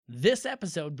This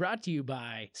episode brought to you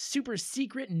by Super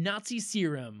Secret Nazi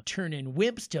Serum, turning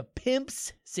wimps to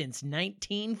pimps since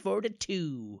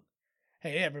 1942.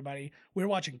 Hey everybody, we're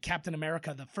watching Captain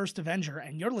America: The First Avenger,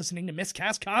 and you're listening to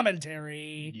Miscast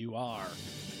Commentary. You are.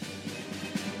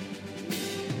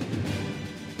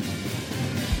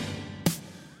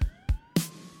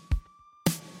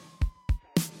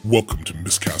 Welcome to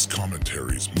Miscast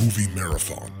Commentary's Movie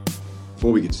Marathon.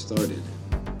 Before we get started,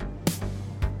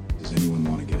 does anyone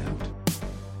want to get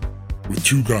out? With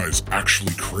two guys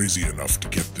actually crazy enough to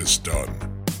get this done.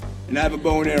 And I have a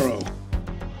bow and arrow.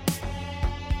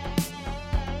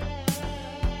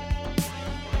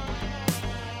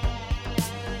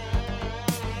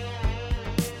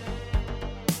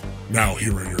 Now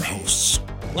here are your hosts,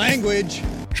 Language!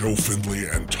 Joe Findlay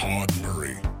and Todd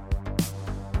Murray.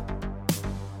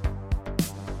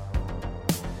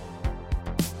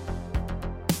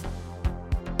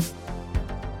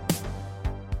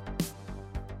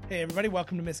 Hey everybody,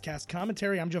 welcome to Miscast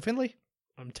Commentary. I'm Joe Findlay.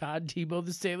 I'm Todd Tebow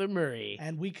the Sailor Murray.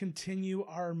 And we continue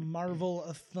our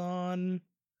Marvel-a-thon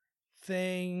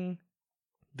thing.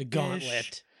 The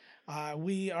Gauntlet.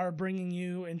 We are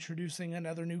introducing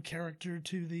another new character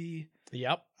to the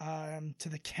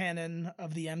canon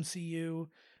of the MCU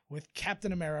with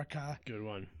Captain America, Good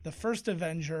one. the first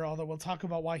Avenger, although we'll talk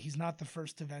about why he's not the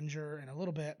first Avenger in a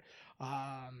little bit.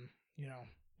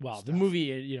 Well, Stuff. the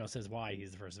movie, says why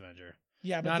he's the first Avenger.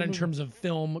 Yeah, but Not in terms of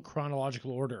film chronological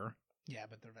order. Yeah,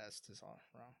 but the rest is all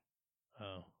wrong.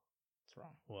 Oh, It's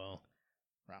wrong. well.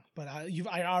 Wrong. But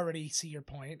I already see your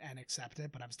point and accept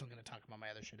it, but I'm still going to talk about my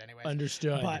other shit anyway.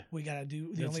 Understood. But we got to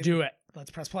do Let's do it Let's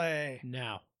press play.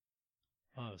 now.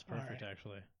 Oh, that was perfect, All right.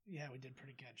 actually. Yeah, we did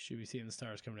pretty good. Should be seeing the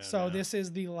stars come down. So now. this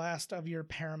is the last of your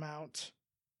Paramount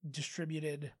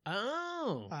distributed.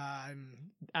 Oh.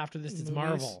 After this, it's movies.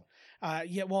 Marvel.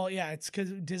 It's because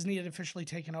Disney had officially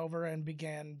taken over and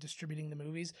began distributing the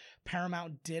movies.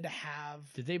 Paramount did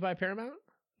have. Did they buy Paramount?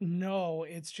 No,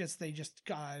 it's just they just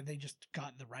got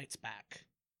the rights back.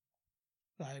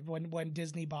 When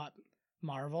Disney bought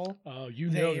Marvel, Oh,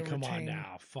 come on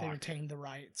now. they Fuck. retained the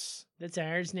rights. That's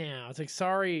ours now. It's like,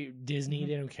 sorry, Disney, Mhm.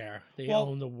 they don't care. They Well-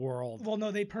 own the world. Well,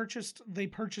 no, they purchased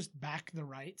back the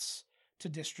rights to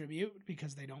distribute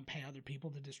because they don't pay other people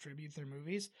to distribute their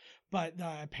movies. But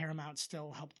Paramount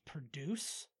still helped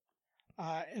produce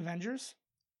Avengers.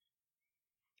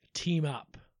 Team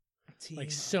up. Like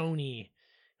Team- Sony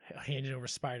handed over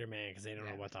Spider-Man because they don't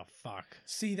know what the fuck.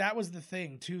 See, that was the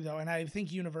thing too, though, and I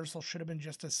think Universal should have been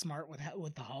just as smart with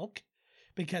the Hulk,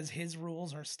 because his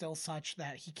rules are still such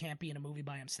that he can't be in a movie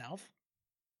by himself.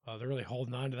 Oh, they're really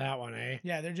holding on to that one, eh?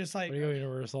 Yeah, they're just like, What do you go,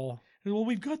 Universal? well,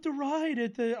 we've got the ride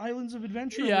at the Islands of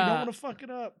Adventure. Yeah. We don't want to fuck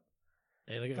it up.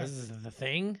 Hey, look, this is the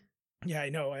thing? Yeah, I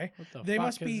know, eh? What the They fuck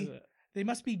must is be- it? They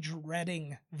must be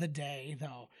dreading the day,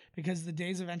 though, because the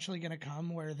day's eventually going to come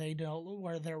where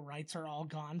where their rights are all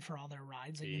gone for all their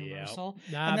rides at Universal.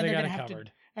 Nah, And then they they're got it gonna have to-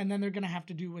 covered. And then they're going to have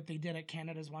to do what they did at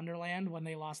Canada's Wonderland when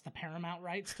they lost the Paramount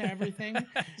rights to everything.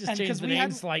 Just And change 'cause the we name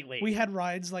had- slightly. We had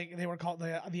rides like they were called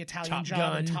the Italian Top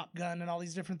Job and Gun. Top Gun and all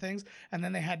these different things, and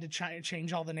then they had to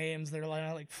change all the names. They're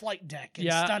like Flight Deck and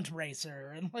Yeah. Stunt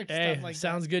Racer and like Hey, stuff like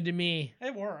sounds good to me. that.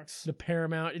 It works. The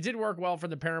Paramount. It did work well for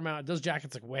the Paramount. Those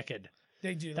jackets look wicked.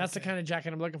 They do. That's the kind of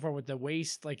jacket I'm looking for with the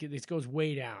waist. Like, it goes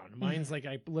way down. Mine's like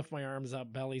I lift my arms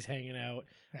up, belly's hanging out,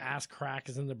 Yeah. ass crack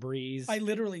is in the breeze. I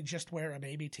literally just wear a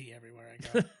baby tee everywhere I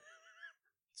go.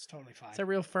 It's totally fine. Is that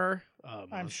real fur? Oh,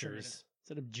 I'm sure it monsters. is.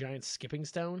 Is it a giant skipping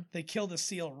stone? They killed a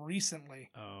seal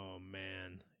recently. Oh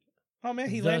man. Oh man,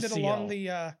 he The landed along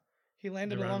seal. the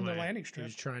landing runway. strip. He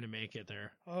was trying to make it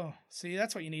there. Oh, see,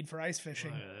 that's what you need for ice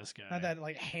fishing. Look at this guy. Not that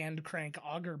like hand crank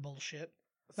auger bullshit.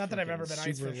 Not that I've ever been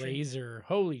ice super fishing. laser.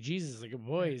 Holy Jesus! Like,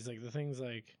 boys, like the thing's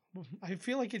like. I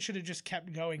feel like it should have just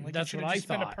kept going. Like That's it should what have I just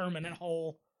been a thought. permanent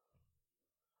hole.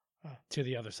 To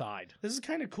the other side. This is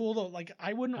kind of cool though. Like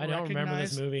I wouldn't I don't remember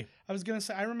this movie. I was gonna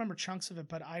say I remember chunks of it,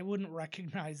 but I wouldn't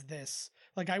recognize this.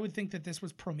 Like I would think that this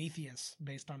was Prometheus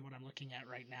based on what I'm looking at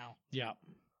right now. Yeah.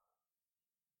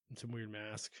 It's a weird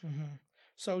mask. Mm-hmm.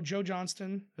 So Joe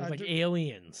Johnston, It's like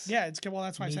aliens. yeah, it's well.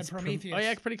 That's why I said Meets Prometheus. Oh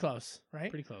yeah, pretty close. Right?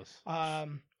 Pretty close.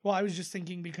 Well, I was just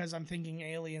thinking because I'm thinking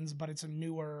aliens, but it's a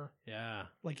newer, Yeah.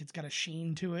 like it's got a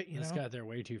sheen to it. You This know. got there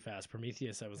way too fast.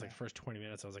 Prometheus, I was like the first 20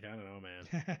 minutes. I was like, I don't know,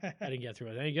 man. I I, didn't get through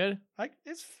it. Any good?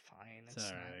 it's fine. It's all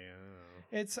not- right. I don't know.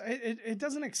 It's it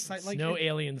doesn't excite It's like no it,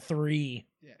 Alien 3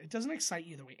 yeah, it doesn't excite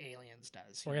you the way Aliens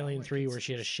does. or you know, Alien like 3 it's- where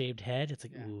she had a shaved head. It's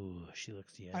like, Yeah. ooh, she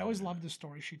looks, yeah. I always loved the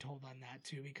story she told on that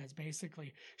too, because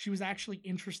basically she was actually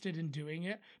interested in doing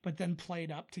it, but then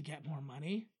played up to get more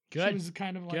money. Good. She was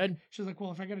kind of like, Good. she was like,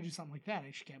 well, if I got to do something like that,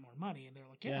 I should get more money. And they're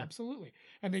like, yeah, Yeah. absolutely.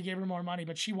 And they gave her more money,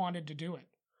 but she wanted to do it.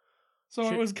 So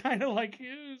She- it was kind of like,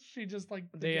 she just like.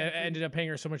 They ended up paying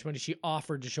her so much money, she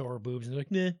offered to show her boobs, and they're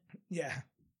like, nah. Yeah.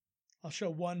 I'll show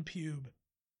one pube.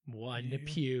 One You-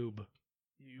 pube.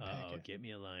 You Oh, pick it. get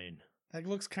me a line. That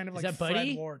looks kind of Is like that Buddy?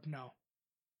 Fred Ward. No.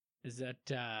 Is that,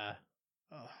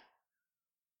 Oh,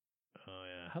 oh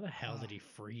yeah. How the hell did he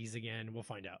freeze again? We'll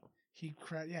find out.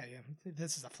 yeah.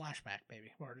 This is a flashback,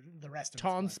 baby. Or the rest of it's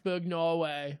Tonsberg,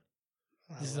 Norway.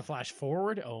 like- This is a flash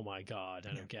forward? Oh my god, I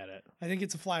Yeah. don't get it. I think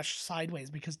it's a flash sideways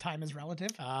because time is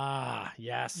relative. Ah,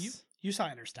 yes. You saw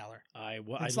Interstellar. I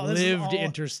It's all- this is lived all-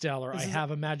 Interstellar. this I is- have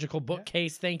a magical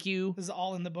bookcase, thank you. This is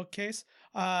all in the bookcase.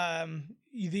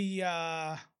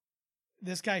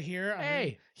 This guy here,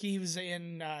 Hey. he was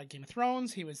in Game of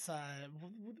Thrones. He was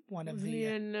one of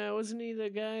Wasn't he the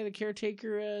guy, the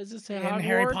caretaker? Is this In Hogwarts?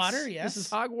 Harry Potter, yes. This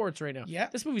is Hogwarts right now. Yeah.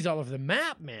 This movie's all over the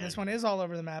map, man. This one is all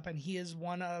over the map, and he is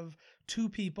one of two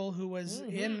people who was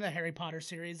in the Harry Potter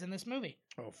series in this movie.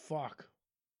 Oh, fuck.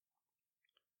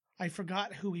 I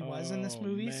forgot who he was in this Oh,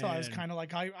 movie, so I was man. kind of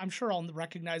like, I'm sure I'll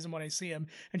recognize him when I see him.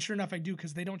 And sure enough, I do,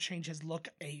 because they don't change his look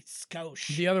a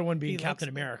skosh. The other one being He Captain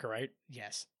looks- America, right?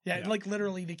 Yes. Yeah, Yeah. like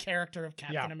literally the character of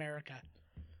Captain Yeah. America.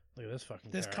 Look at this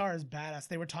fucking This car. car is badass.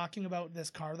 They were talking about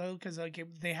this car though, because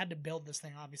they had to build this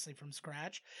thing obviously from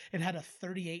scratch. It had a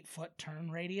 38-foot turn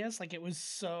radius. Like it was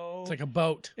so. It's like a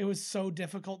boat. It was so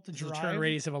difficult to It's the drive. turn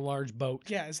radius of a large boat.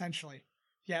 Yeah, essentially.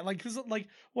 Yeah, like cause like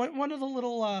one of the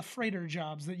little freighter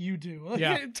jobs that you do. Like,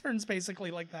 Yeah. it turns basically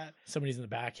like that. Somebody's in the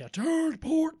back. Yeah, turn,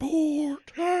 port.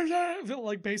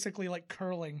 Like basically like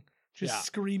curling, just Yeah.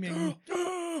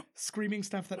 screaming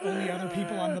stuff that only other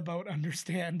people on the boat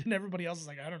understand, and everybody else is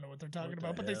like, I don't know what they're talking What the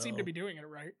about, but they seem to hell? be doing it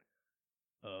right.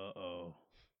 Uh-oh.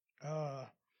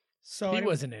 So He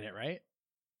anyway- wasn't in it, right?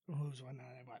 Who's one?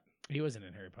 What? He wasn't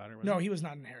in Harry Potter, was No, he? he was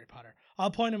not in Harry Potter.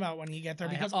 I'll point him out when you get there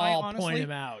because I'll I point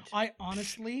him out. I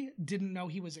honestly didn't know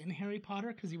he was in Harry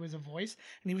Potter because he was a voice,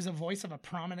 and he was a voice of a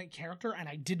prominent character, and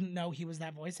I didn't know he was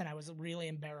that voice, and I was really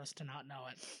embarrassed to not know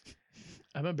it.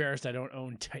 I'm embarrassed I don't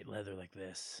own tight leather like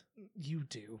this. You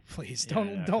do, please Yeah,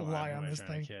 don't come lie who on am I this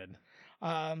trying to thing.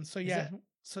 kid? So yeah, that-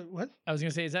 so what? I was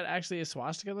gonna say, is that actually a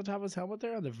swastika on the top of his helmet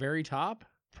there, on the very top?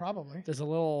 Probably. There's a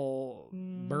little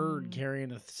bird Mm.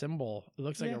 carrying a symbol. It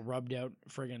looks like Yeah. a rubbed out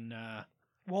friggin'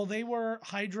 Well,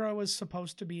 Hydra was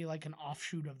supposed to be like an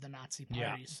offshoot of the Nazi party,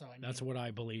 Yeah, so I mean, that's what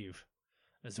I believe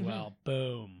as Mhm. well.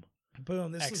 Boom.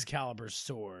 boom. This is, Excalibur's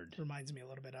sword. reminds me a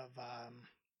little bit of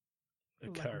The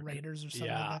like Kirk. Raiders or something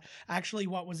Yeah. like that. Actually,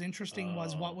 what was interesting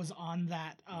was what Oh. was on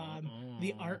that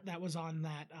the Oh. art that was on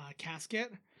that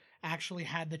casket actually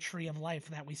had the tree of life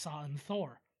that we saw in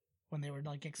Thor when they were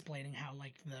like explaining how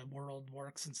like the world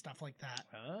works and stuff like that.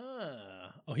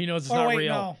 Ah. Oh, he knows it's Oh not wait,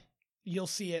 real. no. You'll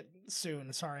see it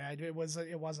soon. Sorry, it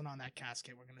wasn't on that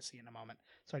casket. We're gonna see in a moment.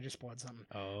 So I just spoiled something.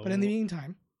 Oh, But in the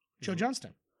meantime, Joe Mhm.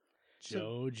 Johnston.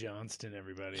 Joe Johnston,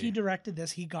 everybody. He directed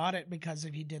this. He got it because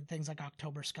he did things like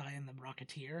October Sky and The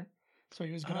Rocketeer. So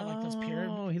he was good at like those period.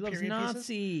 Oh, he loves period pieces.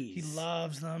 Nazis. He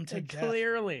loves them to death.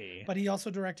 Clearly. But he also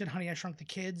directed Honey, I Shrunk the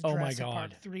Kids, Oh my Jurassic God.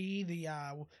 Park 3, the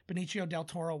Benicio del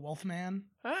Toro Wolfman.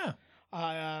 Ah.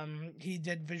 He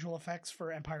did visual effects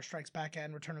for Empire Strikes Back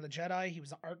and Return of the Jedi. He was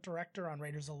the art director on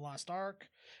Raiders of the Lost Ark,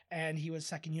 and he was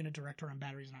second unit director on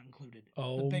Batteries Not Included.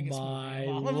 Oh biggest movie my of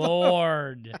all of them.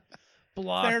 Lord.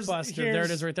 Blockbuster. There it here's-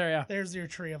 is right there, yeah. There's your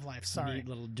Tree of Life. Sorry. Neat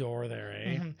little door there,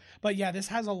 eh? Mhm. But yeah, this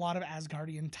has a lot of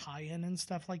Asgardian tie-in and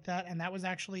stuff like that. And that was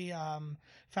actually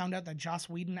found out that Joss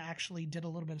Whedon actually did a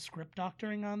little bit of script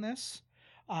doctoring on this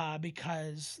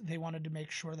because they wanted to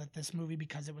make sure that this movie,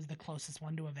 because it was the closest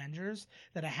one to Avengers,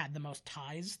 that it had the most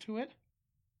ties to it.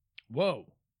 Whoa.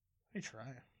 I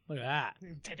try. Look at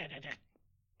that.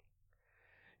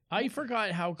 I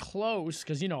forgot how close,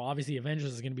 because, obviously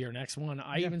Avengers is going to be our next one.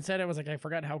 I Yeah. even said, I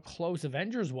forgot how close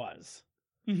Avengers was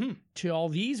Mm-hmm. to all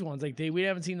these ones. Like, we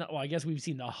haven't seen, I guess we've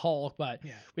seen the Hulk, but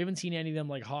Yeah. we haven't seen any of them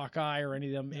like Hawkeye or any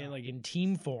of them No. in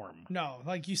team form. No,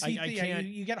 like you see, I yeah, can't-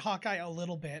 you get Hawkeye a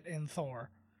little bit in Thor.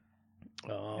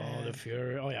 Oh, the And-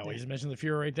 Fury. Oh, yeah, we Yeah. just mentioned the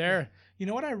Fury right there. You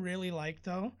know what I really like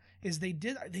though is they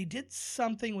did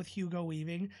something with Hugo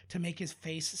Weaving to make his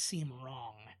face seem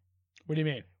wrong. What do you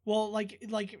mean? Well, like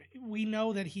we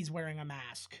know that he's wearing a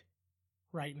mask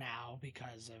right now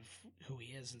because of who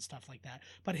he is and stuff like that.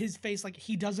 But his face, like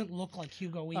he doesn't look like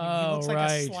Hugo Weaving. He Oh, looks like a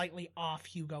right. slightly off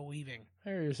Hugo Weaving. I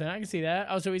hear what you're saying. I can see that.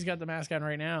 Oh, so he's got the mask on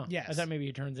right now. Yes. I thought maybe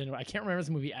he turns into. I can't remember this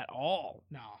movie at all.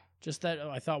 No, Just that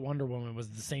I thought Wonder Woman was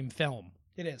the same film.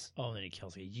 it is. Oh, and then he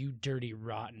kills me. You dirty,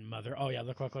 rotten mother. Oh, yeah,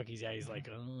 look. He's like,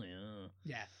 oh, yeah.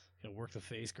 Yeah. Gonna work the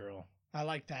face, girl. I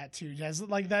like that too. Just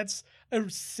like that's a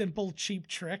simple, cheap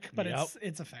trick, but Yep.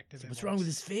 it's effective. So It what's wrong with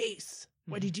works. his face?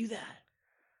 Why'd he do that?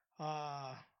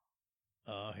 Uh,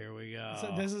 Oh, here we go.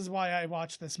 so this is why I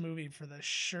watched this movie, for the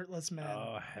shirtless men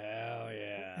Oh, hell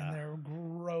yeah. and their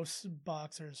gross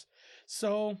boxers.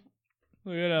 So,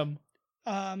 Look at him.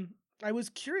 I was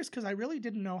curious because I really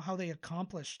didn't know how they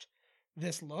accomplished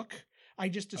this look. I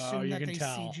just Oh, assumed you that can they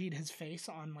tell. CG'd his face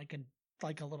on like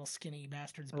a little skinny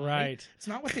bastard's body. Right. It's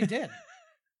not what they did.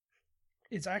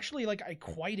 It's actually like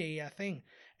quite a thing.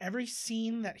 Every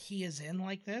scene that he is in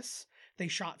like this, they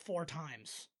shot 4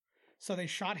 times. So they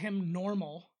shot him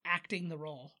normal, acting the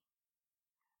role.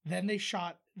 Then they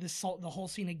shot the whole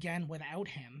scene again without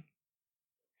him.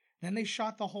 Then they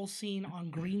shot the whole scene on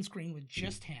green screen with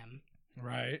just him.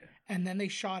 Right. And then they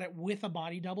shot it with a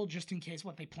body double just in case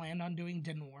what they planned on doing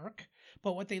didn't work.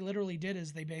 But what they literally did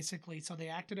is they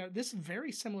acted out. This is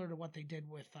very similar to what they did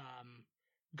with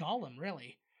Gollum,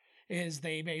 really. Is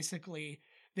they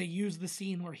used the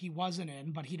scene where he wasn't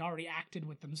in, but he'd already acted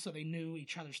with them, so they knew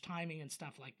each other's timing and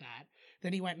stuff like that.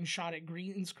 Then he went and shot it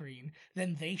green screen.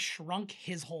 Then they shrunk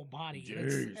his whole body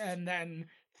Jeez. and then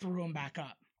threw him back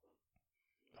up.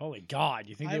 Holy God.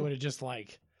 You think they I- would have just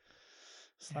like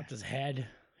slapped Yeah. his head?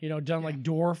 You know, done like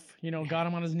Dorf, you know, got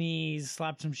him on his knees,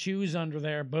 slapped some shoes under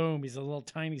there. Boom. He's a little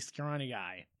tiny, scrawny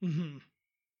guy. Mm-hmm.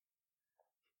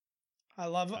 I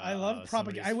love propaganda.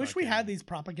 somebody's I wish we had fucking- these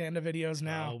propaganda videos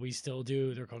now. Oh, we still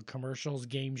do. They're called commercials,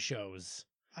 game shows,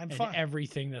 I'm and fine.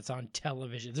 everything that's on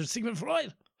television. There's Sigmund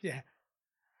Freud. Yeah.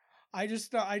 I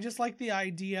just like the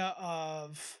idea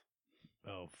of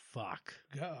Oh, fuck.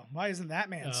 why isn't that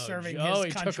man serving oh, his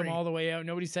he country? took him all the way out.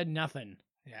 Nobody said nothing.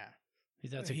 Yeah.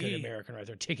 That's a good American right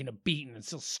there, taking a beating and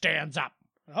still stands up.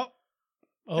 Oh,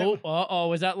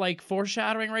 Oh, is that like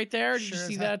foreshadowing right there? Did Sure you as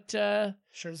see hell. that?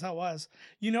 sure as hell was.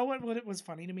 You know what it was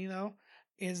funny to me though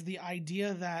is the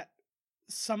idea that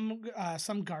some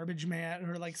garbage man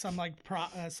or like some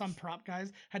prop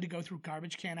guys had to go through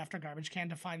garbage can after garbage can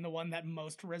to find the one that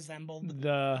most resembled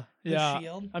The the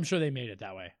shield. I'm sure they made it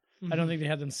that way. I don't think they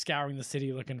had them scouring the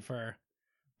city looking for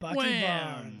Bucky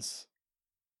Wham! Barnes.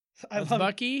 I That's love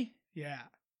Bucky. Yeah.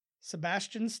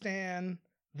 Sebastian Stan,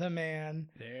 the man,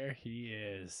 There he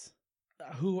is.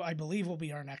 who I believe will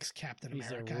be our next Captain He's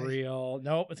America. a real.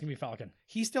 Nope, it's gonna be Falcon.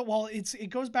 He still it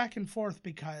goes back and forth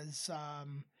because One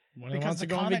of them Because wants the to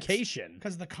go on comics- vacation.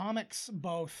 the comics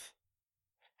both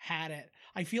had it.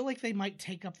 I feel like they might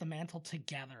take up the mantle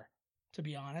together, to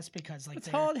be honest, because like Let's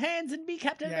they're- hold hands and be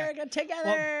Captain Yeah. America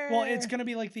together. well, it's gonna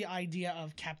be like the idea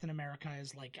of Captain America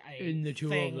is like a in the two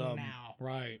thing of them now.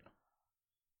 right?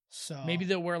 So Maybe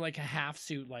they'll wear like a half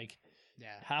suit, like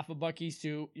yeah. half a Bucky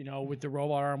suit, you know, with the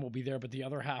robot arm will be there, but the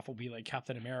other half will be like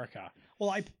Captain America. Well,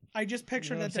 I just You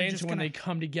picture know what I'm that they're saying? just So when gonna they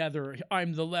come together,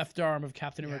 I'm the left arm of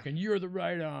Captain Yeah. America, and you're the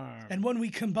right arm. and when we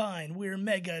combine, we're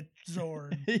Mega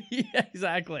Zord. yeah,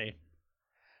 exactly.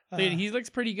 Uh, Dude, he looks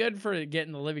pretty good for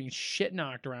getting the living shit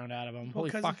knocked around out of him. Well, Holy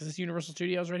 'cause- fuck, is this Universal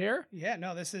Studios right here? yeah,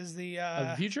 no, this is the Of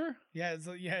the future?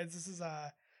 this is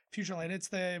Futureland. It's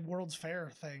the World's Fair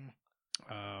thing.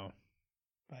 Oh.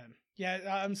 But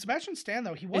yeah, Sebastian Stan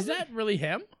though, he Is wasn't. that really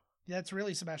him? That's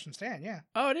really Sebastian Stan. Yeah,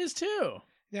 Oh, it is too.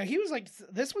 yeah. He was like,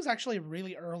 this was actually a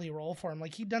really early role for him.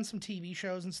 Like he'd done some TV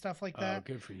shows and stuff like Oh, that.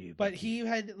 good for you. But Bucky. he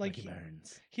had like Bucky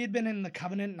Barnes. he had been in The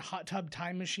Covenant and Hot Tub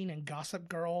Time Machine and Gossip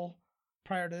Girl.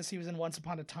 Prior to this, he was in Once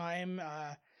Upon a Time.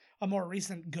 A more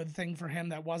recent good thing for him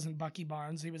that wasn't Bucky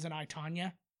Barnes. He was in I,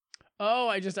 Tonya. Oh,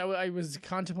 I was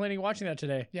contemplating watching that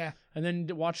today. Yeah. And then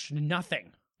watched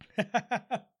nothing.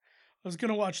 I was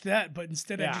gonna watch that, but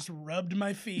instead I Yeah. just rubbed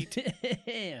my feet.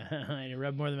 I need to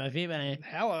rub more than my feet, buddy.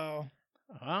 Hello.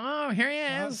 Oh, here he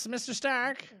is, Mr.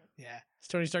 Stark. Yeah. It's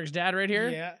Tony Stark's dad right here.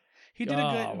 Yeah. He did a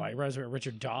Oh, good. my reminds me of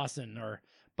Richard Dawson or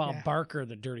Bob Yeah. Barker,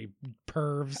 the dirty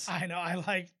pervs. I know.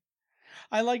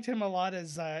 I liked him a lot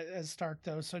as Stark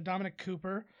though. So Dominic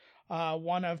Cooper,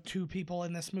 one of 2 people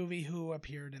in this movie who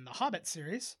appeared in the Hobbit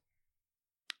series.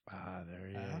 There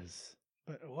he is.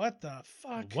 But what the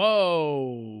fuck?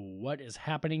 Whoa! What is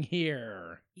happening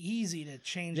here? Easy to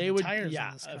change They the would, tires yeah.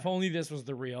 on this car. If only this was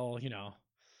the real, you know.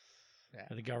 Yeah.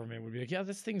 The government would be like, yeah,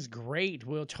 this thing's great.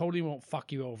 We'll totally won't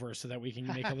fuck you over so that we can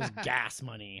make all this gas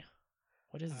money.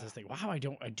 What is this thing? Wow, I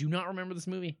do not remember this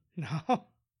movie. No.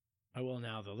 I will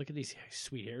now though. Look at these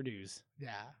sweet hairdos.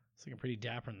 Yeah. It's looking pretty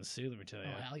dapper in the suit. Let me tell you.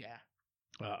 Oh hell yeah.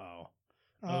 Uh-oh.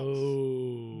 Oh.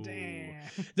 Oh. Damn.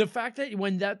 The fact that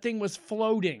when that thing was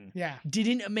floating Yeah.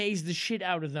 didn't amaze the shit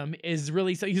out of them is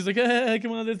really so. He's like,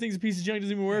 come on, this thing's a piece of junk,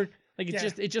 doesn't even work. Like Yeah.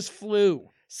 it just flew.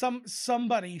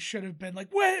 somebody should have been like,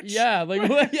 witch. Yeah, like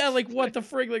what? Yeah, like what the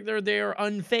frig? Like they're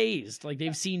unfazed. Like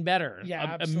they've seen better.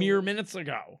 Yeah, a mere minutes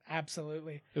ago.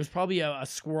 Absolutely. It was probably a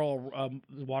squirrel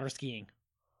water skiing.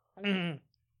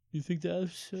 You think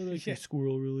that's like Yeah. a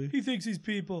squirrel, really? He thinks he's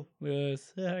people.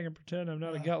 Yes, I can pretend I'm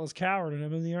not a gutless coward and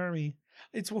I'm in the army.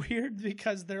 It's weird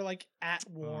because they're like at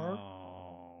war.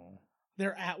 Oh.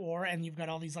 They're at war, and you've got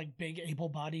all these like big,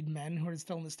 able-bodied men who are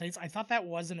still in the States. I thought that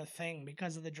wasn't a thing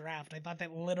because of the draft. I thought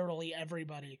that literally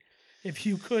everybody, if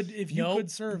you could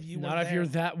serve, you not were if you're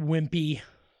that wimpy.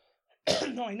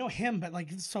 No, I know him, but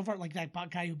like so far, like that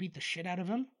guy who beat the shit out of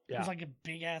him was like a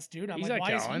big ass dude. I'm He's like, not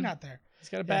why is he going. not there? He's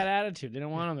got a bad attitude. They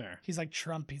don't want him there. He's like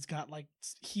Trump. He's got like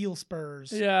heel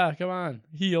spurs. Yeah, come on.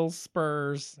 Heel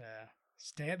spurs. Yeah.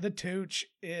 Stan the Tooch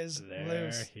is There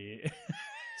loose. he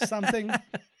Something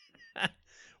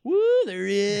Woo, there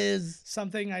is.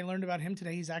 something I learned about him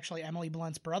today. He's actually Emily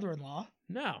Blunt's brother-in-law.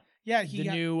 No. Yeah, The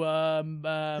got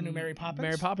new Mary Poppins.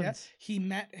 Mary Poppins. Yeah. He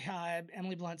met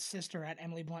Emily Blunt's sister at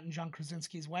Emily Blunt and John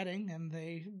Krasinski's wedding, and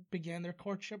they began their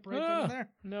courtship right then Oh, and there.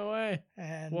 No way.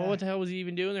 And Well, what the hell was he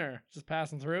even doing there? Just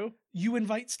passing through? you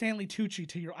invite Stanley Tucci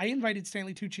to your. I invited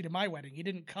Stanley Tucci to my wedding. He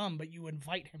didn't come, but you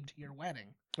invite him to your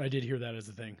wedding. I did hear that as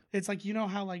a thing. It's like, you know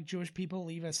how like Jewish people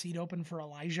leave a seat open for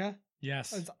Elijah?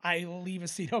 Yes. I leave a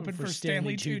seat open for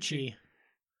Stanley Tucci.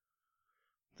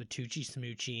 The Tucci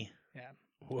Smoochie. Yeah.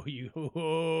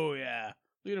 Oh, yeah.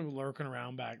 Look at him lurking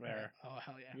around back there. Oh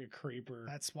hell yeah. You creeper.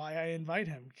 That's why I invite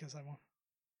him, because I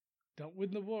don't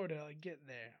win the war till I get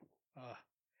there.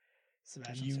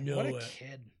 Sebastian You Stan, know what a it.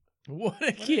 kid. What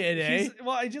a kid, eh?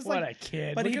 Well, I just What like a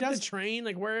kid. but Look he at does- the train.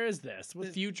 Like, where is this? What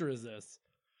This- future is this?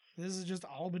 this is just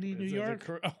Albany, New Is it York.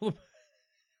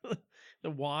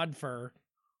 the wad fur.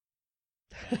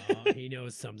 Oh, he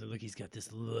knows something. Look, he's got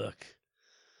this look.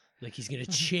 Like he's going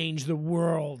to change the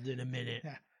world in a minute.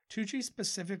 Yeah. Tucci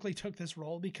specifically took this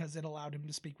role because it allowed him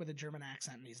to speak with a German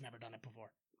accent, and he's never done it before.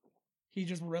 He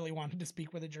just really wanted to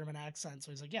speak with a German accent,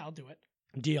 so he's like, yeah, I'll do it.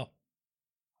 Deal.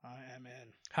 I am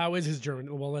in. How is his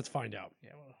German? Well, let's find out.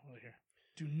 Yeah, we'll hear.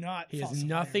 Do not He has falsify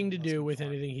nothing to your do with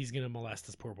husband anything. He's going to molest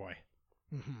this poor boy.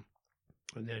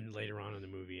 Mm-hmm. And then later on in the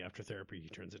movie, after therapy, he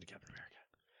turns into Captain America.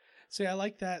 See, I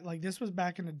like that. Like, this was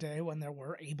back in the day when there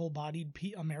were able-bodied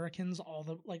Americans all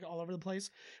over the place,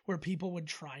 where people would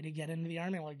try to get into the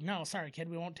army. Like, no, sorry, kid,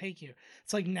 we won't take you.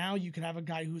 It's like now you can have a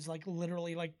guy who's like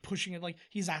literally like pushing it, like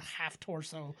he's a half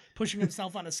torso, pushing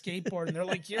himself on a skateboard, and they're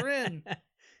like, "You're in.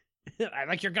 I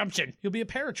like your gumption. You'll be a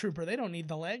paratrooper. They don't need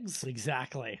the legs."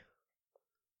 Exactly.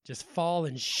 Just fall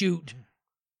and shoot.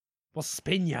 We'll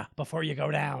spin you before you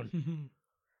go down.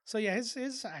 So yeah,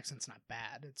 his accent's not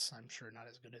bad. It's, I'm sure, not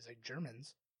as good as like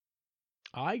Germans.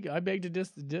 I beg to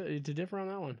differ on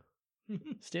that one.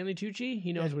 Stanley Tucci,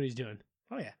 he knows what he's doing.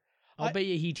 Oh yeah, I'll bet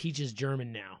you he teaches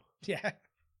German now. yeah.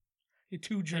 You're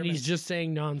too German. And he's just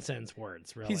saying nonsense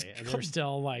words, really. He's And they're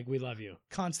still like, we love you.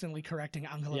 constantly correcting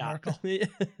Angela Yeah. Merkel.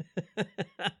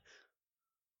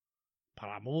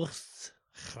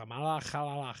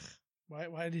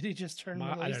 Why did he just turn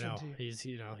Middle I don't Eastern know. to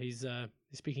you? He's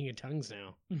speaking in tongues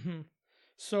now. Mm-hmm.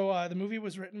 So the movie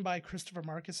was written by Christopher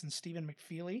Marcus and Stephen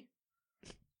McFeely.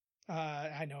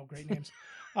 I know, great names.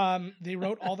 They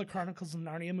wrote all the Chronicles of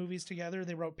Narnia movies together.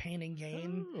 They wrote Pain and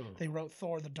Gain. Oh. They wrote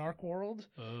Thor: The Dark World.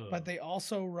 Oh. But they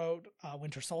also wrote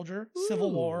Winter Soldier,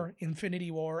 Civil War,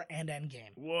 Infinity War, and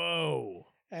Endgame. Whoa.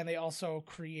 And they also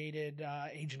created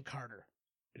Agent Carter,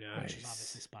 which is Nice.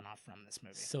 obviously spun off from this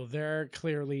movie. So they're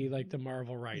clearly like the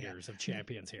Marvel writers of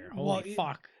champions here. Well, Holy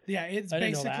fuck. Yeah, it's I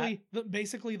didn't know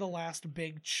basically the last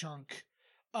big chunk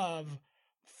of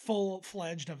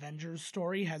full-fledged Avengers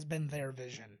story has been their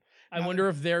vision. I wonder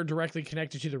if they're directly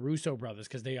connected to the Russo brothers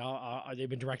because they've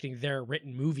been directing their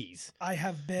written movies. I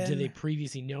have been. Did they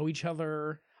previously know each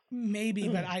other? Maybe,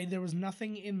 but there was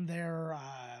nothing in their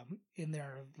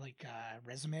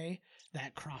resume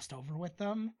that crossed over with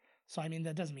them. So I mean,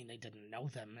 that doesn't mean they didn't know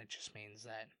them. It just means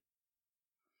that.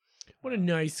 What a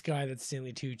nice guy that's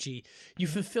Stanley Tucci. You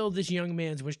fulfilled this young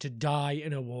man's wish to die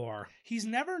in a war. He's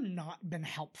never not been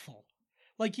helpful.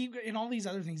 Like in all these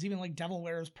other things, even like Devil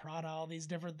Wears Prada, all these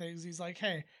different things. He's like,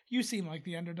 "Hey, you seem like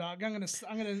the underdog. I'm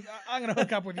gonna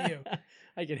hook up with you.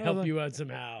 I can help you out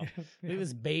somehow." Look at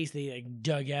this base they like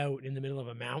dug out in the middle of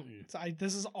a mountain. So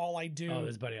this is all I do. Oh,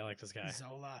 this buddy, I like this guy.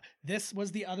 Zola. This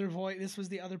was the other voice. This was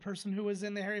the other person who was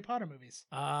in the Harry Potter movies.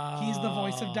 He's the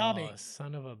voice of Dobby.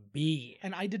 Son of a bee.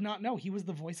 And I did not know he was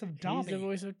the voice of Dobby. He's the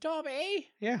voice of Dobby.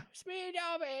 Yeah. It's me,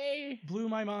 Dobby. Blew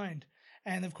my mind.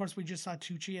 And of course, we just saw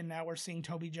Tucci, and now we're seeing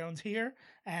Toby Jones here,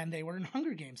 and they were in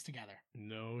Hunger Games together.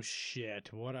 No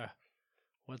shit. What a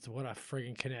What a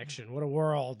friggin' connection. What a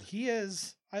world. He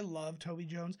is. I love Toby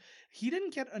Jones. He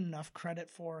didn't get enough credit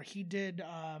for. He did.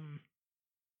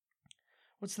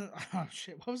 What's the? Oh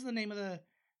shit! What was the name of the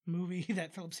movie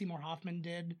that Philip Seymour Hoffman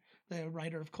did? The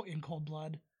writer of In Cold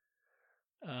Blood.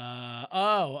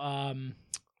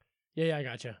 Yeah, I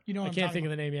gotcha. You know, I what I'm can't talking think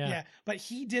of the name. Yeah, Yeah, but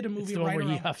he did a movie it's the one right where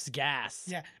he around. huffs gas.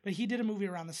 Yeah, but he did a movie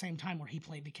around the same time where he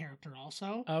played the character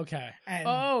also. Okay. And,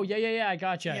 Yeah, I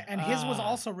gotcha. yeah, and his was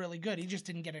also really good. He just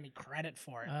didn't get any credit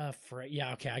for it.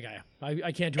 Yeah, okay, I got you.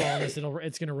 I can't do all this.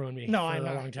 It's gonna ruin me. No, for I a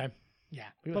know. long time. Yeah,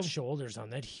 Look at the shoulders on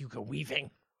that Hugo Weaving.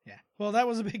 yeah. Well, that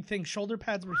was a big thing. Shoulder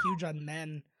pads were huge on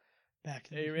men back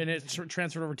then. And it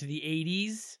transferred over to the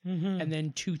 80s, and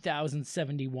then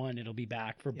 2071 it'll be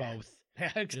back for Yeah. both. Yeah,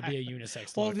 It'll exactly. be a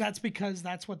unisex Well, look. that's because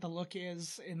that's what the look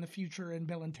is in the future in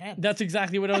Bill and Ted. That's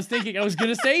exactly what I was thinking. I was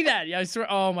gonna say that. Yeah, I swear.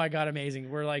 Oh my god, amazing.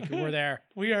 We're there.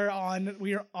 We are on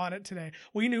it today.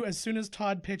 We knew as soon as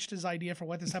Todd pitched his idea for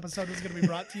what this episode was going to be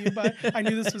brought to you by, I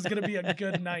knew this was going to be a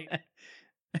good night.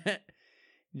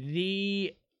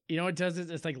 You know what it does?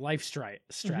 It's like life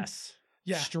stress.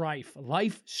 Yeah.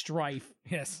 Life strife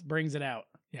Yes. brings it out.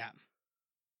 Yeah.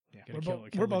 Yeah. Gonna We're kill-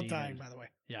 both kill we're the both demon. dying, by the way.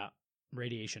 Yeah,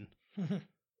 radiation.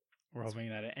 We're hoping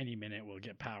that at any minute we'll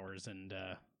get powers and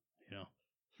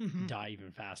die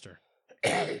even faster.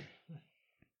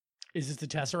 Is this the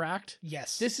Tesseract?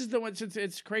 Yes. This is the one.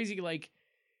 It's crazy. Like,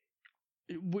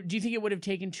 do you think it would have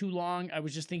taken too long? I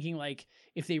was just thinking, like,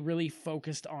 if they really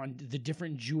focused on the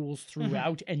different jewels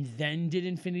throughout and then did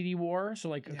Infinity War, so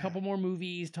like a Yeah. couple more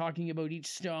movies talking about each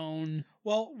stone.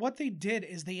 Well, what they did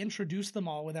is they introduced them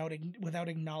all without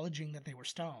acknowledging that they were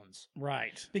stones.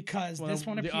 Right. Because this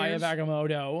one the appears. Eye of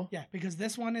Agamotto. Yeah, because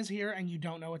this one is here and you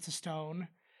don't know it's a stone.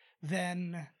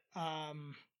 Then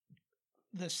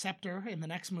the scepter in the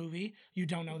next movie, you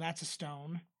don't know that's a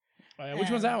stone.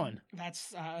 Which one's that And one?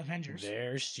 That's Avengers.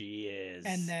 There she is.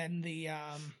 And then the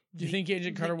Do you think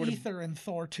Agent Carter would have Ether in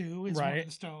Thor 2 is one Right. of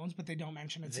the stones, but they don't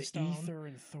mention it's the a stone. Ether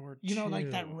and Thor? You know,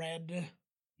 like that 2? red.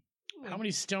 How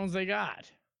many stones they got?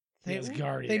 They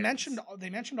Asgardians. they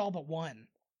mentioned all but one.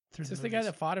 Through Is this the guy movies.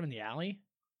 that fought him in the alley?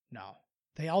 No.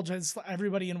 They all just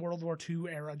everybody in World War II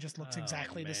era just looks Oh,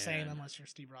 exactly the same man. unless you're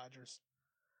Steve Rogers.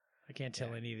 I can't tell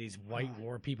Yeah. any of these white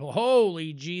war people.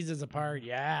 Holy Jesus apart.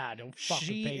 Yeah, don't fuck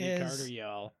She with Peggy is Carter,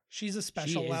 y'all. She's a She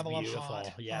special is level beautiful. of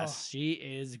hot. Yes, she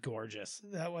is gorgeous.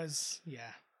 Oh, that was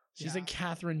She's yeah. a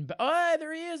Catherine. Oh,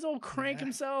 there he is, old Crank Yeah.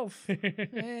 himself. I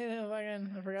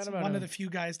forgot It's about one him. of the few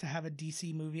guys to have a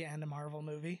DC movie and a Marvel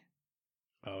movie,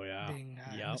 Oh yeah, being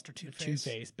Yep. Mr. Two-Face.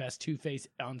 Two-Face, best Two-Face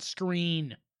on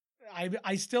screen.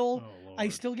 I still Oh, I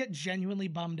Lord. still get genuinely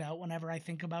bummed out whenever I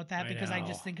think about that I because I know.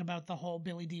 just think about the whole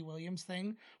Billy D. Williams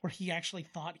thing where he actually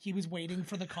thought he was waiting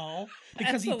for the call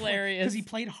because That's hilarious. because he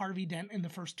played Harvey Dent in the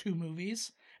first two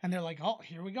movies and they're like, oh,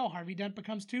 here we go, Harvey Dent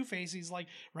becomes Two-Face. He's like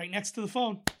right next to the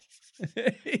phone.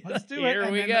 Let's do it. Here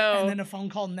And we then, go. And then a phone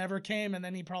call never came, and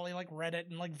then he probably like read it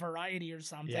in like Variety or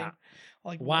something. Yeah.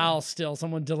 Like While still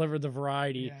someone delivered the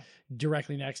variety Yeah.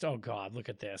 directly next. Oh God, look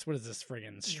at this. What is this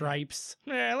friggin' stripes?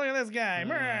 Yeah, look at this guy. Oh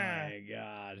Brr. my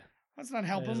God. Let's not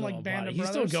help His him like little Band body. of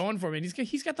He's Brothers. still going for me.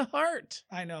 He's got the heart.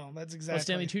 I know that's Oh, exactly.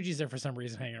 Stanley Tucci's there for some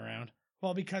reason hanging around.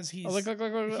 Well, because he's Oh, look.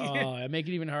 Oh, make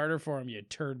it even harder for him, you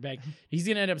turd bag. He's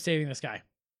going to end up saving this guy.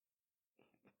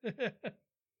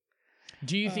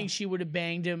 Do you think she would have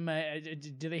banged him?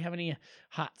 Do they have any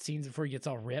hot scenes before he gets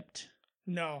all ripped?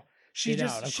 no. She They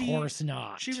just don't, of she, course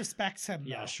not. she respects him.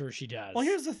 Yeah, though. sure she does. Well,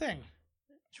 here's the thing.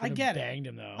 She I would've get it. banged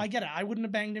him though. I get it. I wouldn't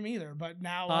have banged him either, but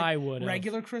now I would have.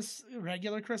 regular Chris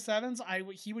Evans,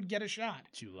 he would get a shot.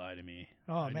 You lie to me.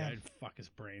 Oh, man. I'd fuck his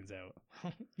brains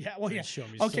out. Yeah, well, I'd yeah. show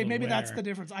him his Okay, maybe that's silverware. the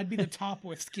difference. I'd be the top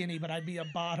with skinny, but I'd be a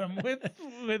bottom with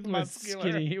With muscular.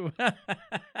 skinny.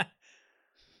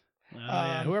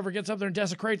 Yeah. Whoever gets up there and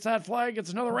desecrates that flag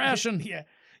gets another ration. Yeah,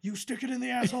 you stick it in the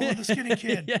asshole of the skinny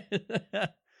kid. Yeah.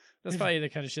 That's probably the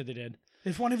kind of shit they did.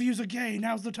 If one of you's a gay,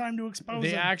 now's the time to expose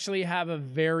They him. actually have a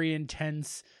very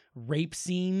intense rape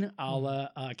scene, a la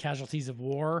Casualties of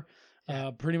War.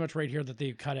 Yeah. Pretty much right here that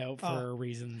they cut out for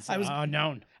reasons I was-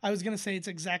 unknown. I was gonna say it's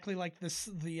exactly like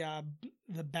the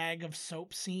bag of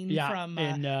soap scene Yeah, from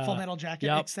in, Full Metal Jacket,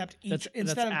 yep. except That's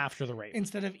after the rape.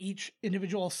 instead of each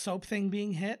individual soap thing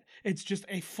being hit, it's just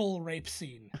a full rape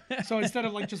scene. So instead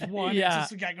of like just one, Yeah. it's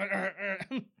just a guy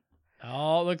going.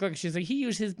 Oh, look. She's like, he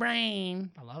used his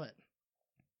brain. I love it.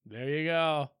 There you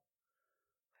go.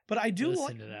 But I do Listen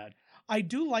like to that. I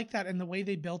do like that in the way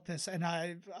they built this, and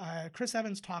Chris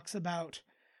Evans talks about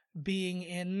being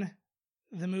in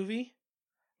the movie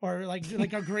or like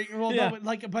agreeing, well, Yeah.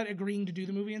 no, but agreeing to do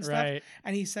the movie and stuff. Right.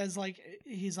 And he says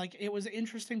he's like, it was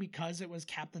interesting because it was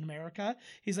Captain America.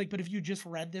 He's like, but if you just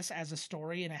read this as a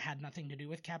story and it had nothing to do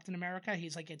with Captain America,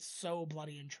 he's like, it's so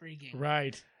bloody intriguing.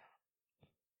 Right.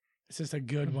 It's just a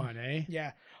good one, eh?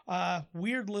 Yeah.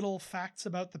 Weird little facts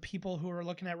about the people who are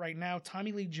looking at right now.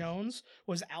 Tommy Lee Jones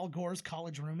was Al Gore's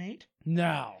college roommate.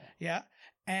 No. Yeah.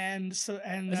 And Is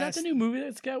that the new movie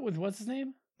that's got with what's his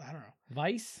name? I don't know.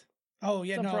 Vice? Oh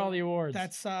yeah, It's up no. for all the awards.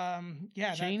 That's Chaney?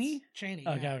 That's Chaney.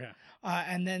 Okay, yeah. okay.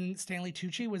 And then Stanley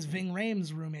Tucci was Ving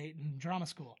Rhames' roommate in drama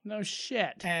school. No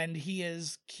shit. And he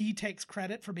takes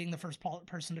credit for being the first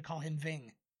person to call him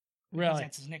Ving. Because Really?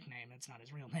 that's his nickname. It's not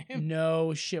his real name.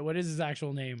 No shit. What is his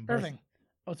actual name? Irving.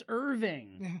 Oh, it's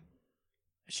Irving. Yeah.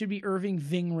 It should be Irving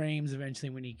Ving Rhames eventually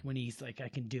when he's like, I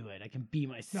can do it. I can be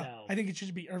No, myself. I think it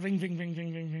should be Irving Ving Ving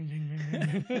Ving Ving Ving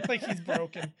Ving Ving. Like he's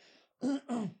broken.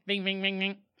 Ving Ving Ving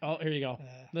Ving. Oh, here you go.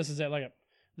 This is it. Look at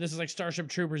this is like Starship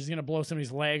Troopers. He's gonna blow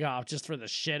somebody's leg off just for the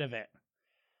shit of it.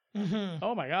 Mm-hmm.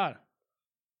 Oh my god.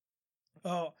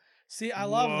 Oh, see, I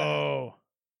love that. Whoa.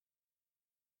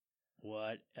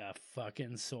 What a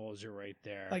fucking soldier right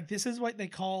there. Like this is what they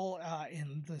call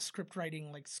in the script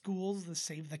writing like schools the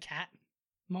save the cat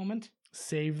moment.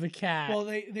 Save the cat. Well,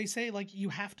 they say like you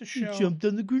have to he show jumped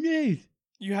on the grenade.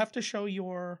 you have to show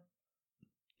your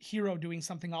hero doing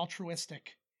something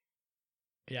altruistic.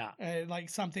 Yeah. Like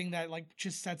something that like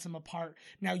just sets him apart.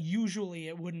 Now, usually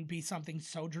it wouldn't be something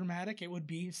so dramatic. It would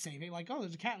be saving, like, oh,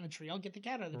 there's a cat in the tree. I'll get the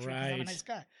cat out of the tree because I'm a Right. nice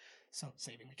guy. So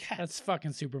saving the cat. That's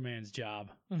fucking Superman's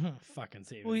job. Mhm. Fucking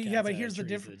saving Well, the yeah, cats but out here's of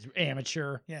the trees. It's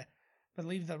amateur. But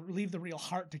leave the real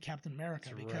heart to Captain America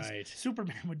That's because right.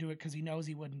 Superman would do it because he knows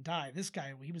he wouldn't die. This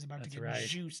guy, he was about That's to get right.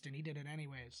 juiced and he did it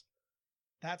anyways.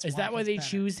 That's Is that why he's they better.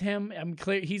 choose him? I'm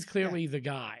clear. He's clearly the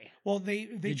guy. Well, they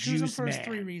the choose him juice for his man.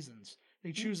 3 reasons.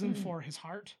 They choose him for his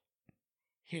heart,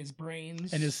 his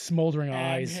brains, And his smoldering and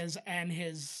eyes.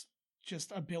 his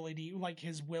just ability, like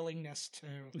his willingness to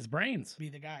His brains. be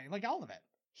the guy, like all of it.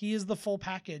 He is the full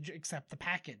package except the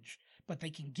package, but they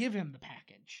can give him the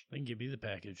package. They can give you the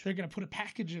package. They're gonna put a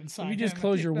package inside. You just him.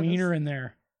 close your Yes. wiener in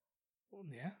there. Well,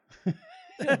 yeah.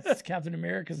 It's Captain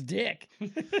America's dick.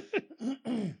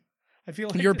 I feel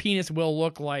like Your penis will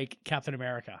look like Captain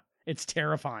America. It's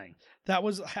terrifying. that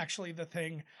was actually the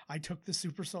thing. I took the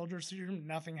super soldier serum.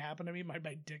 Nothing happened to me. My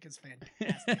dick is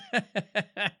fantastic.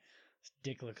 His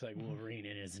dick looks like Wolverine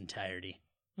in his entirety.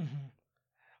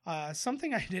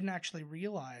 Something I didn't actually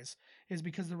realize is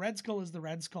because the Red Skull is the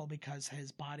Red Skull because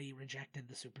his body rejected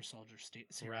the super soldier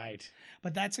serum. Right.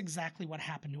 But that's exactly what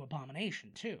happened to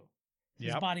Abomination too. His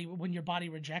Yep. body, when your body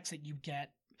rejects it, you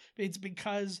get. It's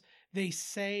because they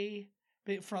say,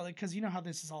 because you know how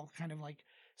this is all kind of like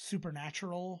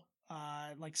supernatural,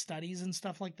 like studies and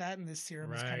stuff like that, and this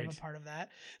serum is kind of Right. a part of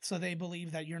that. So they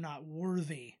believe that you're not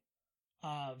worthy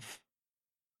of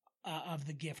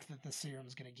the gift that the serum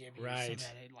is going to give you, so Right.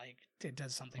 that it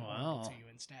does something horrible Wow. to you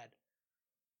instead.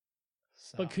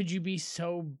 So, But could you be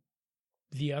so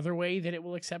the other way that it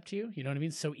will accept you? You know what I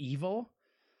mean? So evil?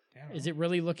 I don't Is know. it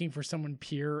really looking for someone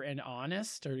pure and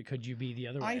honest, or could you be the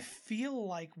other way? I feel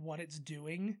like what it's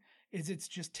doing is it's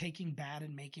just taking bad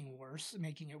and making it worse, and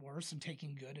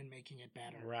taking good and making it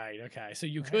better. Right. Okay. So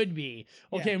you Right. could be.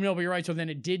 Okay. Yeah. No, but you're right. So then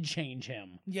it did change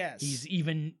him. Yes. He's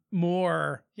even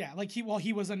more. yeah, like he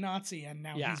was a Nazi and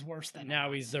now Yeah. he's worse than a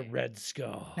Now he's the Nazi. Red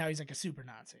Skull. Now he's like a super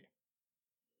Nazi.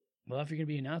 Well, if you're gonna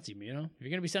be a Nazi, you know, if you're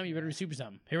gonna be something, you better be super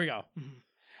something. Here we go. His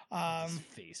Um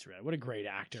face red. What a great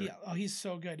actor. he's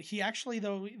so good. He actually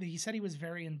though he said he was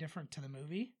very indifferent to the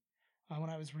movie when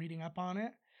I was reading up on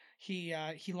it. He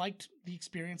liked the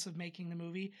experience of making the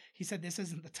movie. He said this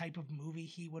isn't the type of movie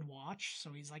he would watch,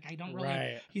 so he's like, I don't really.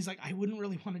 Right. He's like, I wouldn't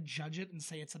really want to judge it and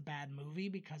say it's a bad movie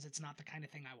because it's not the kind of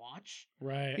thing I watch.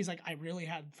 Right. He's like, I really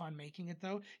had fun making it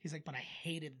though. He's like, but I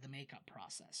hated the makeup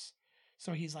process.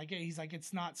 So he's like,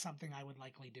 it's not something I would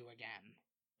likely do again.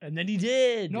 And then he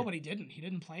did. No, but he didn't. He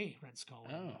didn't play Red Skull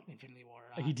Oh. in Infinity War.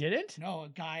 He didn't. No, a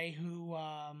guy who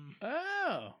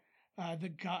Oh, the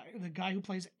guy who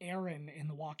plays Aaron in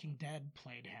The Walking Dead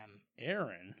played him.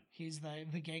 Aaron. He's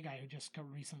the gay guy who just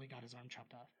recently got his arm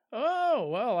chopped off. Oh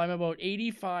well, I'm about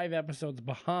 85 episodes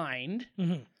behind.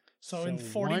 So in So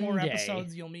 40 one more day-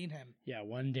 episodes, you'll meet him. Yeah,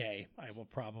 one day I will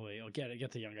probably. I'll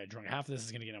get the young guy drunk. Half of this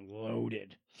is gonna get him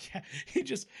loaded. Yeah,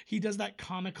 he does that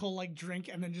comical like drink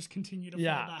and then just continue to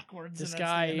Yeah. fall backwards. This and that's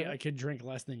the end guy of I it. could drink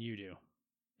less than you do.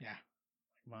 Yeah.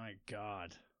 My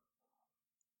God.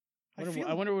 I feel-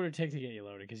 I wonder what it would take to get you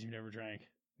loaded because you've never drank.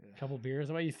 A couple beers.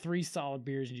 How about you 3 solid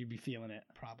beers and you'd be feeling it?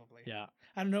 Probably. Yeah.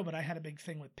 I don't know, but I had a big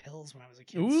thing with pills when I was a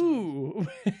kid. So Ooh.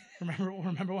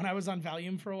 remember when when I was on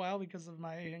Valium for a while because of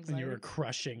my When anxiety. you were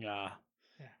crushing,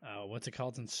 what's it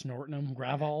called, and snorting them,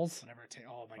 Gravols. Whenever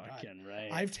oh my god, Fucking right.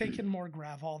 I've taken more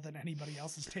Gravol than anybody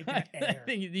else has taken I air.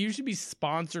 think you should be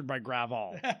sponsored by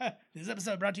Gravol. This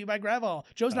episode brought to you by Gravol.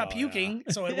 Joe's not Oh, puking,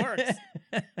 so it works.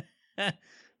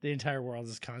 The entire world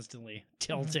is constantly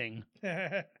tilting. Oh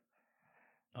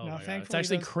No, my god, it's thankfully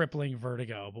actually those- crippling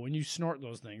vertigo. But when you snort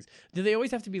those things, do they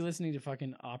always have to be listening to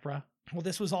fucking opera? Well,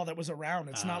 this was all that was around.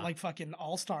 It's not Ah. like fucking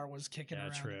All Star was kicking Yeah,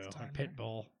 around. true. At the time, Like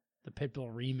Pitbull, the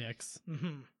Pitbull remix.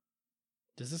 Mm-hmm.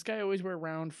 Does this guy always wear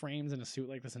round frames and a suit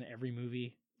like this in every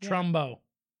movie? Yeah. Trumbo.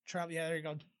 Yeah, there you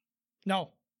go. No,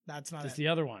 that's not That's it. the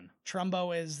other one.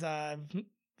 Trumbo is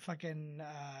fucking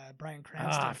Bryan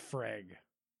Cranston. Ah, frig.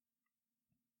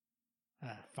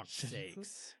 Ah, Fuck's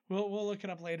sakes. We'll look it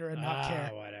up later and not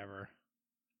care. Whatever.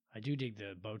 I do dig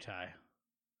the bow tie.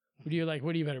 What do you like?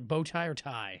 What do you better, bow tie or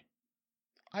tie?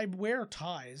 I wear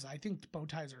ties. I think bow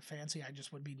ties are fancy. I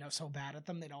just would be so bad at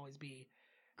them. They'd always be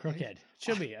Crooked.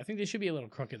 Should be. I think they should be a little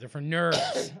crooked. They're for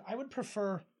nerds. I would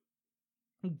prefer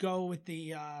go with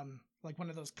the like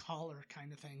one of those collar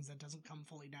kind of things that doesn't come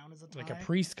fully down as a tie. Like a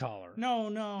priest collar.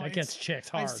 No, That gets chicks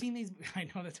hard. I've seen these. I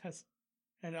know that does.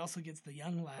 And it also gets the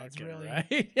young lads Fucking really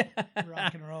right.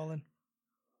 rock and rolling.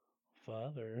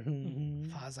 Father.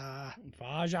 Faza,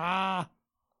 Faja.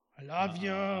 I love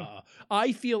you.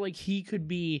 I feel like he could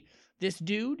be, this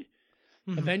dude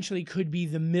Mhm. eventually could be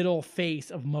the middle face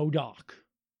of MODOK.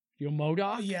 You know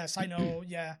MODOK? Oh, yes, I know.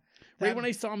 Yeah. Right That- when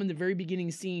I saw him in the very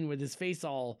beginning scene with his face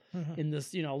all Mhm. in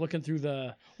this, looking through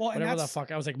the well, and whatever the that's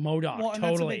fuck, I was like MODOK, well, and that's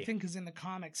a totally. big thing because in the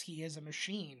comics he is a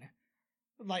machine.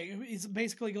 Like it's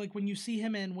basically like when you see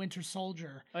him in Winter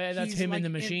Soldier. Oh, yeah, that's he's him in like the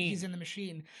machine. he's in the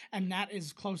machine, and that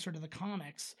is closer to the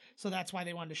comics. So that's why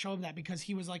they wanted to show him that because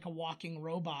he was like a walking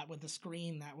robot with a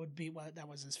screen that would be what that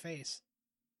was his face.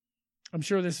 I'm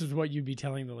sure this is what you'd be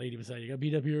telling the lady beside you. Got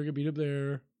beat up here, got beat up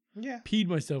there. Yeah. Peed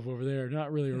myself over there.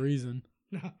 Not really a reason.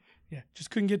 No. Yeah. Just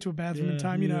couldn't get to a bathroom in Yeah,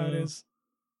 time. You know how it yeah. is.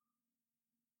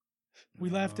 We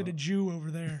laughed at a Jew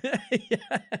over there.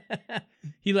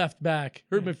 He left back.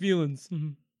 Hurt my feelings.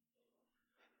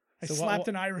 I So slapped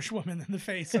an Irish woman in the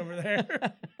face over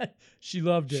there. She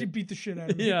loved it. She beat the shit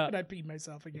out of me. Yeah. And I peed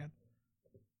myself again.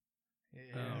 Yeah.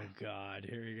 Oh God,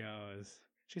 here he goes.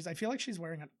 I feel like she's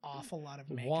wearing an awful lot of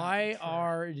makeup. Why for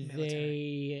are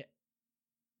military.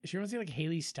 they? She reminds me like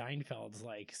Haley Steinfeld's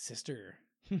like sister.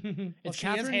 Well, It's she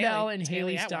is Catherine Haley. Bell and It's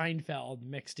Haley Atwell. Steinfeld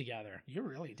mixed together. You're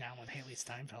really down with Haley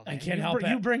Steinfeld. I eh? can't You help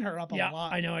You it. bring her up a Yeah,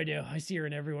 lot. I know I do. I see her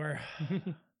in everywhere.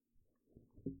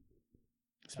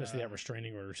 Especially that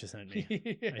restraining order she sent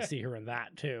me. Yeah, I see her in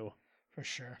that too. for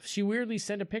sure. She weirdly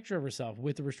sent a picture of herself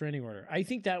with the restraining order. I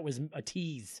think that was a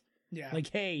tease. Yeah. Like,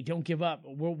 hey, don't give up.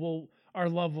 Our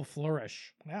love will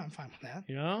flourish. Yeah, I'm fine with that.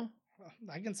 You know? Well,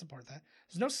 I can support that.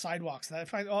 There's no sidewalks. That I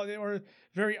find, or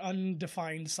very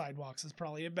undefined sidewalks is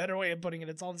probably a better way of putting it.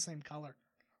 It's all the same color.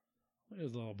 Look at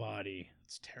his little body.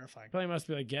 It's terrifying. Probably must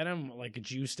be like, get him like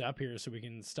juiced up here so we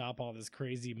can stop all this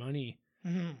crazy money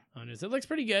Mhm. on his. It looks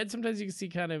pretty good. Sometimes you can see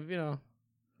kind of, Yeah.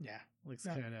 looks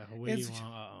Yeah. kind of It's-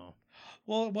 uh-oh.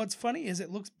 Well, what's funny is it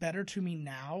looks better to me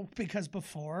now because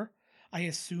before I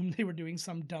assumed they were doing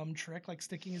some dumb trick like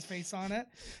sticking his face on it.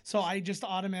 So I just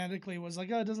automatically was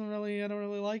like, oh, I don't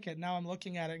really like it. Now I'm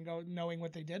looking at it and knowing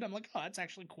what they did, I'm like, oh, that's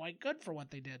actually quite good for what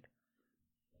they did.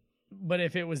 But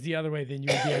if it was the other way, then you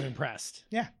would be unimpressed.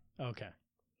 Yeah. Okay.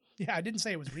 Yeah, I didn't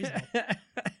say it was reasonable.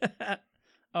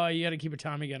 Oh, you got to keep a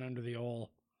Tommy gun under the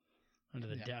under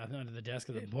the desk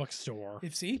of the If- bookstore.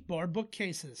 If see, more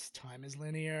bookcases. Time is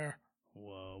linear.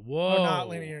 Whoa. Or not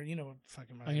linear. You know what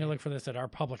fucking I'm gonna look for this at our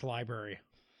public library.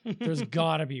 There's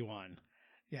gotta be one.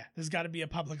 Yeah, there's got to be a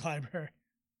public library.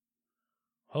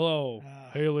 Hello,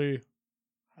 Haley.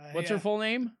 What's yeah, her full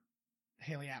name?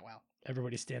 Haley Atwell.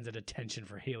 Everybody stands at attention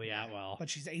for Haley Atwell. But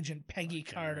she's Agent Peggy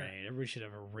Fucking Carter. right. Everybody should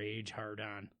have a rage hard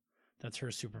on. That's her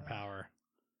superpower.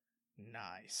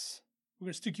 Nice. We're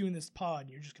going to stick you in this pod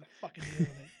and you're just going to fucking deal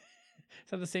with it. Is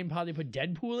that the same pod they put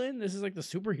Deadpool in? This is like the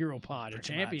superhero pod of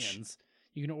Pretty much. Champions.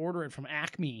 You can order it from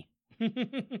Acme.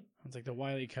 It's like the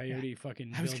Wile E. Coyote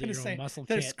fucking I was build going it to your say, own muscle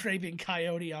they're kit. scraping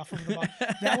Coyote off of the box.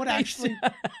 That would actually...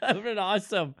 that would been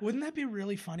awesome. Wouldn't that be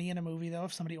really funny in a movie, though,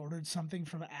 if somebody ordered something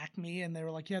from Acme and they were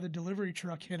like, yeah, the delivery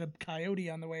truck hit a coyote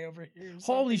on the way over here? or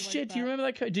Holy something like shit! Do you that.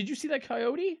 remember that? Did you see that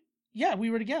coyote? Yeah, we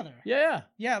were together. Yeah.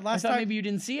 Yeah, I last thought time. maybe you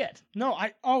didn't see it. No,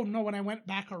 when I went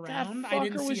back That around, I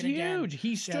didn't fucker see was it again. huge.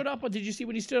 He stood up. Did you see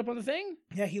when he stood up on the thing?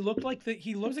 Yeah, he looked like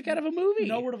he It looked was like out of a movie.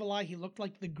 No word of a lie, he looked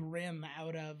like the Grim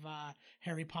out of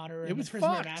Harry Potter and It was the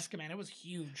Prisoner fucked. of Azkaban. It was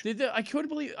huge. I couldn't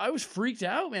believe. I was freaked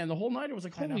out, man. The whole night I was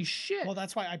like, I know. holy shit. Well,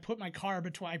 that's why I put my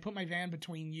van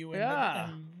between you and Yeah.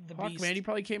 the Fuck, beast. man. He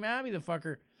probably came at me, the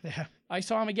fucker. Yeah. I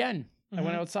saw him again. I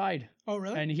went Mhm. outside. Oh,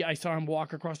 really? And I saw him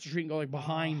walk across the street and go like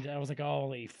behind. And I was like,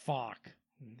 holy fuck.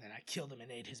 And then I killed him and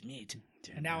ate his meat.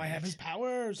 And now I have his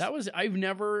powers. That was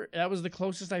the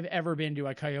closest I've ever been to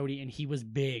a coyote, and he was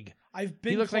big. I've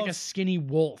been He looked like a skinny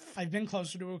wolf. I've been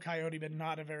closer to a coyote, but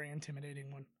not a very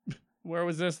intimidating one. Where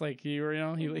was this? Like he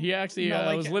actually No,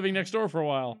 like- was living next door for a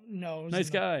while. No, it was Nice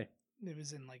in guy. It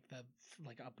was in like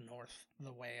up north,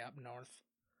 the way up north.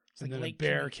 It's And like then a Lake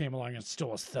bear Kene- came along and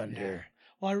stole his thunder.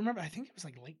 Well, I remember. I think it was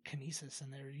like Lake Kinesis,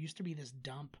 and there used to be this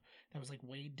dump that was like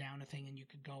weighed down a thing, and you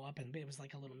could go up, and it was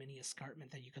like a little mini escarpment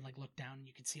that you could like look down, and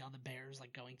you could see all the bears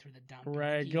like going through the dump. and, like,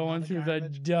 Right, eating all going through the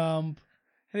garbage. dump.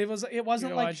 And it wasn't You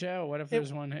like watch out. What if it-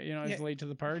 there's one? You know, it's yeah. late to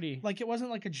the party. it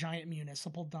wasn't like a giant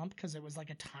municipal dump because it was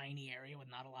like a tiny area with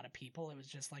not a lot of people. It was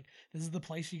just like this is the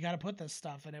place you got to put this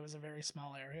stuff, and it was a very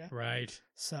small area. Right.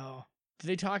 So Did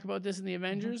they talk about this in Mm-hmm. the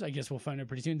Avengers? I guess we'll find out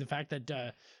pretty soon. The fact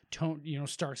that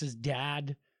Stark's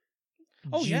dad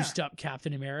Oh, yeah. juiced up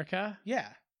Captain America. yeah,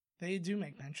 they do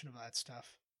make mention of that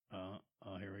stuff. Oh,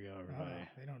 here we go, Oh, everybody.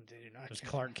 they do not. There's care.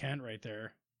 Clark Kent right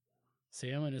there. See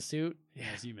him in his suit? Yeah.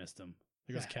 Yes, you missed him.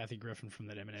 There goes Yeah. Kathy Griffin from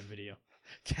that Eminem video.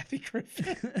 Kathy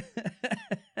Griffin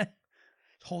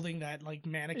holding that like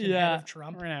mannequin head Yeah, of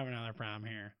Trump. we're gonna have another problem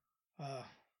here. I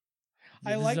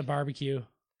This like is a barbecue.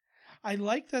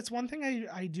 that's one thing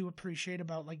I do appreciate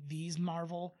about like these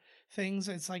Marvel things.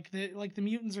 It's like the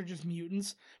mutants are just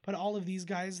mutants, but all of these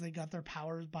guys, they got their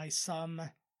powers by some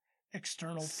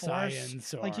external force.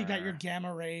 Science, Like you got your or-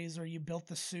 gamma rays, or you built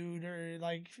the suit, or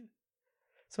like.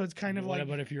 So it's kind of what like,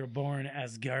 about if you were born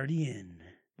Asgardian?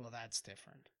 well, that's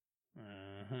different.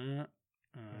 You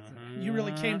You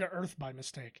really came to Earth by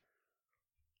mistake.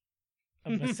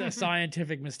 a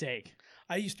scientific mistake.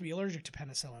 I used to be allergic to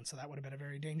penicillin, so that would have been a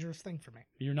very dangerous thing for me.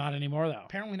 You're not anymore, though.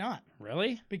 Apparently not,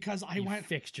 Really? because I You went.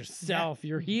 fixed yourself.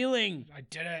 You're healing. I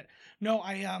did it. No,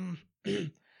 I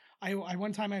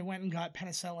one time I went and got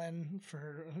penicillin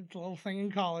for a little thing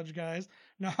in college, guys.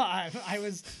 No,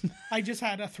 I just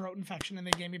had a throat infection and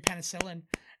they gave me penicillin,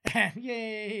 and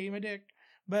yay, my dick.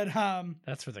 But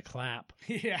That's for the clap.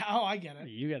 yeah, oh, I get it.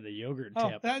 You got the yogurt Oh,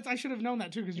 tip. I should have known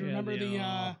that too, because you Yeah, remember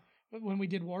the, when we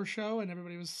did War Show and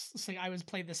everybody was saying I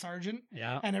played the sergeant.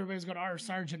 Yeah. And everybody was going, our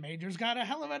sergeant major's got a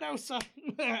hell of a nosa.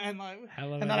 and like,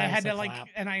 Hell of and a then I had nice to like, clap.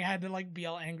 and I had to like be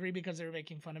all angry because they were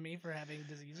making fun of me for having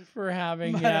diseases. For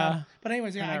having, But, yeah. But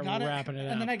anyways, yeah, I Kinda got it, wrapping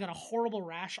it and then up. I got a horrible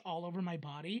rash all over my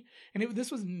body. And this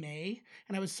was May,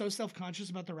 and I was so self-conscious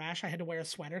about the rash, I had to wear a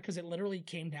sweater because it literally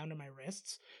came down to my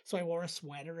wrists. So I wore a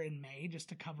sweater in May just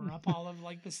to cover up all of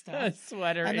like the A stuff.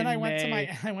 sweater. And then in I went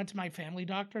May. I went to my family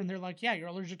doctor, and they're like, "Yeah, you're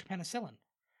allergic to penicillin."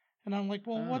 And I'm like,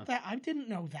 "Well, Huh. what that? I didn't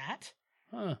know that."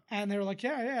 Huh. And they were like,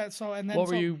 "Yeah." So and then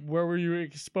Where were you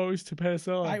exposed to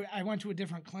penicillin? I went to a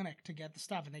different clinic to get the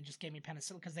stuff, and they just gave me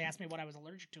penicillin because they asked me what I was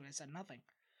allergic to, and I said nothing.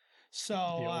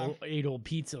 So ate old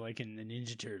pizza like in the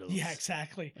Ninja Turtles. yeah,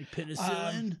 exactly. Like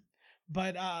penicillin.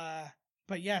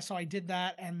 But yeah, so I did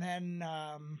that, and then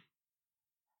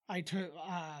I took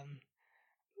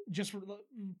just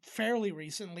fairly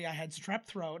recently I had strep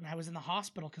throat, and I was in the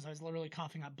hospital because I was literally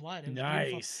coughing up blood. It was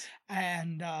beautiful. Nice.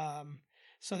 And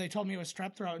so they told me it was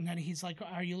strep throat, and then he's like,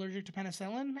 "Are you allergic to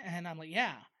penicillin?" And I'm like,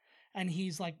 "Yeah." And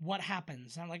he's like, "What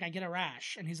happens?" And I'm like, "I get a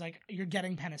rash." And he's like, "You're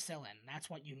getting penicillin. That's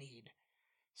what you need."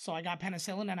 So I got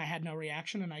penicillin, and I had no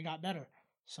reaction, and I got better.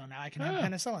 So now I can have Huh.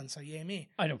 penicillin. So yay me.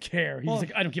 I don't care. He's Well-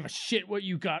 like, I don't give a shit what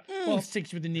you got. Well-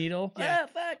 Sticks with the needle. Yeah. Ah,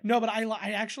 fuck. No, but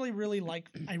I actually really like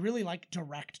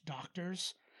direct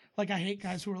doctors. Like I hate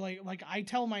guys who are like I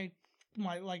tell my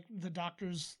like the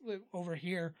doctors over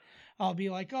here, I'll be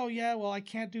like, "Oh yeah, well I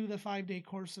can't do the 5-day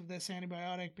course of this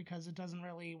antibiotic because it doesn't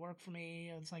really work for me."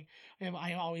 It's like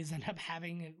I always end up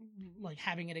having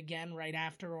it again right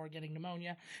after, or getting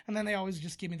pneumonia, and then they always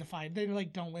just give me the 5. They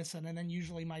like don't listen, and then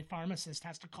usually my pharmacist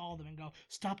has to call them and go,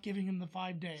 "Stop giving him the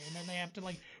 5-day," and then they have to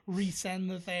like resend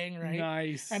the thing, right?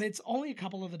 Nice. And it's only a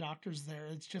couple of the doctors there.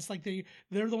 It's just like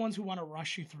they're the ones who want to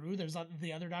rush you through. There's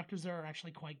the other doctors there are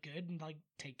actually quite good and like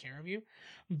take care of you.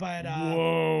 But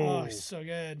Whoa. oh, so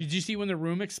good. Did you see when the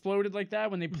room exploded like that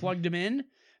when they plugged him in?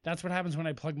 That's what happens when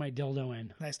I plug my dildo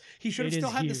in. Nice. He should have It still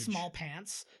is had the huge. small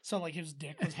pants, so like his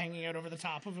dick was hanging out over the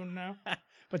top of him now.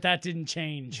 But that didn't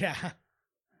change. Yeah.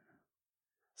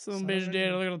 Some Son bitch of a did.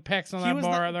 bitch. Look at the pecs on He that was the-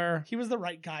 bar there. He was the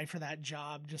right guy for that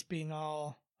job, just being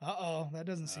all, that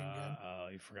doesn't seem good. Oh,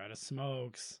 you forgot his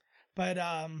smokes. But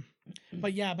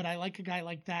I like a guy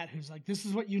like that who's like, this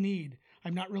is what you need.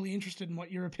 I'm not really interested in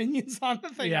what your opinions on the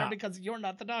thing Yeah. are because you're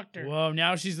not the doctor. Whoa,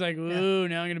 now she's like, ooh,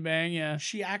 now I'm gonna bang you.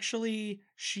 She actually,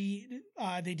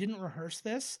 they didn't rehearse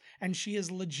this, and she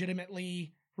is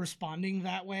legitimately responding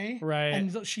that way. Right.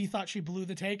 And she thought she blew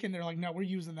the take, and they're like, no, we're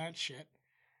using that shit.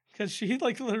 Because she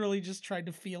like literally just tried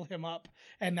to feel him up,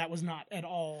 and that was not at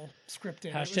all scripted.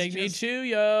 It was Hashtag me just- too,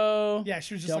 yo. Yeah,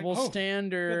 she was just Double like, oh,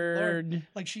 standard.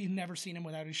 like she'd never seen him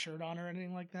without his shirt on or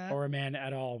anything like that. Or a man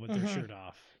at all with their Mhm. shirt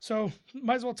off. So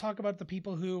might as well talk about the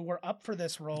people who were up for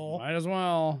this role. Might as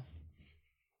well.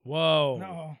 Whoa.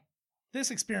 No,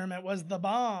 this experiment was the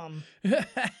bomb.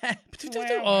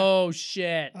 Oh,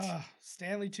 shit.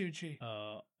 Stanley Tucci.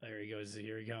 There he goes.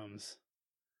 Here he comes.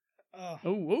 Oh,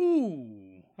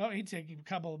 Oh, he'd take a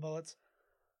couple of bullets.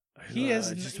 I He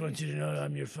is- I just want you to know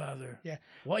I'm your father. Yeah.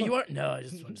 What, you are? No, I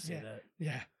just want to say Yeah. that.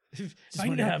 Yeah. Just I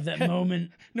want to know. have that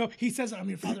moment. No, he says I'm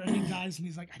your father, and he dies, and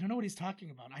he's like, I don't know what he's talking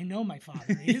about. I know my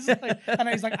father. He's like, and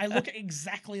he's like, I look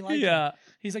exactly like him. Yeah.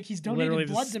 He's like, he's Literally donated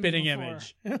the blood to me spitting before.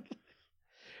 image.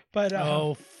 But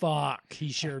Oh, fuck. He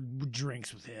shared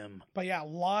drinks with him. but yeah, a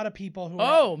lot of people who.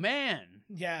 Oh, man.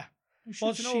 Yeah. Who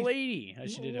Well, shoots an old lady? I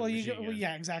should did have Well, a you machine go, gun.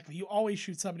 yeah, exactly. You always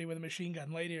shoot somebody with a machine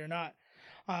gun, lady or not.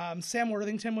 Sam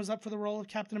Worthington was up for the role of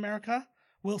Captain America.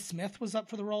 Will Smith was up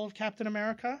for the role of Captain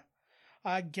America.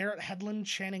 Garrett Hedlund,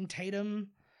 Channing Tatum,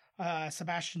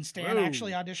 Sebastian Stan Whoa.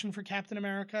 actually auditioned for Captain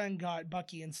America and got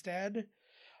Bucky instead.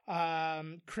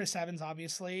 Chris Evans,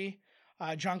 obviously.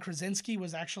 John Krasinski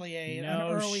was actually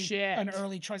No shit. an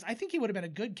early choice. I think he would have been a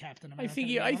good Captain America. I think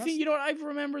to be honest. you know what, I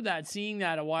remember that, seeing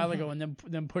that a while ago, and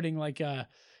them putting like a,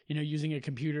 using a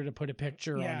computer to put a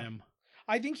picture Yeah. on him.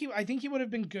 I think he would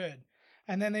have been good.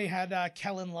 And then they had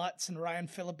Kellen Lutz and Ryan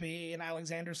Phillippe and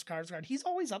Alexander Skarsgård. He's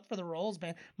always up for the roles,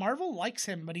 man. Marvel likes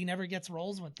him, but he never gets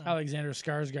roles with them. Alexander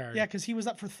Skarsgård. Yeah, because he was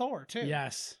up for Thor too.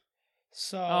 Yes.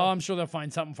 So. Oh, I'm sure they'll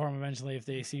find something for him eventually if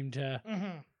they seem to.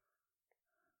 Mhm.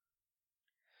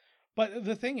 But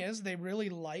the thing is, they really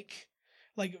like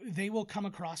they will come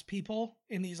across people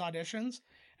in these auditions,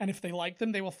 and if they like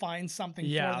them, they will find something.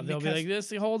 Yeah, for them they'll be like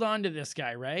this. Hold on to this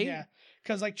guy, right? Yeah,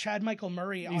 because like Chad Michael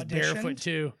Murray He's auditioned. barefoot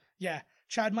too. Yeah,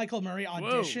 Chad Michael Murray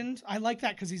auditioned. I like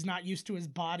that because he's not used to his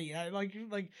body. I like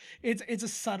it's a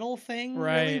subtle thing,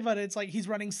 really, Right. but it's like he's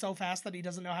running so fast that he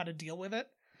doesn't know how to deal with it.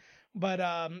 But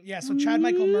yeah, so Chad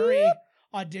Michael Murray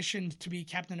auditioned to be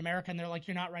Captain America, and they're like,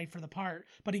 "You're not right for the part,"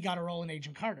 but he got a role in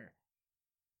Agent Carter.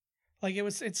 Like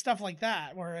it's stuff like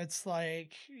that where it's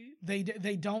like they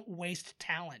don't waste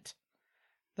talent.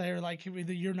 They're like,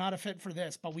 "You're not a fit for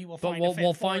this, but we will But find a fit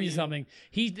we'll for find you something.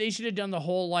 They should have done the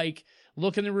whole like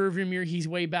look in the rearview mirror. He's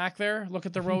way back there. Look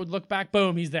at the road. Look back.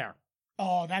 Boom. He's there.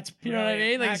 Oh, that's You know what I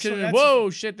brilliant. mean? Like, Actually, should've- that's- whoa,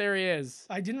 shit, there he is.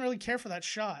 I didn't really care for that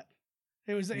shot.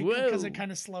 It was because Whoa. it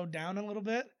kind of slowed down a little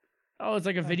bit. Oh, it's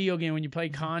like a video game when you play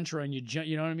Contra and you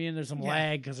know what I mean? There's some Yeah.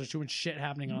 lag because there's too much shit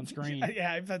happening on screen.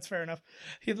 Yeah, that's fair enough.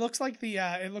 It looks like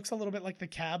it looks a little bit like the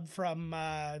cab from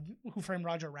Who Framed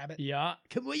Roger Rabbit. Yeah.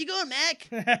 Where you going,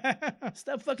 Mac?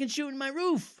 Stop fucking shooting my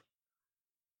roof.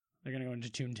 They're gonna go into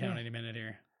Toontown any minute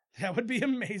here. That would be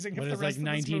amazing But if it's the like rest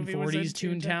of this movie was in 1940s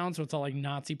Toontown, so it's all like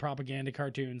Nazi propaganda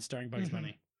cartoons starring Bugs Mhm.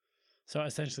 Bunny. So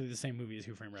essentially the same movie as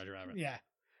Who Framed Roger Rabbit. Yeah,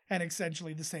 and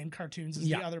essentially the same cartoons as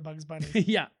Yeah. the other Bugs Bunny.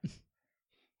 Yeah.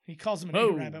 He calls him an Whoa.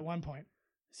 A-Rab at one point.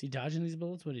 Is he dodging these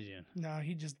bullets? What are you doing? No,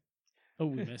 he just Oh,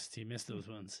 we missed. He missed those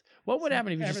ones. What would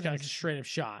happen if he just got Everything's- straight up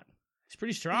shot? He's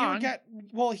pretty he strong.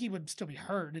 would he would still be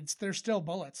hurt. They're still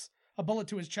bullets. A bullet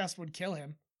to his chest would kill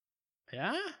him.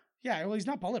 Yeah? Yeah, well, he's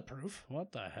not bulletproof.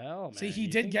 What the hell, man? See, he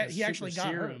You'd did think get- the he actually super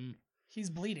got hurt. serum- He's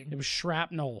bleeding. It was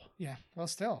shrapnel. Yeah, well,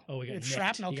 still. Oh, we got if nicked.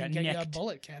 shrapnel You can got get you a nicked.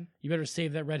 bullet, Ken. You better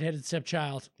save that redheaded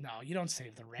stepchild. No, you don't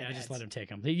save the red. Yeah, just let him take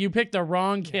him. You picked the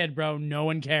wrong kid, bro. No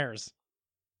one cares.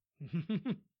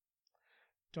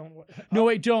 Don't. No,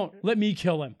 wait, don't. Let me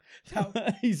kill him.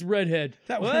 That- He's redhead.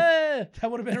 that would- Wah!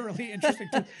 That would have been a really interesting.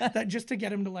 That just to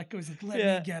get him to let go. He's like, "Let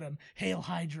Yeah. me get him, Hail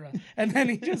Hydra," and then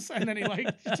he just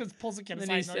just pulls a kid And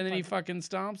aside. then he punches. fucking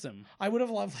stomps him. I would have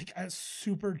loved like a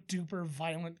super duper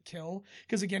violent kill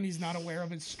because again he's not aware of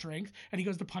his strength and he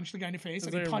goes to punch the guy in the face It's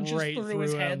and he like punches right through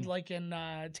his through head him. like in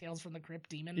Tales from the Crypt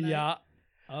Demon Knight. Yeah.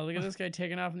 Oh, look at this guy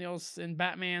taking off in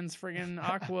Batman's friggin'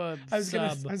 Aqua I was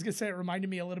sub. gonna say it reminded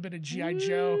me a little bit of GI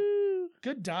Joe.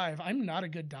 Good dive. I'm not a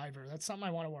good diver. That's something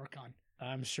I want to work on.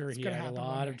 I'm sure It's he gonna had a happen one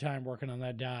lot of day. time working on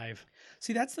that dive.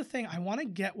 See, that's the thing. I want to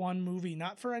get one movie,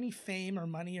 not for any fame or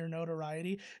money or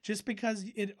notoriety, just because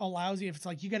it allows you. If it's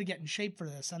like you got to get in shape for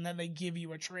this, and then they give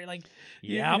you a tray, like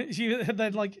Yep.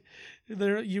 then like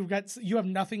you have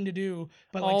nothing to do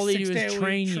but like All they 6 do is day a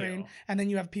train week you. and then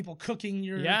you have people cooking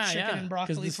your Yeah, chicken and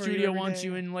broccoli because the for you studio every wants day.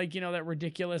 you in like that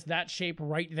ridiculous that shape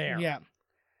right there. Yeah,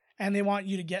 and they want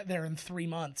you to get there in 3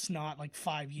 months, not like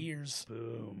 5 years.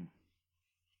 Boom.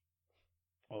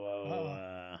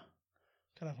 Uh-oh.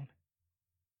 Kind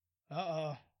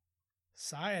of.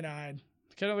 Cyanide.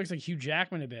 Kind of looks like Hugh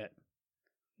Jackman a bit.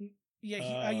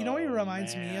 Yeah, you know what he Oh,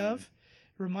 reminds me man. of?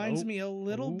 Reminds Oh, me a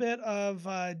little oh. bit of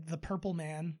the Purple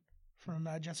Man from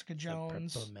Jessica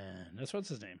Jones. The Purple Man. That's what's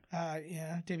his name.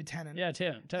 Yeah, David Tennant. Yeah,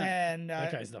 Tim. And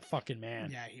That guy's the fucking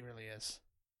man. yeah, he really is.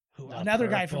 Who? The Another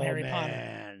guy from Purple Harry Potter.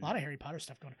 Man. A lot of Harry Potter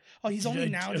stuff going on. Oh, he's only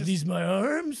now Are just these my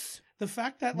arms? the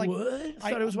fact that like what? I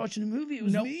thought I was watching a movie. It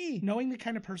was me. knowing the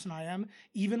kind of person I am,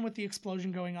 even with the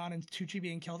explosion going on and Tucci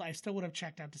being killed, I still would have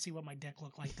checked out to see what my dick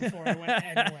looked like before I went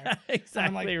anywhere.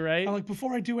 Exactly right. I'm like,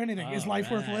 before I do anything, is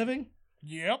life worth Alright. living?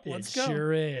 Yep, let's it go.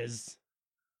 Sure is.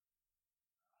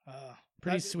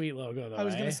 Pretty that- sweet logo though. I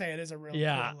was eh? gonna say it is a really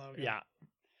Yeah, cool logo. yeah.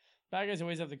 Bad guys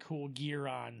always have the cool gear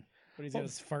on, but he's got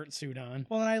his fart suit on.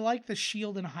 Well, and I like the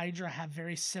Shield and Hydra have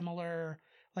very similar.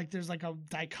 Like there's like a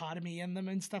dichotomy in them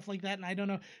and stuff like that. And I don't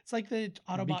know. It's like the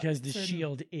Autobots. Because the and-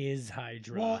 shield is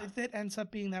Hydra. Well, if it ends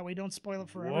up being that way, don't spoil it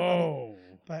for everybody. Whoa.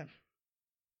 But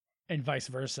And vice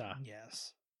versa.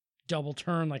 yes. Double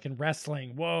turn like in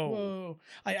wrestling. Whoa. Whoa.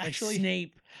 I Like actually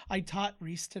Snape. I taught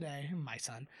Reese today, my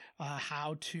son,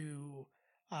 how to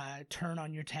turn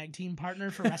on your tag team partner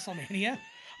for WrestleMania.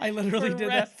 I literally For did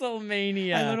that.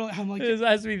 WrestleMania. I'm like, It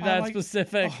has to be I'm that like,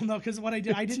 specific. oh no, because what I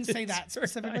did, I didn't say Just that turn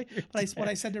specifically, on your but what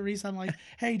I tag. said to Reese, I'm like,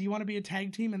 hey, do you want to be a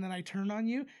tag team? And then I turn on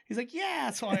you. He's like,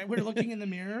 yeah. So we're looking in the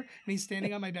mirror, and he's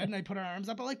standing on my bed, and I put our arms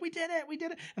up. I'm like, we did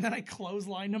it. And then I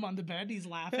clotheslined him on the bed. He's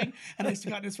laughing, and I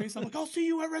got in his face. I'm like, I'll see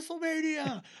you at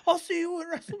WrestleMania.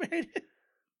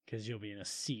 Because you'll be in a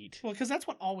seat. Well, because that's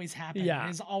what always happened. Yeah.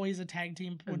 Is always a tag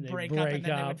team would And they break up, and break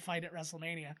then they up. would fight at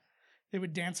WrestleMania. They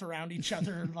would dance around each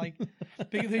other like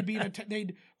they'd be in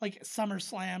they'd like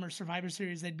SummerSlam or Survivor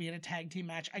Series. They'd be in a tag team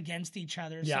match against each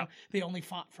other. Yeah. So they only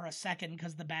fought for a second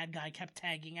because the bad guy kept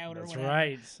tagging out or That's whatever.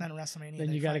 right. Then WrestleMania. Then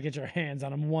they you got to fight. get your hands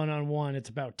on him one-on-one. It's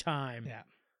about time. Yeah.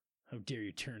 How dare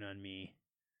you turn on me?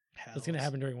 That's Hells. going to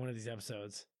happen during one of these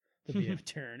episodes. There'll be a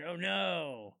turn. Oh,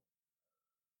 no.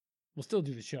 We'll still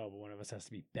do the show, but one of us has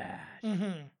to be bad.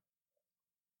 Mhm.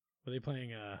 Were they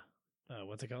playing,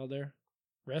 what's it called there?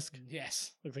 Risk?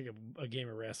 Yes. Looks like a game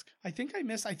of Risk. I think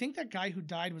that guy who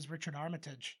died was Richard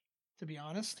Armitage. To be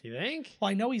honest. You think? Well,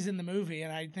 I know he's in the movie,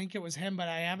 and I think it was him, but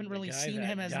I haven't The really guy seen that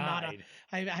him as not. died.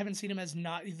 I haven't seen him as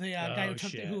not the guy Oh,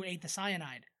 shit. who ate the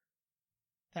cyanide.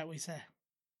 That we said.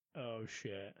 Oh,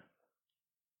 shit.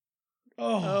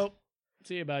 Oh, Oh,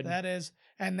 see you, bud. that is,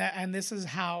 and this is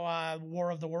how War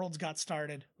of the Worlds got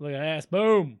started. Look at that.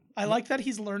 Boom. I like that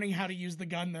he's learning how to use the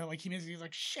gun though. Like he's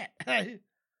like shit.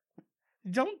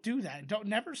 Don't do that. Don't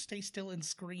never stay still and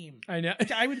scream. I know.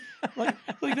 I would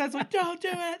like that's like don't do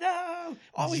it. No.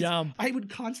 Always. Jump. I would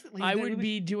constantly. I would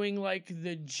be doing like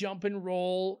the jump and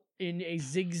roll in a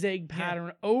zigzag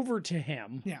pattern over to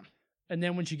him. Yeah. And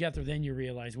then once you get there, then you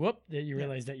realize,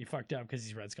 that you fucked up because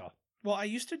he's Red Skull. Well, I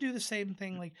used to do the same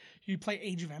thing. Like you play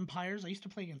Age of Empires. I used to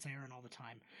play against Aaron all the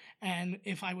time. And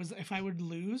if I would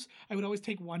lose, I would always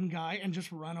take one guy and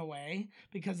just run away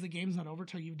because the game's not over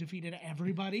till you've defeated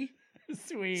everybody.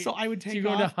 Sweet. So I would take. So you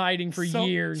go into off. hiding for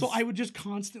years. So I would just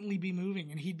constantly be moving,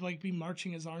 and he'd like be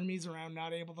marching his armies around,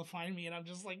 not able to find me, and I'm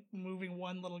just like moving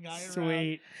one little guy around.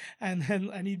 Sweet. And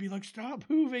he'd be like, "Stop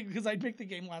moving," because I'd make the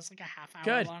game last like a half hour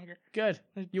Good. longer. Good.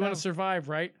 You want Oh. to survive,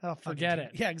 right? Oh, fucking Forget do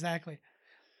it. Yeah, exactly.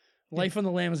 Life on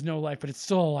the lam is no life, but it's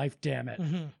still a life, damn it.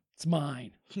 Mhm. It's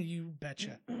mine. You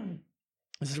betcha.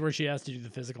 This is where she has to do the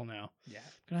physical now. Yeah.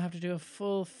 Gonna have to do a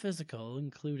full physical,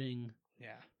 including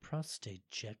Yeah. prostate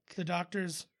check. The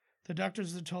doctors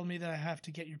have told me that I have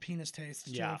to get your penis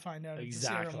tasted Yeah, to find out if the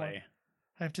serum Exactly. works.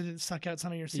 I have to suck out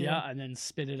some of your serum. Yeah, and then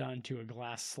spit it onto a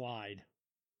glass slide.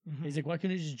 Mhm. He's like, why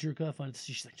couldn't you just jerk off on it?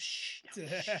 She's like, shh, no,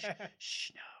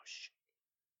 shh, no, shh.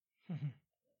 Mhm.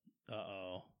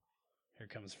 Uh-oh. Here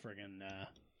comes friggin'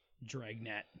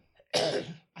 Dragnet.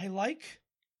 I like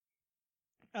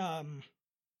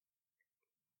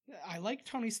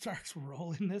Tony Stark's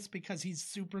role in this because he's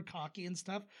super cocky and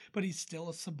stuff, but he's still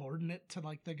a subordinate to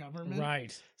like the government.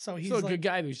 Right. So he's Still a like, good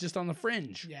guy, but he's just on the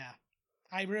fringe. yeah.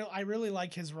 I really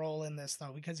like his role in this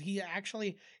though, because he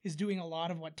actually is doing a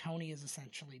lot of what Tony is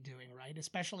essentially doing, right?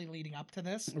 Especially leading up to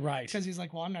this. Right. Because he's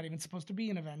like, well, I'm not even supposed to be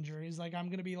an Avenger. He's like, I'm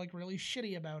going to be like really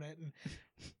shitty about it. And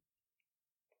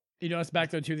You notice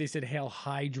back though too, they said Hail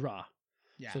Hydra.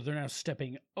 yeah. So they're now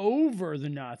stepping over the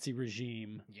Nazi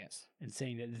regime Yes. and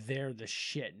saying that they're the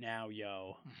shit now,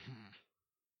 yo.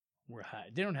 We're high.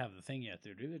 They don't have the thing yet,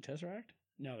 though, do they? Tesseract?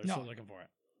 No, they're No. still looking for it.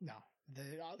 No, the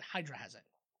Hydra has it.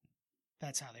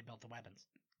 That's how they built the weapons.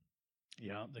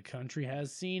 Yeah, the country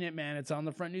has seen it, man. It's on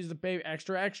the front news of the paper.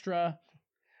 Extra, extra.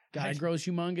 Guy Hydra- grows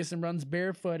humongous and runs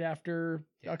barefoot after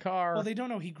a car. Well, they don't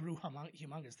know he grew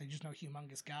humongous. They just know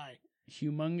humongous guy.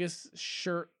 Humongous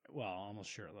shirt. Well, almost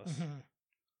shirtless.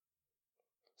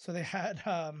 So they had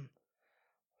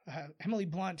Emily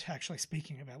Blunt, actually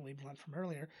speaking of Emily Blunt from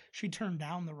earlier, she turned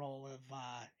down the role of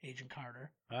Agent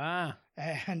Carter. Ah.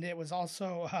 And it was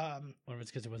also... Wonder if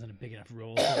it's because it wasn't a big enough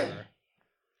role for her.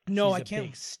 no, She's I a can't...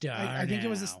 big star I think it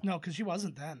was... now. No, because she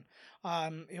wasn't then.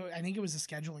 I think it was a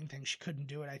scheduling thing. She couldn't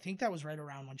do it. I think that was right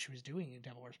around when she was doing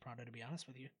Devil Wears Prada, to be honest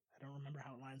with you. I don't remember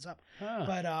how it lines up. Huh.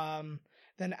 But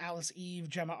then Alice Eve,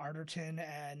 Gemma Arterton,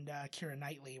 and Keira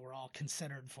Knightley were all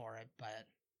considered for it, but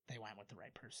they went with the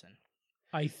right person.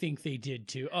 I think they did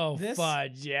too. Oh, This-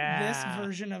 fudge, yeah. This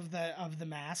version of the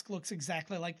mask looks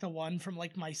exactly like the one from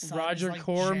like my son. Roger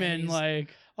Corman, like,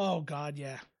 oh god,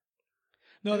 yeah.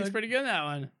 No, looks that's pretty good, that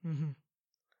one.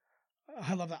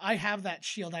 I love that. I have that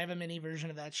shield. I have a mini version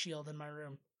of that shield in my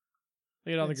room.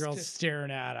 Look at all the It's girls just-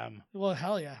 staring at him. Well,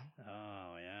 hell yeah,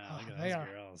 Oh, yeah. Oh, Look at they those are.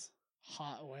 girls.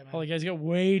 hot women. Holy guys, you got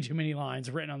way too many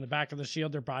lines written on the back of the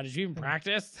shield. Their bodies. Did you even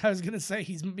practice? I was gonna say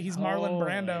he's Marlon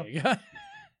Brando. Holy God.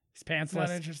 He's Not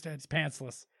pantsless. interested. He's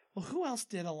pantsless. Well, who else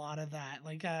did a lot of that?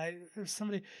 Like, there's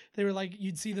somebody. They were like,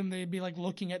 you'd see them. They'd be like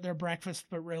looking at their breakfast,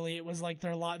 but really, it was like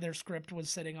their script was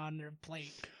sitting on their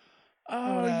plate.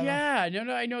 Oh, whatever. yeah.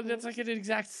 No, I know. That's like an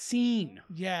exact scene.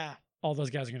 Yeah. All those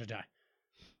guys are going to die.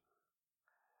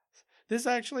 This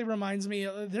actually reminds me.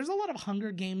 There's a lot of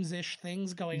Hunger Games-ish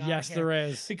things going on. Yes, here. there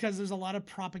is. Because there's a lot of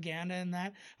propaganda in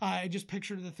that. I just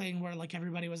pictured the thing where like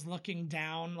everybody was looking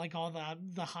down, like all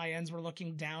the high ends were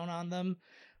looking down on them.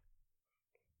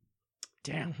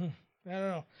 Damn. I don't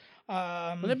know.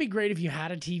 Wouldn't that be great if you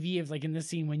had a TV of like in this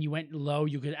scene when you went low,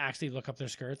 you could actually look up their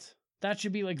skirts? That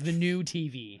should be like the new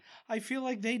TV. I feel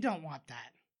like they don't want that.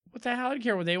 What the hell? I don't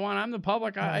care what they want. I'm the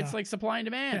public. It's know. like supply and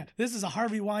demand. Yeah, this is a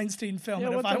Harvey Weinstein film, Yeah,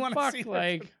 and what if I the want to fuck? see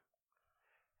Like,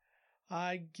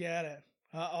 I get it.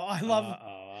 I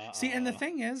love. See, and the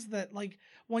thing is that like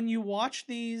when you watch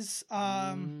these,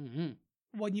 Mhm.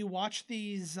 when you watch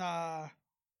these, Oh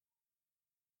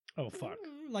fuck.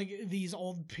 like these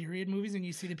old period movies, and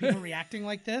you see the people reacting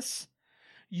like this,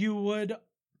 you would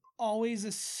always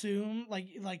assume like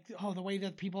the way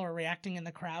that people are reacting in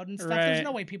the crowd and stuff. There's Right.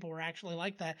 no way people were actually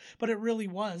like that, but it really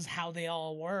was how they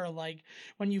all were. Like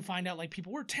when you find out like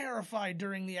people were terrified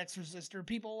during The Exorcist, or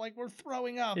people like were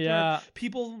throwing up, Yeah. or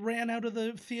people ran out of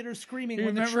the theater screaming You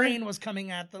when the remember- train was coming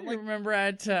at them. You Like, remember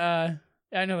at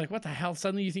I know, like, what the hell?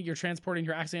 Suddenly you think you're transporting,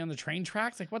 you're actually on the train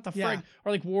tracks? Like, what the Yeah. frig?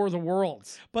 Or like War of the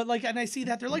Worlds. but like, and I see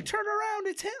that they're like, turn around,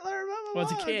 it's Hitler. Blah, blah, Well,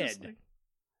 it's a blah. kid. Just like-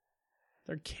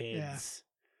 They're kids.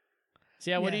 So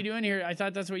yeah, what are Yeah. you doing here? I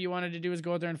thought that's what you wanted to do, is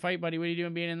go out there and fight, buddy. What are you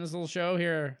doing being in this little show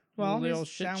here? Well, little he's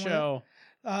shit down with show.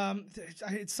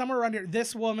 It's somewhere around here.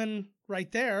 This woman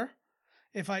right there,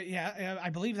 I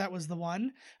believe that was the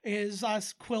one, is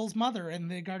Quill's mother in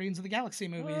the Guardians of the Galaxy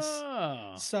movies.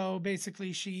 Oh. So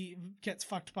basically, she gets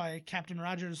fucked by Captain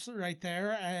Rogers right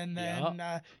there, and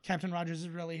then Captain Rogers is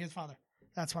really his father.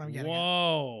 That's what I'm getting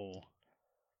Whoa.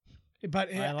 at.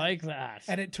 But I like that.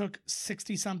 and it took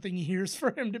 60-something years for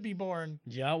him to be born.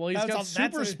 Yeah, well, he's That's got a-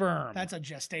 super that's a- sperm. That's a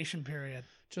gestation period.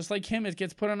 Just like him, it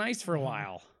gets put on ice for a Mhm.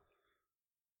 while.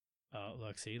 Oh,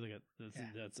 look, see, look at this. Yeah.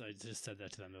 That's I just said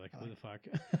that to them. They're like, who the fuck?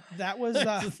 That was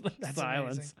Just like that's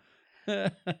silence.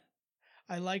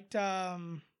 I liked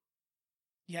who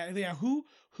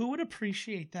would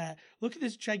appreciate that? Look at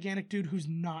this gigantic dude who's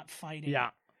not fighting. Yeah.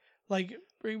 Like,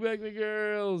 Bring back the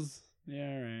girls.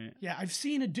 Yeah, all right. yeah, I've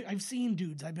seen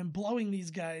dudes. I've been blowing these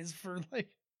guys for like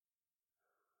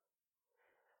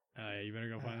Yeah, you better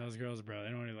go find those girls, bro. They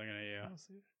don't want to be looking at you.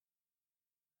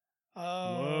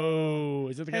 Oh. Whoa.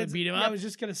 Is that the guy that beat him Yeah, up? I was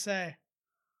just gonna say.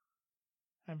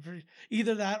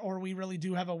 Either that, or we really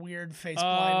do have a weird face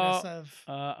blindness of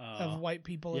Uh-oh. white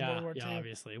people in Yeah, World War yeah, II.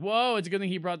 obviously. Whoa, it's a good thing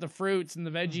he brought the fruits and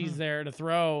the veggies Mhm. there to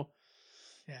throw.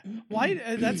 Yeah. Why?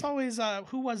 That's always.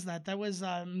 Who was that? That was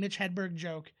Mitch Hedberg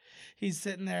joke. He's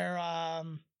sitting there.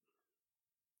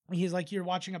 he's like, you're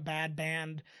watching a bad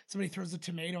band. Somebody throws a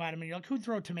tomato at him, and you're like, who'd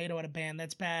throw a tomato at a band?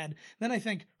 That's bad. Then I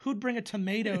think, who'd bring a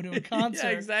tomato to a concert? Yeah,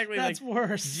 exactly. That's like,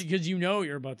 worse. because you know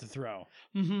you're about to throw.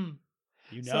 Mm-hmm.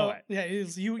 You know So it. yeah,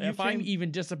 you. If I'm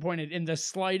even disappointed in the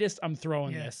slightest, I'm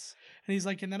throwing Yeah. this. And he's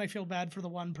like, and then I feel bad for the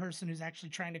one person who's actually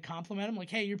trying to compliment him. Like,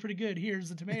 hey, you're pretty good. Here's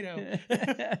the tomato.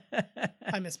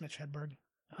 I miss Mitch Hedberg.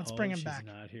 Let's bring him she's back.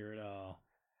 Not here at all.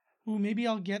 Ooh, maybe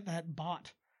I'll get that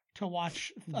bot to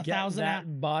watch a Get 1,000.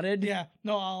 that botted? Yeah,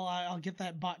 no, I'll get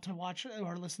that bot to watch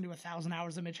or listen to 1,000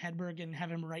 hours of Mitch Hedberg and have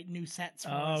him write new sets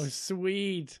for Oh, us.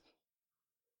 sweet.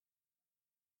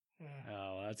 Yeah.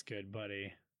 Oh, that's good,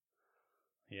 buddy.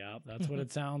 Yeah, that's what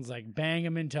it sounds like. Bang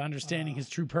him into understanding his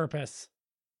true purpose.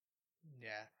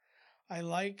 Yeah. I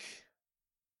like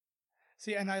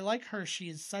and I like her. She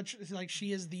is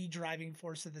she is the driving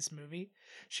force of this movie.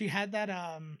 She had that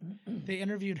they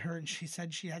interviewed her and she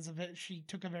said she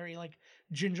took a very like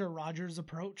Ginger Rogers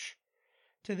approach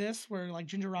to this, where like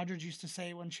Ginger Rogers used to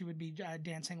say when she would be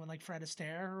dancing with like Fred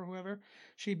Astaire or whoever,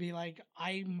 she'd be like,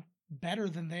 I'm better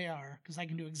than they are because I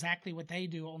can do exactly what they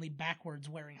do, only backwards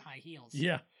wearing high heels.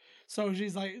 Yeah. So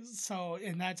she's like,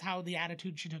 and that's how the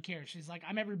attitude she took here. She's like,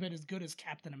 I'm every bit as good as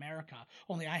Captain America,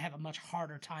 only I have a much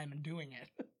harder time in doing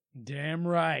it. Damn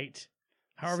right.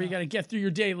 However, you got to get through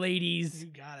your day, ladies. You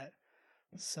got it.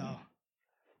 So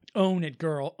Own it,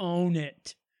 girl. Own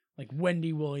it. Like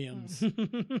Wendy Williams.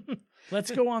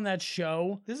 Let's go on that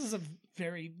show. this is a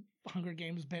very Hunger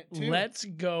Games bit too. Let's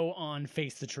go on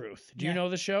Face the Truth. Do you Yeah. know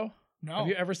the show? No. Have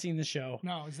you ever seen the show?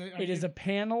 No. It is a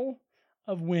panel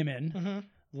of women Mhm.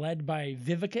 led by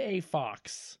Vivica A.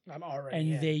 Fox, I'm already.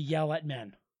 and in. they yell at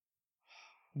men.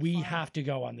 We Fine. have to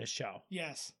go on this show.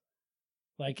 Yes.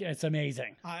 Like, it's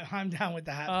amazing. I'm down with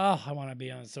that. Oh, I want to be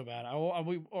on it so bad.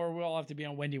 We'll have to be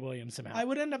on Wendy Williams somehow. I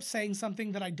would end up saying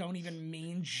something that I don't even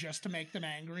mean just to make them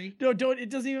angry. No, don't.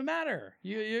 It doesn't even matter.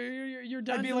 You're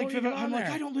done. I'd be the like, moment you get I'm on like,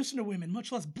 there. I don't listen to women,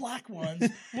 much less black ones.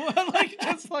 Well, like,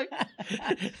 just like,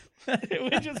 it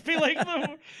would just be like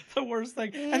the worst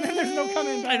thing. And then there's no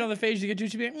coming back. I know the face you get to.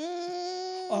 She'd be like,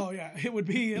 Oh yeah, it would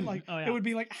be like Oh, yeah. it would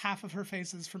be like half of her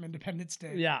faces from Independence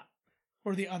Day, yeah.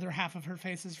 or the other half of her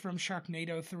faces from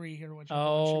Sharknado 3 or whichever.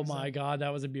 Oh one she was my in. God,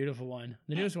 that was a beautiful one.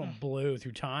 The newest one blew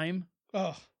through time.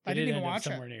 Oh, I It didn't even end up watch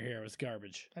somewhere it. near here. It was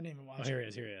garbage. I didn't even Oh, watch here it. he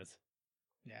is. Here he is.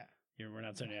 Yeah, We're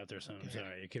not sending you out there, son. I'm Okay.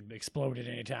 sorry. It could explode at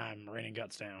any time. Raining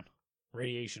guts down.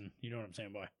 Radiation. You know what I'm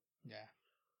saying, boy. yeah.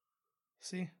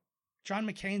 See, John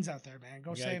McCain's out there, man.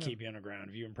 Go We gotta save him. keep you underground.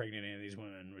 If you impregnate any of these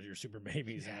women with your super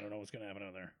babies, I don't know what's gonna happen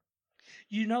out there.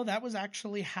 You know, that was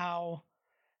actually how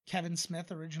Kevin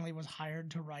Smith originally was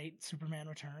hired to write Superman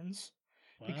Returns,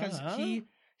 because Wow.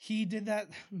 he did that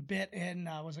bit in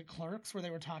was it Clerks, where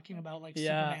they were talking about like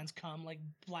Yeah. Superman's cum like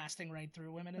blasting right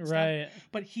through women and stuff. Right.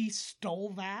 But he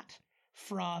stole that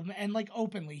from, and like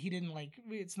openly, he didn't like,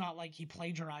 it's not like he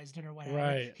plagiarized it or whatever.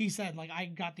 Right. He said like, I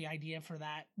got the idea for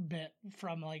that bit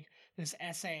from like this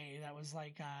essay that was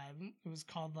like it was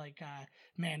called like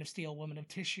Man of Steel, Woman of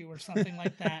Tissue or something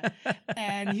like that.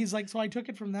 And he's like, so I took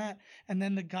it from that. And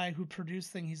then the guy who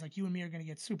produced thing, he's like, you and me are going to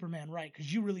get Superman right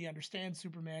because you really understand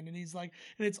Superman. And he's like,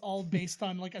 and it's all based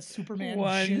on like a Superman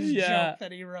One, jizz yeah. joke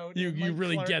that he wrote. You in, you like,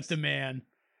 really get Clerks. the man.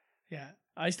 Yeah.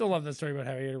 I still love that story about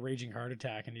how he had a raging heart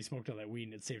attack and he smoked all that weed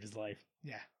and it saved his life.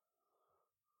 Yeah.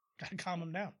 Gotta calm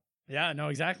him down. Yeah, no,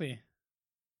 exactly.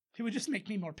 He would just make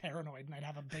me more paranoid and I'd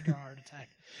have a bigger heart attack.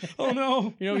 Oh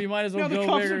no. You know, you might as well Now the go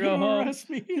cops big are or go gonna home. arrest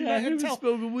me. Yeah, he was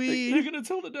smoking They're weed. gonna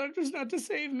tell the doctors not to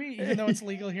save me, even though it's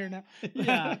legal here now.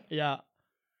 Yeah, yeah.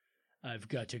 I've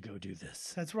got to go do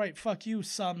this. That's right. Fuck you,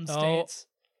 some Oh. states.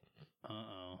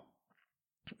 Uh-oh.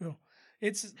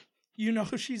 It's, you know,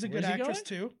 she's a good Where's he actress going?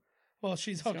 too. Well,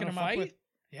 she's He's hooking gonna him up fight? with.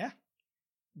 Yeah.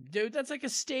 Dude, that's like a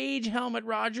stage helmet,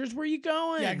 Rogers. Where are you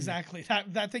going? Yeah, exactly.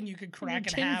 That thing you could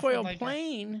crack in half. Tinfoil with like a-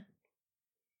 plane.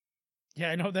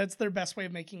 Yeah, I know. That's their best way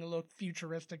of making it look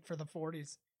futuristic for the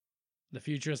 40s. The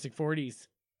futuristic 40s.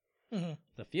 Mhm.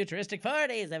 The futuristic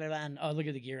 40s, everyone. Oh, look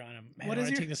at the gear on him. Man, What I is want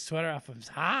to your- take the sweater off him. It's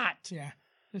hot. Yeah.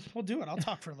 We'll do it. I'll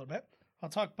talk for a little bit. I'll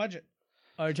talk budget.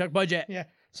 Oh, Chuck budget. Yeah.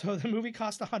 So the movie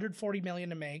cost $140 million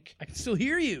to make. I can still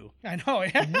hear you. I know.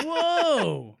 Yeah.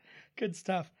 Whoa. Good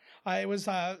stuff. It was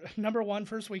number one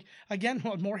first week. Again,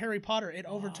 more Harry Potter. It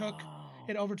overtook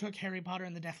Harry Potter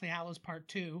and the Deathly Hallows Part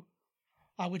 2,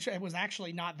 which it was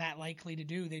actually not that likely to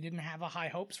do. They didn't have high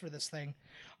hopes for this thing.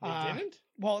 They didn't?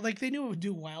 Well, like they knew it would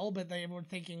do well, but they were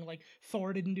thinking like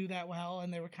Thor didn't do that well,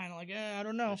 and they were kind of like, I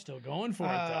don't know. They're still going for it,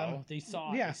 though. They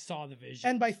saw yeah. They saw the vision.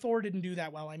 And by Thor didn't do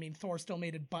that well, I mean Thor still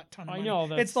made a butt ton of money. I know.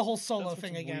 That's, It's the whole solo that's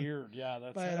thing what's again. Weird. Yeah,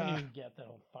 that's. But, I don't even get that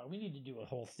whole fuck. We need to do a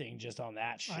whole thing just on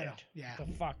that shit. I know, yeah.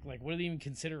 The fuck? Like, what do they even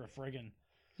consider a friggin'?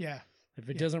 Yeah. If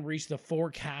it doesn't reach the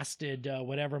forecasted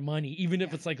whatever money, even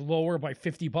if it's like lower by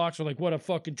 $50, we're like, what a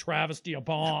fucking travesty of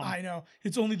bomb. I know.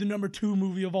 It's only the number 2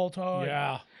 movie of all time.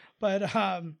 Yeah. But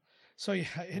so yeah,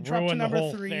 it dropped to Ruined the number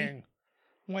whole 3 thing.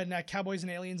 when Cowboys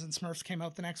and Aliens and Smurfs came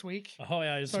out the next week. Oh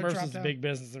yeah, So it Smurfs dropped is a down. big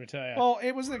business, let me tell you. Well,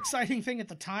 it was an exciting thing at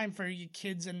the time for you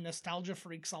kids and nostalgia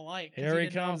freaks alike. 'cause Here you he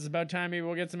didn't know- comes. It's about time maybe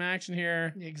we'll get some action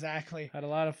here. Exactly. Had a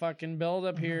lot of fucking build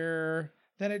up here.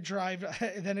 Then it drove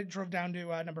down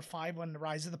to number 5 when the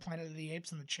Rise of the Planet of the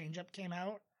Apes and the Change Up came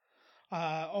out.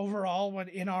 Overall, when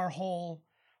in our whole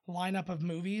lineup of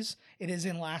movies, it is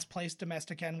in last place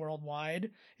domestic and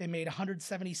worldwide. It made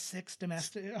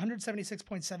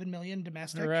 176.7 million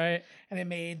domestic, All right. and it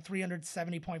made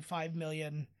 370.5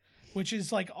 million, which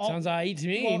is like all. Sounds aight to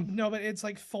me. Well, no, but it's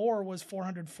like Thor was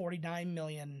 449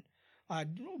 million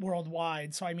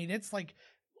worldwide. So I mean, it's like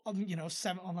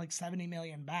like 70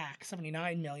 million back,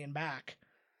 79 million back.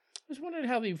 I just wondered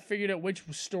how they figured out which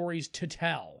stories to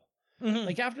tell. Mhm.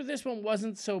 Like after this one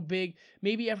wasn't so big,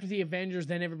 maybe after the Avengers,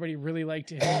 then everybody really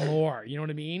liked him more. You know what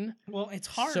I mean? Well, it's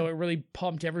hard. So it really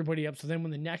pumped everybody up. So then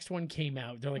when the next one came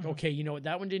out, they're like, okay, you know what?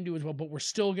 That one didn't do as well, but we're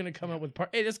still going to come out with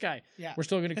hey, this guy. Yeah. We're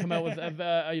still going to come out with,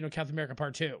 Captain America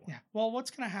Part 2. Yeah. Well,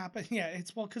 what's going to happen? Yeah, it's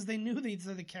because they knew these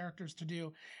are the characters to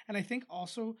do. And I think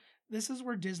also this is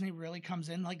where Disney really comes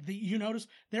in. Like you notice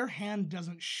their hand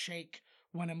doesn't shake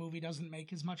when a movie doesn't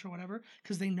make as much or whatever,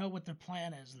 because they know what their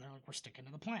plan is. And they're like, we're sticking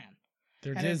to the plan.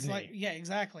 They're And Disney. it's like, yeah,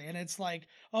 exactly. And it's like,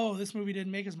 oh, this movie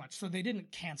didn't make as much. So they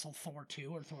didn't cancel Thor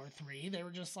 2 or Thor 3. They were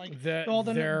just like, well,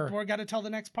 then we're got to tell the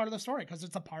next part of the story because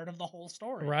it's a part of the whole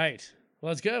story. Right.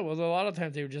 Well, that's good. Well, a lot of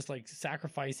times they would just like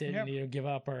sacrifice it Yep. and give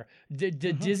up. Or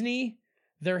Disney,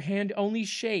 their hand only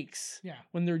shakes Yeah.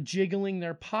 when they're jiggling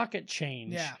their pocket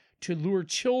change Yeah. to lure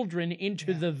children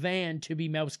into Yeah. the van to be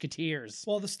Mouseketeers.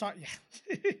 Well, the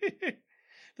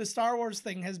Star Wars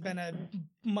thing has been a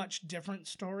much different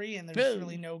story, and there's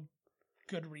really no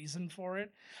good reason for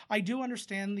it. I do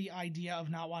understand the idea of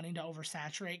not wanting to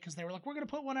oversaturate because they were like, we're going to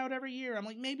put one out every year. I'm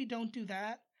like, maybe don't do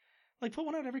that. Like, put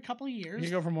one out every couple of years. You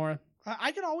go for more.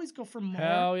 I could always go for more.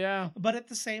 Hell yeah. But at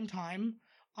the same time,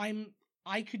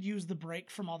 I could use the break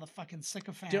from all the fucking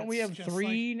sycophants. Don't we have just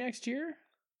 3 next year?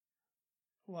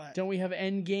 What? Don't we have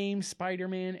Endgame,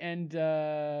 Spider-Man, and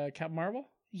Captain Marvel?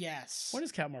 Yes. When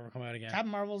does Captain Marvel come out again? Captain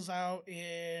Marvel's out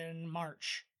in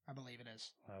March, I believe it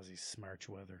is. Lousy March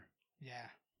weather. Yeah.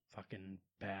 Fucking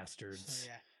bastards. So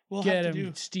yeah, we'll Get have to him,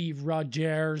 do. Steve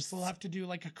Rogers. We'll have to do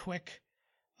like a quick.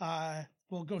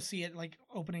 We'll go see it like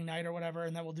opening night or whatever,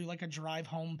 and then we'll do like a drive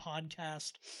home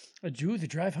podcast. The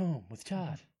Drive Home with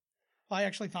Todd. I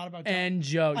actually thought about that. And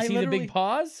Joe. I See the literally- big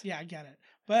pause? Yeah, I get it,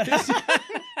 but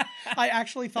I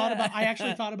actually thought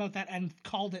about that and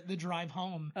called it the drive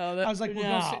home. Oh, I was like,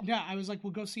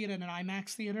 we'll go see it in an IMAX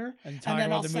theater, And talk and then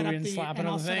about I'll the set movie up and the slap it and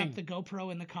on I'll the set thing. up the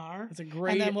GoPro in the car. That's a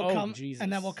great. And then we'll come. Jesus.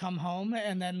 And then we'll come home,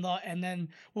 and then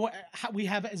we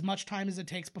have as much time as it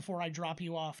takes before I drop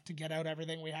you off to get out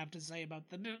everything we have to say about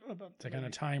the. It's like on a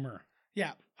timer.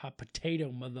 Yeah, Hot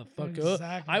potato, motherfucker.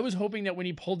 Exactly. I was hoping that when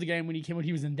he pulled the guy and when he came out,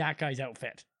 he was in that guy's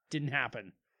outfit. Didn't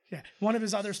happen. yeah. One of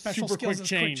his other special Super skills quick is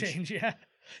change. quick change. Yeah,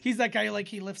 he's that guy like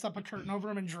he lifts up a curtain over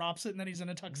him and drops it, and then he's in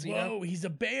a tuxedo. Whoa, he's a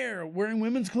bear wearing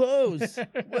women's clothes.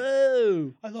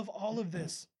 Whoa. I love all of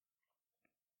this.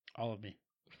 All of me.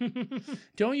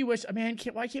 Don't you wish, man,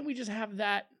 why can't we just have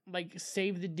that, like,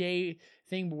 save the day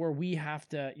thing where we have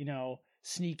to,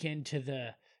 sneak into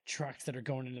the trucks that are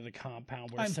going into the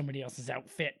compound where somebody else's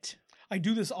outfit? I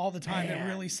do this all the time. Man. It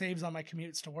really saves on my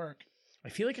commutes to work. I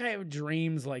feel like I have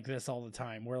dreams like this all the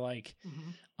time where, like,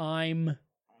 Mm-hmm. I'm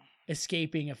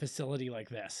escaping a facility like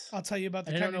this. I'll tell you about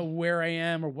the And I don't know where I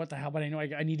am or what the hell, but I know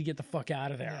I need to get the fuck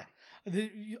out of there.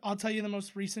 I'll tell you the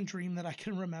most recent dream that I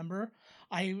can remember.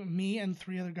 Me and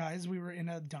 3 other guys, we were in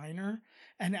a diner,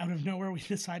 and out of nowhere, we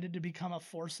decided to become a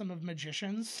foursome of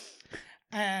magicians.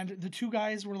 And the 2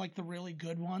 guys were like the really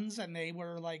good ones, and they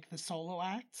were like the solo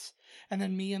acts. And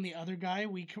then me and the other guy,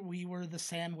 we were the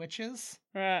sandwiches.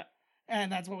 Right. And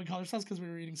that's what we called ourselves because we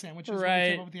were eating sandwiches when we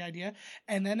Right. came up with the idea.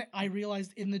 And then I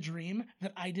realized in the dream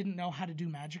that I didn't know how to do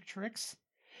magic tricks.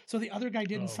 So the other guy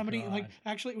did, and Oh, somebody God.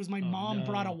 actually it was my Oh, mom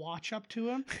brought a no. watch up to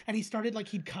him, and he started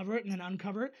he'd cover it and then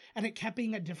uncover it, and it kept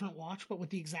being a different watch, but with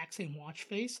the exact same watch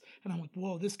face. And I'm like,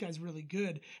 whoa, this guy's really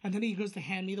good. And then he goes to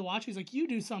hand me the watch. He's like, you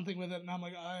do something with it, and I'm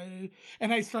like,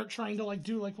 and I start trying to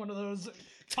do one of those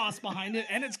toss behind it,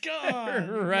 and it's gone.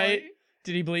 Right. Like,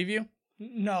 Did he believe you?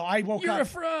 No, I woke You're up. a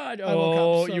fraud. I woke up,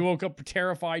 Oh, so- you woke up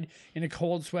terrified in a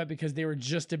cold sweat because they were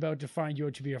just about to find you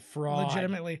out to be a fraud.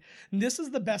 Legitimately. This is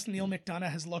the best Neil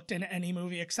McDonough has looked in any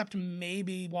movie except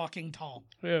maybe Walking Tall.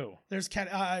 Who? There's the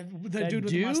That dude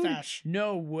with the mustache.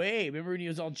 No way. Remember when he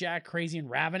was all jack crazy and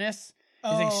ravenous?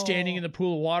 He's Oh. like standing in the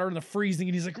pool of water in the freezing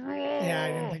and he's like, Yeah,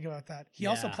 I didn't think about that. He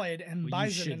also Yeah. played M. Well, you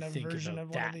Bison should in a think version about of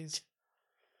one of that. these.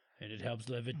 And it helps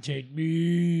levitate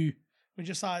me. We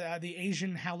just saw the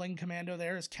Asian Howling Commando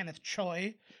there is Kenneth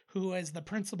Choi, who is the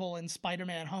principal in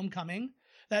Spider-Man Homecoming.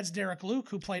 That's Derek Luke,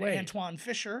 who played Wait. Antoine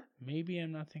Fisher. Maybe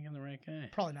I'm not thinking the right guy.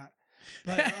 Probably not.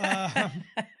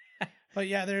 But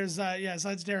yeah, there's so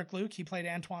that's Derek Luke. He played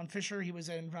Antoine Fisher. He was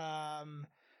in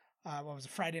what was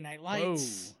it, Friday Night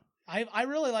Lights. I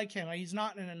really like him. He's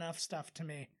not in enough stuff to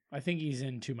me. I think he's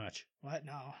in too much. What?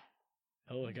 No.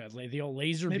 Oh my god, the old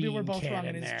laser Maybe beam we're both wrong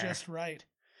cannon and it's there. just right.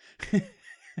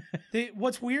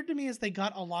 What's weird to me is they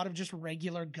got a lot of just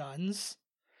regular guns.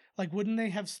 Like, wouldn't they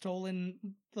have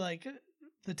stolen like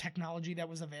the technology that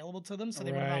was available to them? So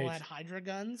they would have all Right. had Hydra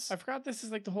guns. I forgot this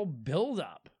is like the whole build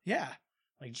up. Yeah,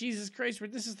 Like Jesus Christ,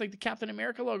 this is like the Captain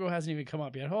America logo hasn't even come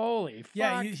up yet. Holy fuck.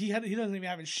 yeah. He doesn't even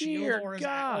have his shield Dear or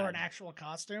God. an actual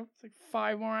costume. It's like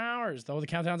 5 more hours though. The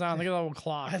countdown's on. Look at that little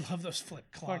clock. I love those flip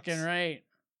clocks. Fucking right.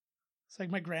 It's like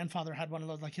my grandfather had one of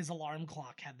those. Like his alarm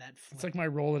clock had that flip. It's like my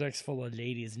Rolodex full of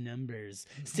ladies' numbers.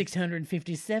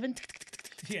 657.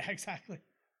 Yeah, exactly.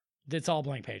 It's all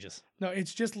blank pages. No,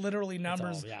 it's just literally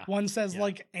numbers. all, yeah. One says Yeah.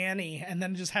 like Annie, and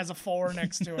then just has a 4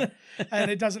 next to it,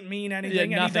 and it doesn't mean anything. And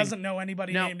he nothing. doesn't know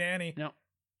anybody No. named Annie. No.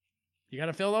 You got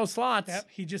to fill those slots. Yep,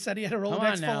 he just said he had a on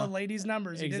Rolodex full now. of ladies'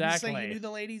 numbers. He didn't say Exactly. he knew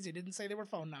the ladies. He didn't say they were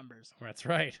phone numbers. That's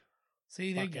right.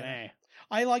 See, they Fucking get it. A.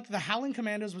 I like the Howling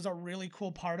Commandos was a really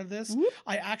cool part of this. Whoop.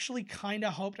 I actually kind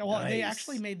of hoped. Well, they Nice.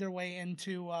 actually made their way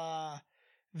into.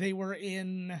 They were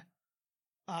in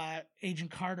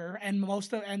Agent Carter, and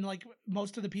most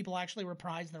of the people actually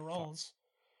reprised their roles.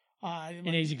 In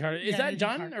Agent Carter. Is yeah, that Agent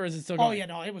done Carter. or is it still going? Oh yeah,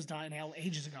 no, it was done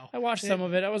ages ago. I watched some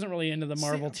of it. I wasn't really into the See,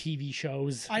 Marvel TV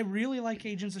shows. I really like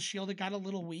Agents of S.H.I.E.L.D. It got a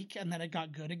little weak and then it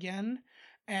got good again.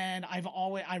 And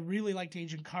I really liked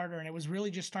Agent Carter, and it was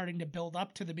really just starting to build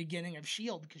up to the beginning of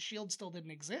S.H.I.E.L.D. because S.H.I.E.L.D. still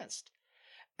didn't exist.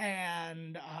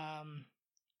 And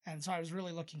so I was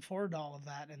really looking forward to all of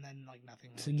that, and then like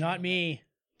nothing. So came not of it. me.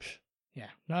 Yeah,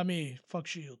 not me. Fuck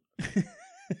S.H.I.E.L.D.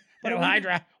 But it would've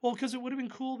Hydra. Well, because it would have been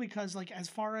cool because like as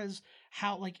far as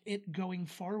how like it going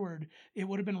forward, it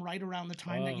would have been right around the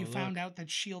time that Oh, you look. found out that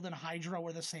S.H.I.E.L.D. and Hydra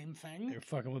were the same thing. They were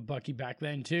fucking with Bucky back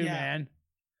then too, Yeah. man.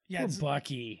 Yeah, Poor it's-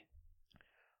 Bucky.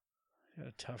 Got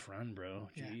a tough run, bro.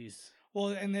 Yeah. Jeez. well,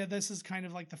 and this is kind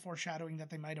of like the foreshadowing that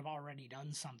they might have already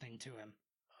done something to him.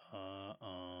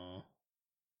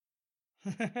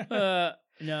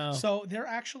 No. So they're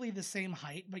actually the same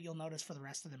height, but you'll notice for the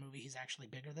rest of the movie he's actually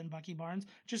bigger than Bucky Barnes.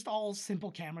 Just all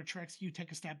simple camera tricks. You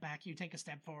take a step back, you take a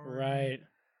step forward. Right.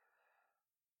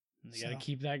 You got to So-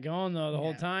 keep that going though the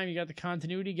whole Yeah. time. You got the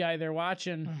continuity guy there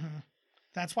watching. Mhm.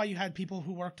 That's why you had people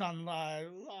who worked on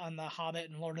The Hobbit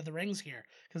and Lord of the Rings here,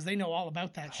 because they know all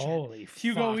about that shit. Holy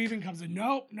Hugo fuck. even comes in.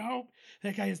 Nope.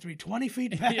 That guy has to be 20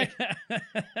 feet back. Yeah.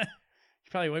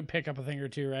 You probably would pick up a thing or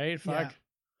two, right? Fuck. Yeah.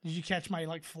 Did you catch my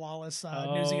like flawless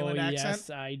New Zealand Oh, accent? Yes,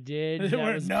 I did. They That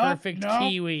were, was "No, perfect no."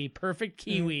 Kiwi. Perfect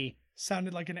Kiwi.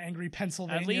 Sounded like an angry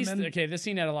Pennsylvanian. At least, okay, this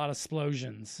scene had a lot of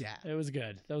explosions. Yeah. It was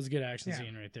good. That was a good action Yeah.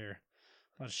 scene right there.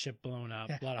 A lot of shit blown up.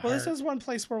 Yeah. A lot of Well, heart. this is one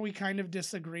place where we kind of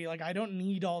disagree. Like, I don't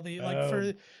need all the like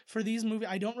Oh. for these movies.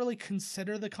 I don't really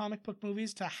consider the comic book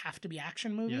movies to have to be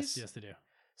action movies. Yes, they do.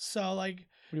 So like, What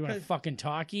do you want, a 'Cause- fucking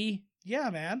talkie? yeah,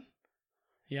 man.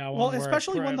 Yeah, Well, where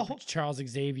especially when the whole- Charles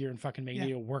Xavier and fucking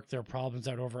Magneto work their problems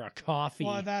out over a coffee.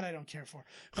 Well, that I don't care for.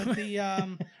 But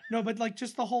the no, but like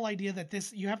just the whole idea that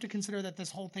this you have to consider that this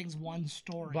whole thing's one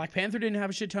story. Black Panther didn't have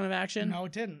a shit ton of action. No,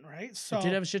 it didn't. Right. So It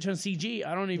did have a shit ton of CG.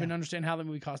 I don't even Yeah. understand how the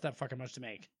movie cost that fucking much to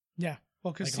make. yeah.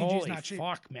 Well, because Like, CG's holy not cheap.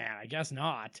 fuck, man. I guess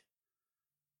not.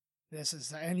 This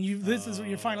is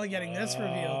you're finally getting this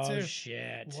reveal Oh, too.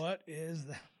 shit. What is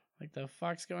that? Like the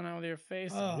fuck's going on with your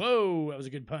face? Oh. Whoa, that was a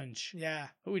good punch. Yeah.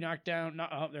 Oh, we knocked down. No,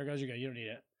 oh, there goes your guy. You don't need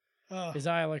it. Oh. His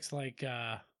eye looks like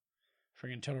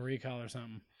friggin' Total Recall or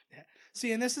something.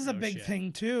 See, and this is a Oh, big shit.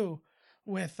 thing too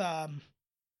with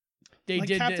They like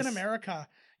did Captain this. America.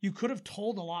 You could have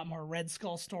told a lot more Red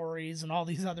Skull stories and all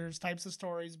these other types of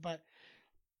stories, but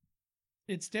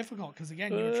it's difficult because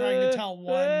again, you're trying to tell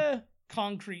one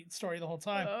concrete story the whole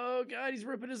time. Oh god, he's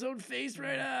ripping his own face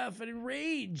right off and in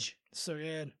rage, So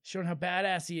good. showing how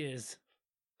badass he is.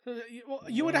 Well,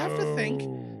 you would have to think.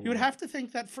 Whoa. You would have to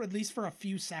think that for at least for a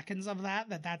few seconds of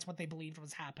that's what they believed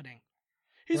was happening.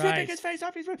 He's ripping his face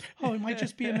off. Oh, it might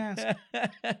just be a mask.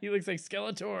 He looks like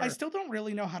Skeletor. I still don't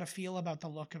really know how to feel about the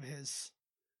look of his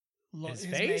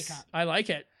face. makeup. I like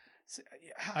it. So,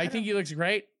 I think he looks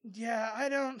great. Yeah, I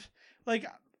don't like.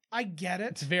 I get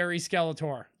it. It's very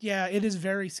Skeletor. Yeah, it is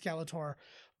very Skeletor,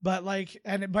 but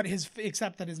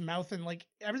except that his mouth and like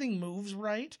everything moves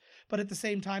right, but at the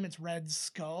same time it's red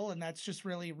skull, and that's just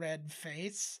really red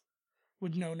face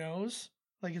with no nose,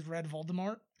 like his red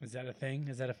Voldemort. Is that a thing?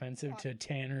 Is that offensive to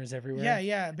tanners everywhere?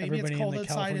 Yeah. Baby, Everybody it's cold in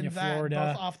the outside, and that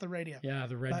Florida. both off the radio. Yeah,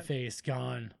 the red face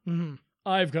gone. Mm-hmm.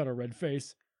 I've got a red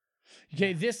face.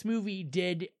 Okay, this movie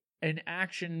did an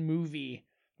action movie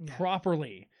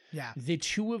properly. Yeah. The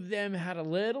two of them had a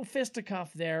little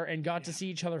fisticuff there and got to see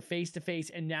each other face to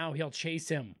face, and now he'll chase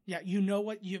him. Yeah, you know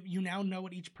what you now know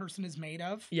what each person is made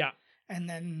of. Yeah. And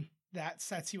then that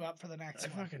sets you up for the next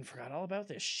one. I fucking forgot all about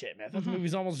this shit, man. I thought the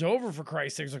movie's almost over, for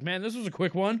Christ's sake. I was like, man, this was a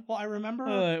quick one. Well, I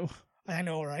remember I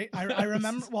know, right? I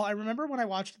remember. Well, I remember when I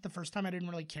watched it the first time, I didn't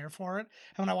really care for it,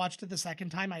 and when I watched it the second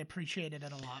time, I appreciated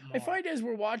it a lot more. I find as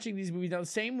we're watching these movies now,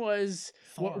 same was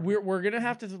Thor. we're gonna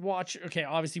have to watch. Okay,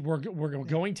 obviously we're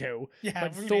going to. Yeah,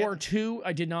 but Thor 2,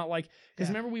 I did not like, because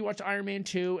remember we watched Iron Man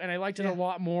 2, and I liked it a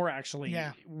lot more actually.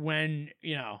 Yeah. When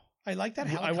I like that.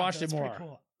 I watched it more. Pretty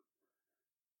cool.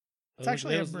 It's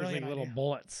actually a brilliant little idea.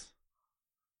 bullets.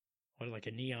 What, like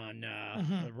a neon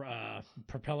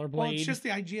propeller blade? Well, it's just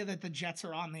the idea that the jets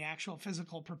are on the actual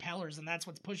physical propellers, and that's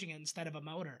what's pushing it instead of a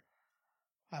motor.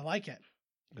 I like it.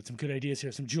 Got some good ideas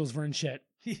here. Some Jules Verne shit.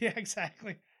 Yeah,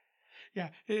 exactly. Yeah,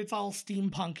 it's all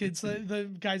steampunk. It's the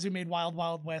guys who made Wild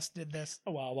Wild West did this.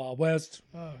 Oh, Wild Wild West.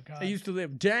 Oh, God. I used to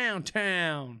live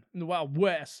downtown in the Wild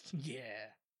West. Yeah.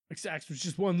 Exact was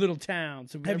just one little town.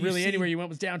 So anywhere you went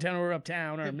was downtown or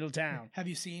uptown or middle town. Have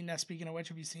you seen, speaking of which,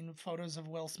 have you seen photos of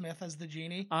Will Smith as the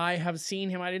genie? I have seen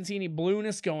him. I didn't see any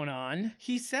blueness going on.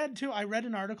 He said, too, I read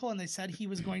an article and they said he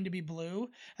was going to be blue.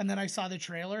 And then I saw the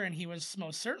trailer and he was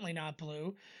most certainly not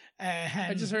blue.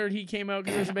 I just heard he came out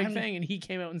because there's a big thing, and he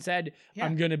came out and said,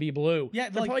 I'm going to be blue. Yeah,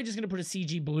 they're probably just going to put a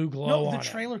CG blue glow on No, it. the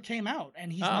trailer came out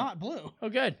and he's not blue. Oh,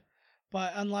 good.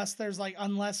 But unless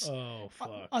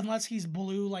he's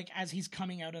blue, like as he's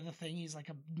coming out of the thing, he's like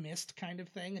a mist kind of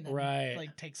thing, and then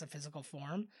like takes a physical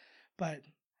form. But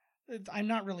I'm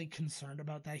not really concerned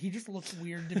about that. He just looks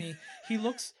weird to me.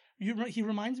 He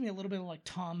reminds me a little bit of like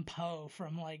Tom Poe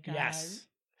from like yes.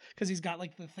 Because he's got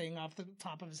like the thing off the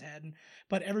top of his head,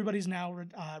 but everybody's now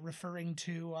referring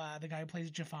to the guy who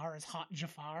plays Jafar as Hot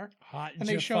Jafar.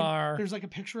 There's like a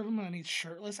picture of him and he's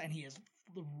shirtless and he is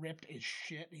ripped as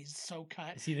shit. He's so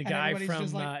cut. Is he the guy from?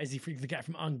 Is he the guy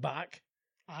from Ong Bak?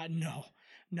 No.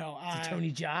 Is it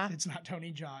Tony Jaa? It's not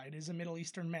Tony Jaa. It is a Middle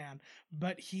Eastern man.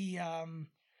 But he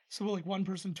so like one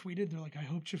person tweeted, they're like, I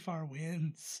hope Jafar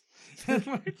wins. Just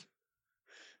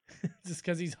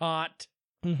because he's hot.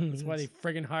 That's why they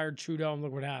friggin' hired Trudeau, and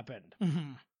look what happened.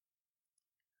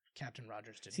 Captain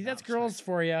Rogers did. See, that's girls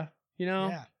for you. You know?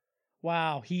 Yeah.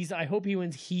 Wow. I hope he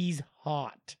wins. He's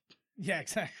hot. Yeah,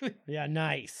 exactly. Yeah,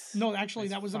 nice. No, actually,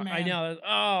 that was a man. I know.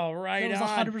 Oh, right. That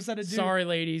was 100% a dude. Sorry,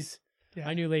 ladies. Yeah.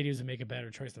 I knew ladies would make a better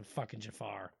choice than fucking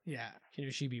Jafar. Yeah.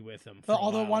 She'd be with him.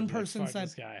 Although one person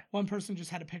said, one person just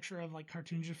had a picture of like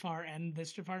cartoon Jafar and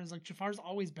this Jafar, and was like, Jafar's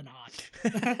always been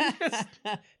hot.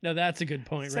 No, that's a good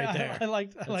point right there. I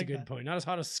like that's a good point. Not as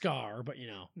hot as Scar, but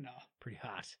no, pretty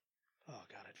hot. Oh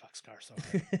God, I'd fuck Scar so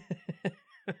hard.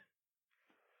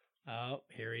 Oh,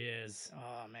 here he is.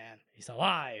 Oh man, he's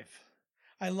alive.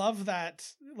 I love that.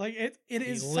 Like he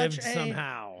is lived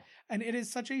somehow, and it is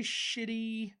such a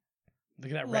shitty.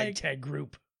 Look at that ragtag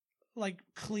group. Like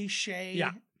cliche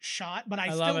shot, but I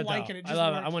still love it, like it. I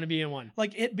love it. I want to be in one.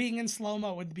 Like it being in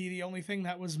slow-mo would be the only thing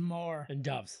that was more. And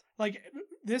doves. Like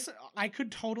this, I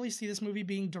could totally see this movie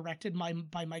being directed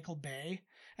by Michael Bay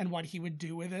and what he would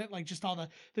do with it. Like just all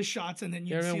the shots, and then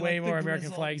you'd see way like, more the American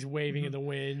grizzle. flags waving in the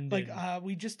wind. Like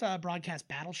we just broadcast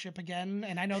Battleship again,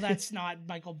 and I know that's not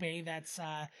Michael Bay, that's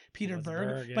Peter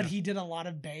Berg, but he did a lot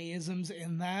of Bayisms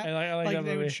in that. I like that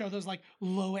they movie. would show those like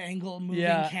low angle moving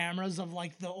cameras of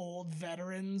like the old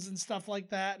veterans and stuff like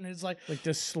that, and it's like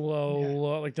the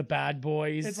slow, like the Bad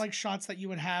Boys. It's like shots that you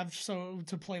would have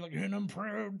to play like, and I'm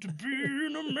proud to be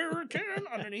an American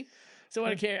underneath. So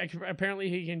apparently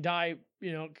he can die.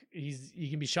 He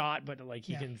can be shot, but like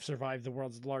he can survive the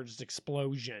world's largest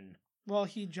explosion. Well,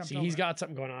 he jumped. He's got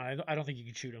something going on. I don't think you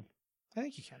can shoot him. I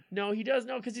think you can. No, he does.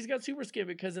 No, because he's got super skin.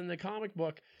 Because in the comic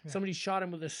book, somebody shot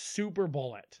him with a super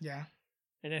bullet. Yeah.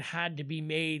 And it had to be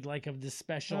made like of this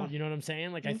special. You know what I'm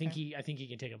saying? Like I think he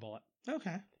can take a bullet.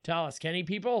 Okay. Tell us, Kenny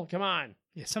people, come on.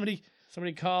 Yeah. Somebody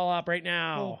call up right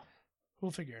now.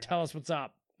 We'll figure it out. Tell us what's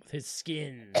up with his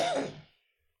skin.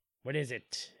 What is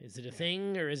it? Is it a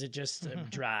thing or is it just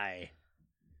dry?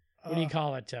 What do you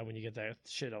call it when you get that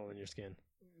shit all in your skin?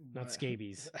 Not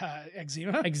scabies.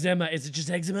 Eczema. Eczema. Is it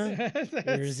just eczema?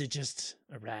 Or is it just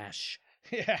a rash?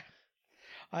 Yeah.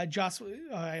 Joss,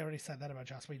 I already said that about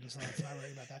Joss Whedon, so let's not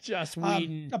worry about that. Joss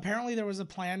Whedon. Apparently, there was a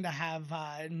plan to have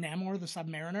Namor the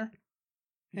Submariner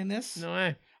in this. No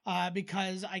way.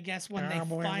 Because I guess when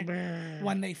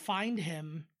they find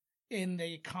him in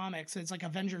the comics, it's like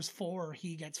Avengers 4,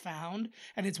 he gets found,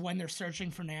 and it's when they're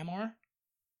searching for Namor.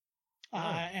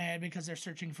 And because they're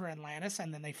searching for Atlantis,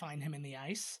 and then they find him in the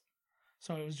ice.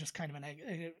 So it was just kind of an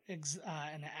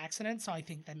accident. So I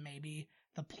think that maybe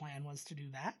the plan was to do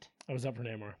that. I was up for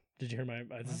Namor. Did you hear my?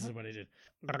 This is what I did.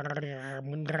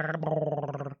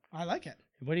 I like it.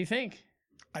 What do you think?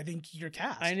 I think you're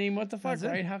cast. I mean, what the fuck, That's it.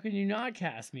 right? How can you not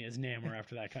cast me as Namor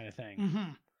after that kind of thing? Mm-hmm.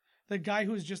 The guy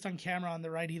who was just on camera on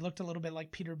the right, he looked a little bit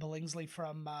like Peter Billingsley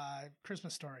from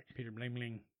Christmas Story. Peter Bling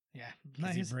Bling. Yeah.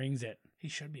 'Cause he brings it. He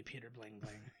should be Peter Bling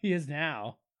Bling. He is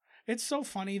now. It's so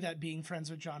funny that being friends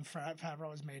with Jon Favreau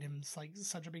has made him like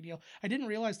such a big deal. I didn't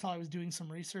realize till I was doing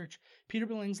some research, Peter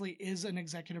Billingsley is an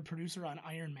executive producer on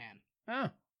Iron Man. Oh.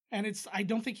 And I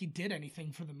don't think he did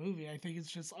anything for the movie. I think it's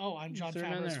just, I'm Jon Threw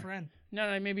him in Favreau's there. friend.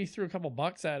 No, maybe threw a couple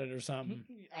bucks at it or something.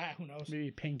 Who knows?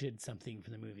 Maybe painted something for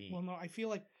the movie. Well, no, I feel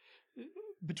like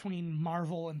between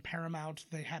Marvel and Paramount,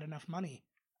 they had enough money.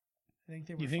 I think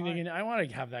they were You think fine. they can? I want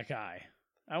to have that guy.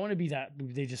 I want to be that.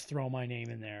 They just throw my name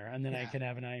in there, and then I Yeah. can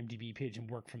have an IMDb page and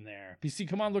work from there. You see,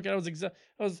 come on, look at I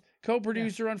was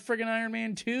co-producer on friggin' Iron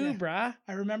Man 2, Yeah. brah.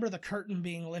 I remember the curtain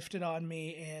being lifted on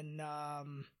me in,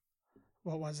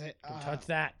 what was it? Don't touch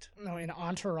that. No, in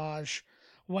Entourage,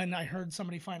 when I heard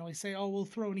somebody finally say, we'll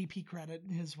throw an EP credit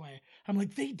his way. I'm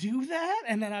like, they do that?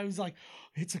 And then I was like,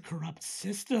 it's a corrupt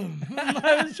system.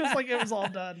 I was just like, it was all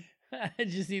done.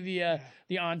 Did you see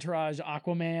the Entourage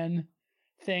Aquaman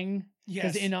thing? Yes.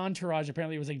 Because in Entourage,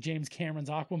 apparently it was like James Cameron's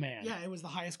Aquaman. Yeah, it was the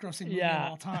highest grossing movie of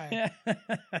all time.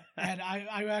 And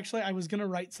I was going to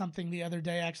write something the other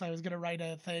day. Actually, I was going to write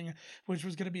a thing which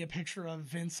was going to be a picture of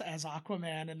Vince as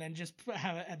Aquaman and then just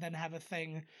have a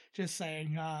thing just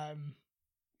saying,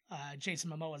 Jason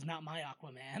Momoa is not my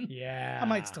Aquaman. Yeah. I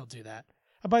might still do that.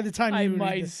 By the time I you read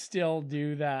might this, still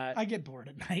do that. I get bored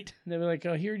at night. They were like,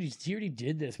 oh, he already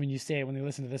did this when you say it, when they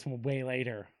listen to this one way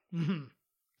later. Mm-hmm.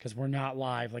 Because we're not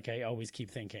live like I always keep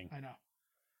thinking. I know.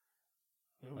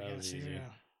 Oh, we That gotta was see, easy.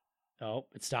 yeah. Oh,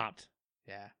 it stopped.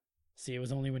 Yeah. See, it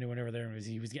was only when he went over there and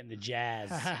he was getting the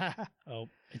jazz. Oh,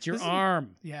 it's your This is-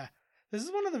 arm. Yeah. This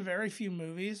is one of the very few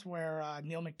movies where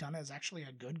Neil McDonough is actually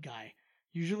a good guy.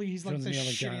 Usually he's like Which the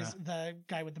one's Neil shittiest, the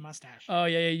guy with the mustache. Oh,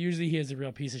 yeah. Usually he is a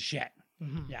real piece of shit.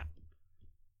 Mhm. Yeah.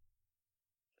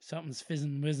 Something's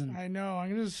fizzing whizzing. I know. I'm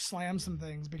going to just slam some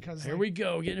things because Here like, we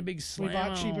go, getting a big slam.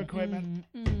 bought cheap equipment.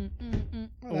 Well,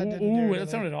 that didn't do Ooh, anything. that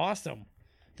sounded awesome.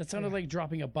 That sounded Yeah. like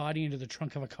dropping a body into the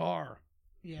trunk of a car,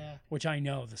 Yeah. which I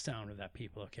know the sound of that,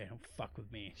 people. Okay, don't fuck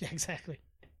with me. Yeah, exactly.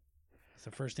 It's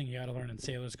the first thing you got to learn in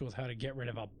sailor school is how to get rid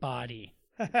of a body.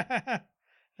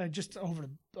 Just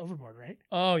overboard, right?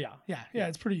 Oh, yeah. Yeah,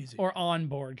 it's pretty easy. Or on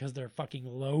board because they're fucking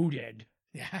loaded.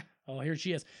 Yeah. Oh, here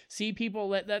she is. See, people,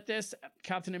 let this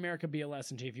Captain America be a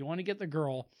lesson to you. If you want to get the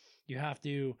girl, you have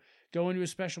to go into a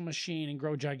special machine and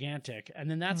grow gigantic. And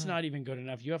then that's not even good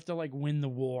enough. You have to, like, win the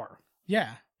war.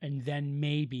 Yeah. And then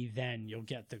maybe then you'll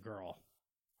get the girl.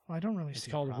 Well, I don't really It's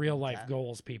see a called problem real with life that.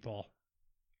 goals, people.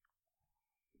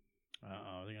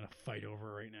 Uh-oh, they're going to fight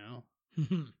over right now.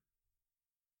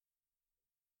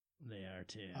 They are,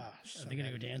 too. Oh, Are so they going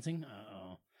to go bad. dancing?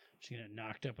 Uh-oh. She's going to get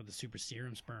knocked up with the super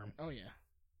serum sperm. Oh, yeah.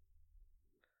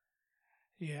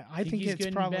 Yeah, I Think think he's it's good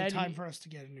in probably bed? time for us to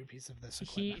get a new piece of this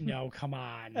equipment. No, come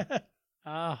on.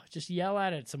 Oh, just yell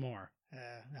at it some more.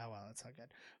 Oh, well, that's not good.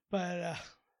 But,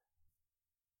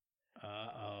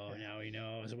 Uh-oh, Yeah. now he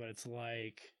knows what it's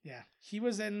like. yeah, he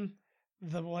was in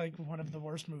one of the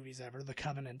worst movies ever, The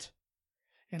Covenant.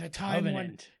 In a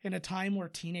time where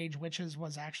teenage witches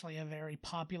was actually a very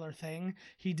popular thing,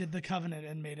 he did The Covenant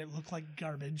and made it look like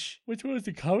garbage. Which one is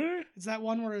the cover? It's that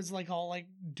one where it's like all like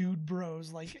dude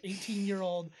bros, like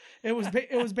 18-year-old. It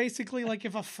was basically like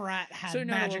if a frat had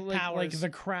magic powers. Like The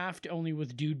Craft, only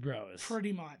with dude bros.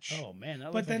 Pretty much. Oh, man, that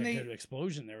But looked like then a they- good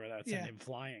explosion there without Yeah. him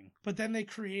flying. But then they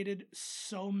created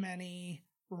so many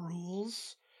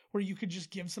rules where you could just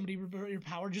give somebody your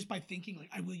power just by thinking like,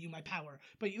 I will you my power.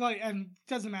 But and it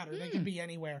doesn't matter. They can be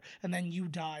anywhere. And then you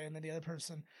die and then the other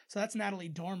person. So that's Natalie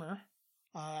Dormer,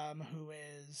 who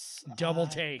is Double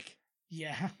take.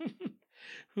 Yeah.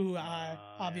 Who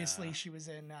obviously she was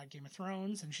in Game of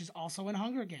Thrones and she's also in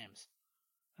Hunger Games.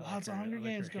 Lots of Hunger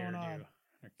Games going on.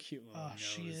 Her cute little Oh, nose.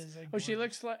 she is. Oh, she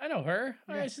looks like I know her.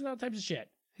 Oh, Yeah. yeah, she's all types of shit.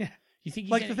 Yeah. You think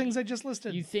he's like any, the things I just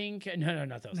listed. You think no,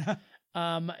 not those.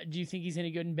 Do you think he's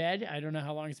any good in bed? I don't know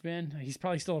how long it's been. He's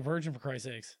probably still a virgin for Christ's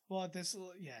sakes. Well, at this,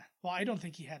 yeah. Well, I don't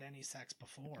think he had any sex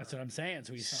before. That's what I'm saying.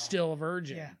 So he's So, still a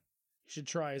virgin. yeah. You should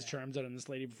try his Yeah. charms out on this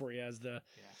lady before he has the,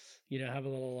 Yeah. have a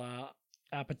little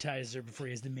appetizer before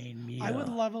he has the main meal. I would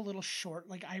love a little short.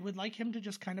 Like, I would like him to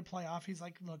just kind of play off. He's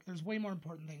like, look, there's way more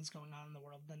important things going on in the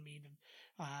world than me,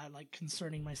 like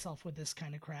concerning myself with this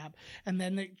kind of crap. And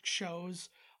then it shows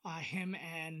him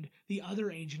and the other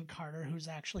Agent Carter, who's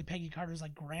actually Peggy Carter's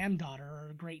like granddaughter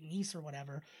or great niece or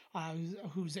whatever,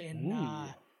 who's in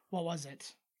what was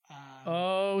it?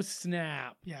 Oh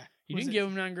snap! Yeah, You Was didn't it- give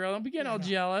him none, girl. Don't be getting Yeah, I all know.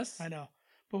 jealous. I know,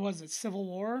 but was it Civil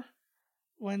War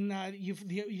when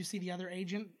you see the other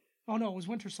agent? Oh no, it was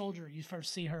Winter Soldier. You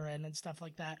first see her and stuff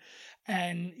like that,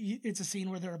 and it's a scene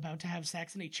where they're about to have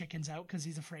sex and he chickens out because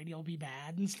he's afraid he'll be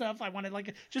bad and stuff. I wanted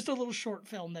like just a little short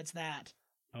film that's that.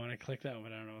 I want to click that one,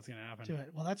 but I don't know what's gonna happen. Do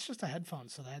it. Well, that's just a headphone,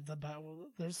 so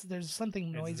there's something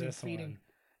It's noisy this feeding. one.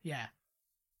 Yeah,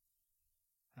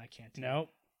 I can't do Nope.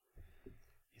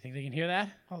 You think they can hear that?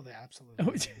 it. Oh, they absolutely.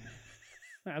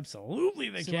 Absolutely,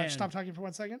 they See, can. watch, stop talking for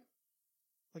 1 second.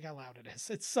 Look how loud it is.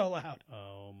 It's so loud.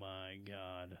 Oh my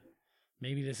god.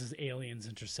 Maybe this is aliens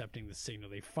intercepting the signal.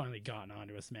 They've finally gotten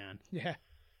onto us, man. Yeah,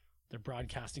 They're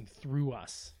broadcasting through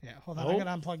us. yeah. Hold on, Oh. I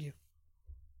gotta unplug you.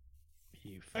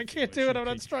 You I fucking can't do wish it. you I'm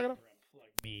not could strong enough.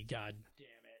 unplug me, god damn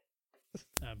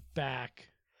it. I'm back.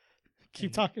 Keep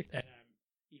And- talking. And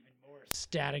I'm even more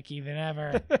staticky than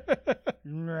ever.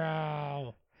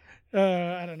 No.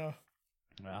 I don't know.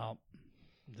 Well,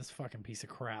 this fucking piece of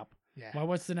crap. Yeah. Well,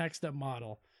 what's the next up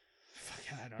model?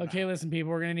 Fuck, I don't Okay, know. listen, people,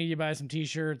 we're gonna need you to buy some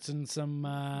t-shirts and some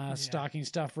stocking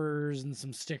stuffers and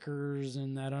some stickers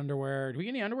and that underwear. Do we get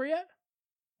any underwear yet?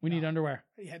 We need No. underwear.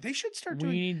 Yeah, they should start We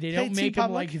doing. need. They Hey, don't make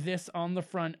them TeePublic? like this on the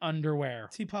front underwear.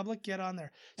 TeePublic, get on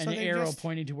there. And So an they arrow just-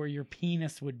 pointing to where your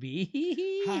penis would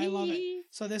be. I love it.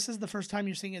 So this is the first time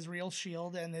you're seeing his real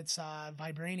shield, and it's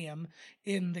vibranium.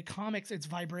 In the comics, it's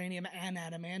vibranium and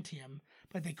adamantium,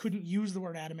 but they couldn't use the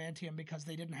word adamantium because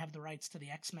they didn't have the rights to the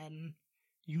X-Men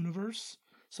universe,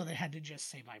 so they had to just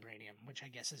say vibranium, which I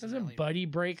guess is Doesn't really. Buddy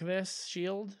break this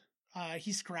shield?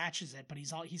 He scratches it, but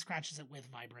he scratches it with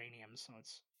vibranium, so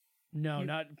it's. No, You-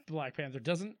 not Black Panther.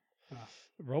 Doesn't Oh.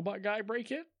 Robot Guy break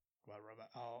it? What robot?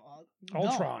 Oh,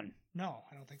 Ultron. No,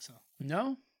 I don't think so.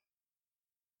 No.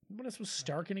 What else was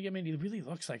Stark gonna get? Man, he really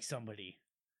looks like somebody.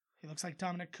 He looks like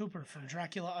Dominic Cooper from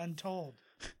Dracula Untold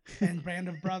and Band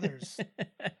of Brothers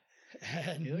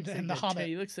and, He looks like and The that- Hobbit.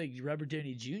 He looks like Robert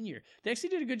Downey Jr. They actually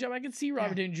did a good job. I could see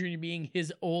Robert Downey Jr. being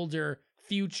his older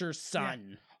future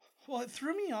son. Well, it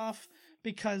threw me off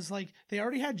because like they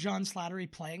already had John Slattery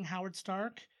playing Howard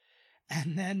Stark.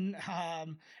 And then,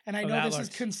 and I Oh, know that this is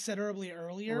looked- considerably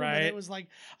earlier, but Right. it was like,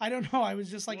 I don't know. I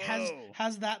was just like, Whoa.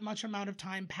 has that much amount of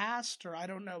time passed, or I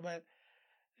don't know, but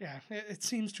yeah, it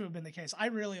seems to have been the case. I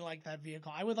really like that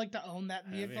vehicle. I would like to own that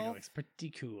That vehicle vehicle. looks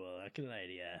pretty cool. I can lie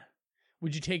to ya.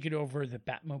 Would you take it over the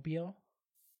Batmobile?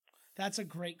 That's a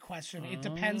great question. It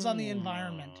depends on the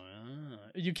environment.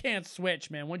 You can't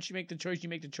switch, man. Once you make the choice, you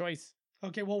make the choice.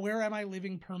 Okay, well, where am I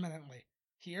living permanently?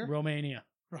 Here? Romania.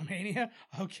 Romania?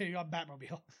 Okay, you got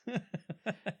Batmobile.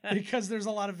 Because there's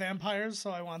a lot of vampires,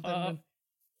 so I want them to...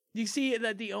 You see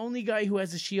that the only guy who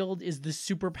has a shield is the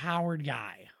super powered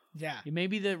guy. Yeah.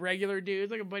 Maybe the regular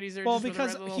dude, like a buddy's there. Well, just with a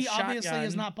because red little he obviously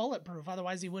is shotgun. not bulletproof,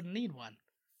 otherwise he wouldn't need one.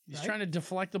 He's right? trying to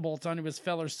deflect the bolts onto his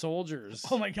fellow soldiers.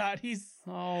 Oh my god, he's...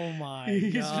 Oh my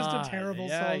He's god. just a terrible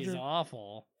yeah, soldier. He's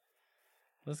awful.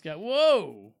 This guy.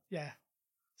 Whoa. Yeah.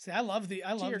 See, I love these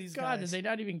God, guys. did they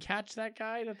not even catch that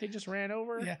guy that they just ran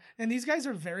over? Yeah, and these guys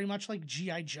are very much like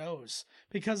GI Joes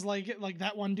because like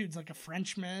that one dude's like a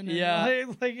Frenchman. And Yeah.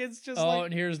 like it's just Oh, like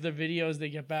and here's the videos they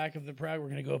get back of the Prague. We're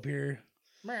gonna go up here.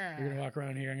 We're gonna walk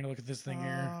around here. I'm gonna look at this thing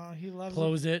here. He loves it.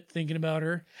 Close it. Thinking about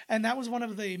her. And that was one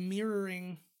of the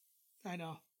mirroring. I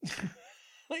know.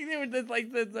 Like they would.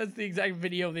 That's the exact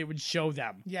video they would show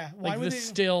them. Yeah. Why Like would the they?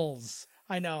 stills.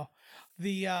 I know.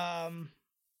 The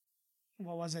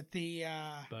what was it? The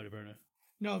Body burner.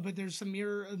 no, but there's some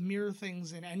mirror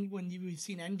things in when you've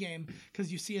seen Endgame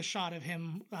because you see a shot of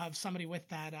him of somebody with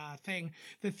that thing.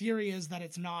 The theory is that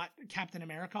it's not Captain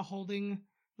America holding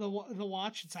the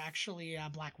watch; it's actually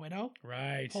Black Widow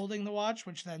Right. holding the watch,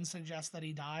 which then suggests that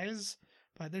he dies.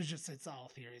 But it's all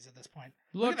theories at this point.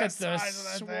 Look at the this. size of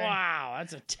that thing. Wow,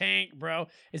 that's a tank, bro.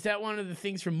 Is that one of the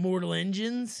things from Mortal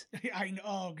Engines? I know.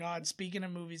 Oh God! Speaking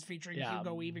of movies featuring Yeah.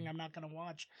 Hugo Weaving, I'm not gonna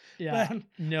watch. Yeah. But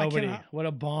Nobody. cannot- What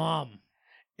a bomb.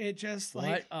 It just What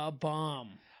like a bomb.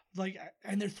 Like,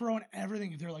 and they're throwing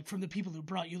everything. They're like, from the people who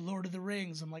brought you Lord of the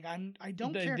Rings. I'm like, I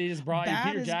don't care. They just brought you. Bad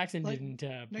Peter is, Jackson like, didn't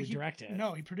no, he- direct it.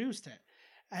 No, he produced it.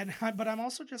 And but I'm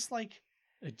also just like,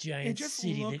 A giant just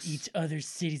city looks- that eats other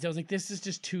cities. I was like, this is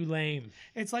just too lame.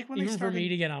 it's like when Even they for started. me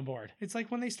to get on board. It's like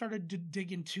when they started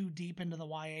digging too deep into the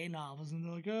YA novels, and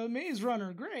they're like, Maze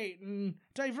Runner, great, and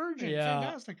Divergent, Yeah.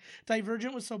 fantastic.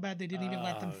 Divergent was so bad they didn't even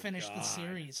let them Oh, finish the God.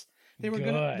 series. They were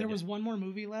gonna. There Good. was one more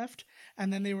movie left,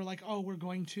 and then they were like, "Oh, we're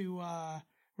going to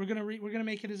we're gonna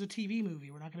make it as a TV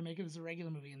movie. We're not gonna make it as a regular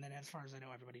movie." And then, as far as I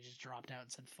know, everybody just dropped out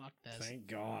and said, "Fuck this." Thank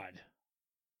God.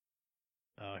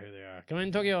 Oh, here they are. Come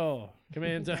in, Tokyo. Come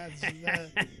in. That's-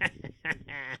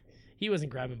 He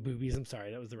wasn't grabbing boobies. I'm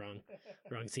sorry. That was the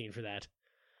wrong scene for that.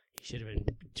 He should have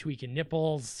been tweaking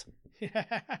nipples. Yeah.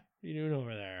 What are you doing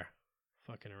over there?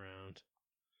 Fucking around.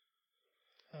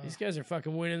 These guys are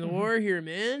fucking winning the war here,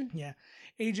 man. Yeah.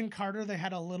 Agent Carter, they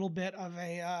had a little bit of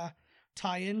a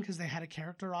tie-in because they had a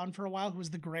character on for a while who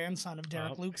was the grandson of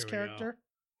Derek Oh, Luke's here we go. character.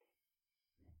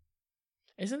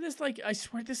 Isn't this like, I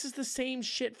swear this is the same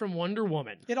shit from Wonder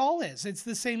Woman. It all is. It's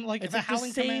the same, like It's the like the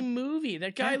Howling same Command. movie.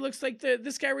 That guy Yeah. looks like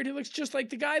this guy right here looks just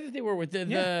like the guy that they were with,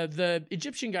 the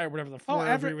Egyptian guy or whatever the Oh,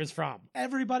 wherever he was from.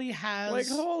 Everybody has Like,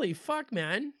 holy fuck,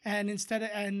 man. and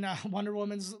Wonder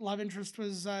Woman's love interest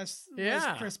was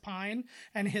Yeah. Chris Pine,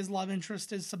 and his love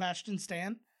interest is Sebastian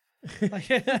Stan.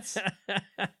 Like it's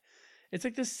It's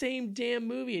like the same damn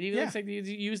movie. It even Yeah. looks like they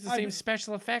used the I've same been-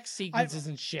 special effects sequences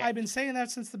and shit. I've been saying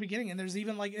that since the beginning, and there's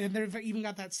even and they've even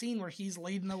got that scene where he's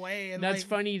leading the way, and That's like,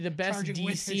 funny. The best charging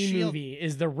with his DC shield. movie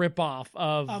is the ripoff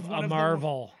of Of one a of the-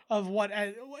 Marvel. of what,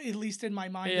 at least in my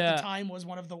mind at Yeah. the time, was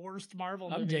one of the worst Marvel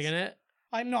I'm movies. digging it.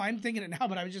 I'm thinking it now,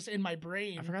 but I was just in my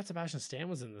brain. I forgot Sebastian Stan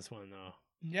was in this one though.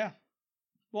 Yeah.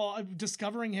 Well,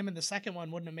 discovering him in the second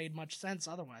one wouldn't have made much sense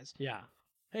otherwise. Yeah.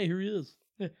 Hey, here he is.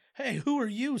 Hey, who are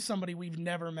you? Somebody we've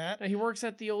never met. He works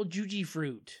at the old Juji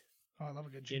Fruit. Oh, I love a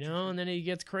good You Juju know, fruit. and then he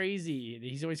gets crazy.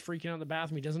 He's always freaking out in the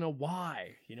bathroom. He doesn't know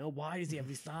why. You know, why does he have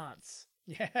these thoughts?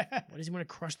 Yeah. Why does he want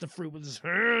to crush the fruit with his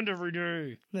hand every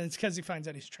day? It's because he finds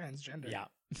out he's transgender. Yeah.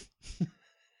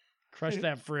 Crush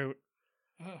that fruit.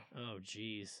 Oh. Oh,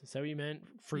 jeez. Is that what you meant?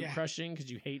 Fruit Yeah. crushing because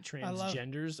you hate I love-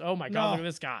 transgenders? Oh my God, No. look at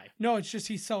this guy. No, it's just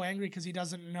he's so angry because he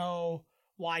doesn't know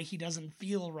why he doesn't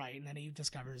feel right, and then he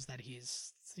discovers that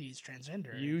he's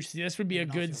transgender. You see, this would be a Even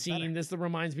though it good feels scene. better. This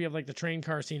reminds me of like the train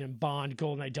car scene in Bond,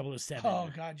 GoldenEye 007. Oh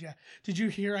God, yeah. Did you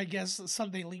hear? I guess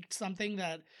they leaked something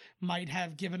that might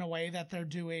have given away that they're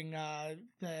doing the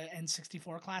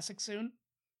N64 classic soon.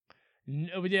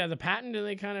 No, but yeah, the patent, did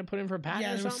they kind of put in for a patent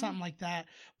Yeah, or there was something? something like that.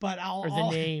 But Or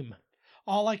the name.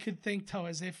 all I could think though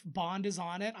is if Bond is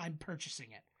on it, I'm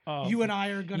purchasing it. Oh, You and I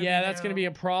are gonna. yeah, be that's going to be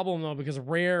a problem though because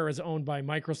Rare is owned by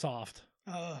Microsoft.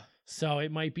 So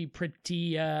it might be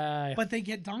pretty. But they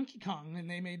get Donkey Kong, and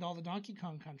they made all the Donkey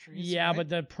Kong countries. Yeah, right? but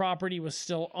the property was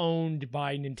still owned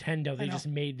by Nintendo. They know. just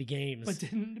made the games.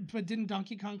 But didn't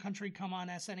Donkey Kong Country come on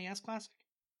SNES Classic?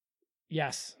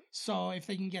 Yes. So if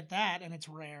they can get that and it's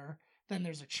rare, then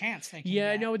there's a chance they can.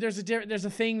 Yeah, get... no, there's a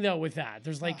thing though with that.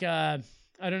 There's like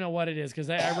I don't know what it is because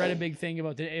I read a big thing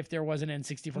about if there was an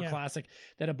N64 Yeah. Classic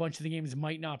that a bunch of the games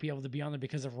might not be able to be on there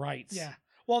because of rights. Yeah.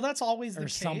 Well, that's always the Or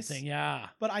case. something, yeah.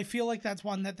 But I feel like that's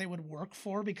one that they would work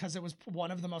for because it was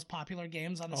one of the most popular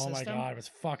games on the Oh my system. God, it was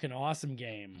a fucking awesome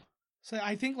game. So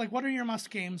I think like, what are your must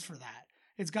games for that?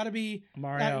 It's got to be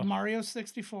Mario. Mario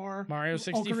 64, Mario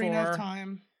 64. Ocarina of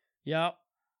Time, Yep.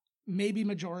 maybe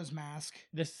Majora's Mask.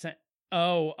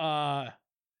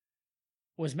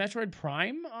 Was Metroid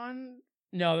Prime on?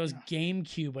 No, it was No.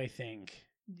 GameCube, I think.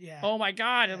 Yeah. Oh my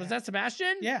God, was Yeah. that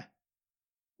Sebastian? Yeah.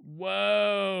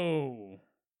 Whoa.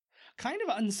 Kind of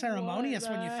unceremonious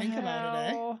What when you the think about it, eh?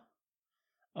 hell?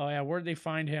 Oh yeah, where'd they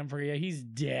find him for? Yeah, he's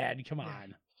dead. Come Yeah.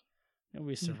 on.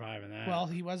 Nobody's surviving that. Well,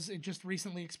 he was just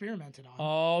recently experimented on.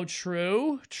 oh,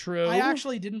 true. I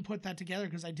actually didn't put that together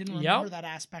because I didn't Yep. remember that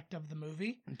aspect of the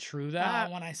movie True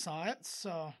that. when I saw it.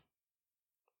 So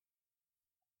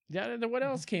Yeah, then what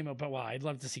else came up? But well, I'd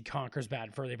love to see Conker's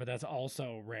Bad Fur Day, but that's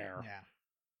also rare. yeah,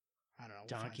 I don't know.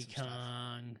 We'll find Donkey some stuff.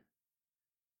 Kong.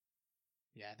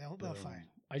 Yeah, they'll Boom. find.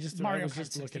 I Mario was Kart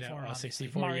just looking at 64, obviously.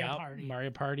 64. Mario Yeah, Party. Mario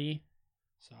Party.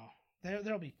 So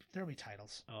there'll be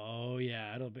titles. Oh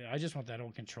yeah, it'll be. I just want that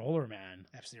old controller, man.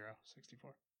 F-Zero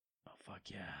 64. Oh fuck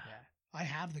yeah. Yeah, I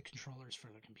have the controllers for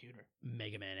the computer.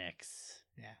 Mega Man X.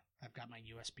 Yeah, I've got my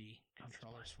USB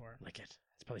controllers for it. Lick it.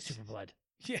 It's probably Super Blood.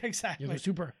 Yeah, exactly. You're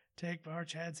super. Take more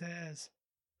chances.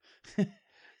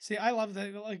 See, I loved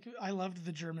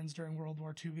the Germans during World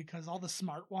War II because all the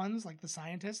smart ones, like the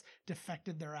scientists,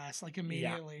 defected their ass like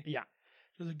immediately. Yeah.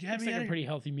 So like, get Looks me like out a of pretty here.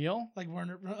 healthy meal. Like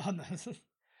Werner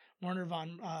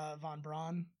von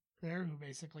Braun. there who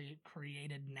basically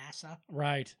created NASA.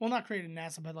 Right. Well, not created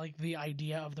NASA, but like the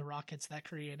idea of the rockets that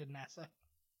created NASA.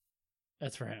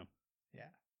 That's for him. Yeah.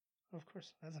 Of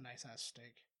course. That's a nice ass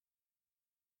steak.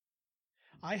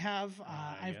 I've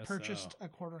guess purchased so. a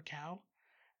quarter cow,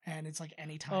 and it's like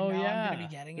any time Oh now yeah. I'm going to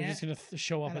be getting They're it. just gonna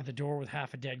show up And at the door with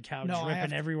half a dead cow No, I have dripping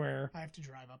to- everywhere. I have to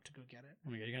drive up to go get it.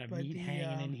 Oh my god, you're gonna have But meat the,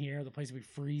 hanging in here. The place will be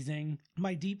freezing.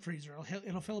 My deep freezer,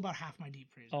 it'll fill about half my deep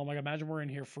freezer. Oh my god, imagine we're in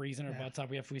here freezing our Yeah. butts off.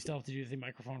 We still have to do the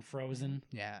microphone frozen.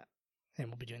 Yeah. And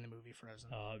we'll be doing the movie Frozen.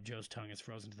 Joe's tongue is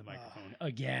frozen to the microphone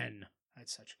again. I had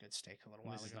such a good steak a little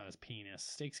while This is ago. not his penis.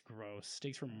 Steak's gross.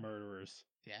 Steak's for murderers.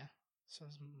 Yeah. So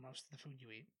is most of the food you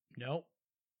eat. Nope.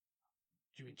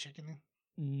 Do you eat chicken?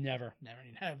 Never. Never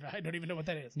even have. I don't even know what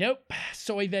that is. Nope.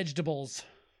 Soy vegetables.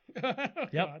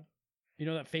 Yep. You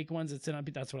know that fake ones that sit on?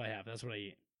 That's what I have. That's what I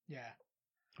eat. Yeah.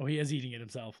 Oh, he is eating it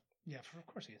himself. Yeah, of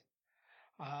course he is.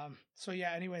 So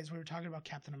yeah, anyways, we were talking about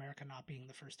Captain America not being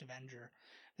the first Avenger.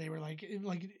 They were like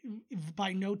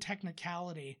by no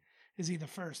technicality is he the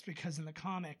first, because in the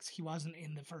comics he wasn't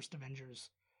in the first Avengers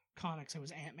comics. It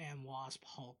was Ant-Man, Wasp,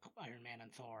 Hulk, Iron Man,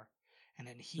 and Thor. And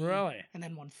then Really? And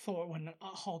then when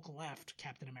Hulk left,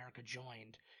 Captain America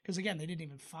joined. Because again, they didn't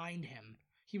even find him.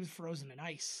 He was frozen in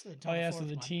ice. Until Oh yeah, the so fourth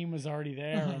the one. team was already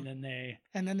there, Mhm. and then they.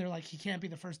 And then they're like, he can't be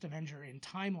the first Avenger in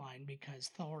timeline because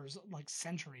Thor's like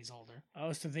centuries older.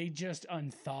 Oh, so they just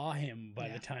unthaw him by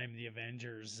Yeah. the time the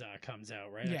Avengers comes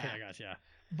out, right? Yeah. Okay, I got you.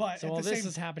 But So at all the this same,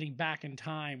 is happening back in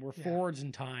time. We're Yeah. forwards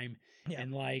in time, Yeah.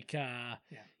 and like,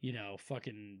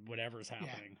 fucking whatever's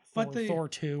happening. But Thor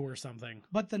 2 or something.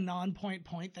 but the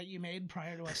point that you made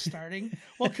prior to us starting,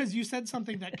 well, because you said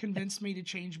something that convinced me to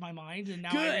change my mind, and now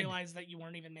I Good. realize that you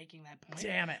weren't even making that point.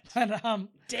 Damn it! But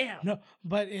Damn. no,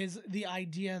 but is the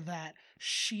idea that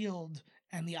Shield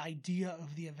and the idea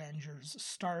of the Avengers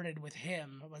started with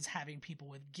him was having people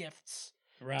with gifts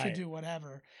Right. to do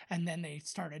whatever, and then they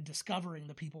started discovering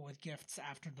the people with gifts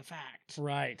after the fact.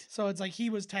 Right. So it's like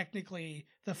he was technically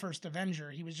the first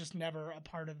Avenger. He was just never a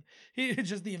part of. He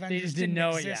just the Avengers just didn't know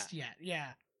it exist yet.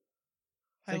 Yeah.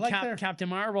 So I like their. Captain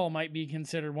Marvel might be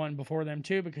considered one before them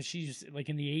too, because she's like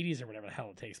in the 80s or whatever the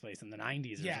hell it takes place, in the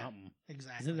 90s or Yeah. something. Is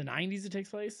Exactly. it the 90s it takes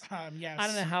place? Yes. I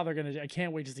don't know how they're gonna. I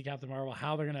can't wait to see Captain Marvel.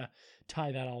 How they're gonna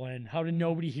tie that all in? How did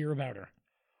nobody hear about her?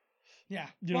 Yeah.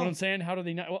 You know what I'm saying? How do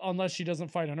they not? Well, unless she doesn't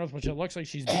fight on Earth, which it looks like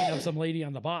she's beating up some lady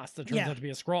on the boss that turns Yeah. out to be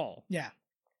a Skrull. Yeah.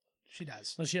 She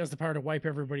does. Unless she has the power to wipe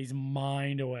everybody's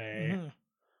mind away. Mhm.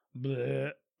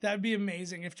 Bleh. That'd be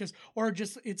amazing if just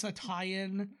it's a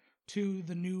tie-in to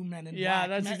the new Men in Yeah,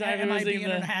 Black. that's exactly what I was MIB thinking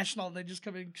the- International. They just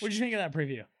come in. What'd you think of that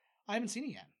preview? I haven't seen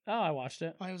it yet. Oh, I watched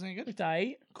it. Oh, it was any good? It's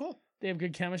aight. Cool. They have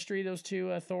good chemistry, those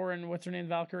two, Thor and what's her name,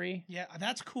 Valkyrie. Yeah,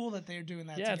 that's cool that they're doing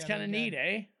that. Yeah, it's together kind of again. neat,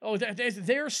 eh? Oh,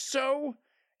 they're so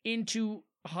into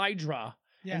Hydra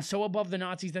Yeah. and so above the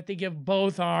Nazis that they give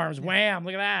both arms. Wham!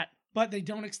 Look at that. But they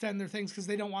don't extend their things because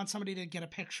they don't want somebody to get a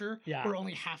picture Yeah. where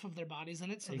only half of their body's in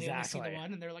it. So they only see Exactly. the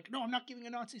one, and they're like, "No, I'm not giving a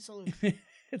Nazi salute."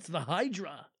 It's the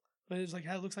Hydra. But it's like,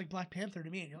 it looks like Black Panther to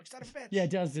me. And you're like, "Son of a bitch." Yeah, it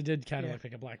does. It did kind of Yeah. look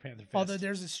like a Black Panther fist. Although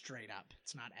theirs is straight up.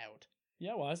 It's not out.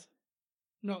 Yeah, it was.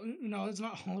 No, it's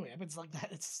not all the way up. It's like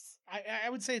that. It's I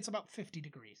would say it's about 50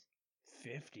 degrees.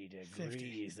 50 degrees.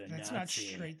 50. The That's Nazi. not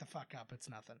straight the fuck up. It's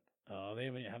nothing. Oh,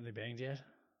 have they banged yet?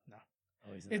 No.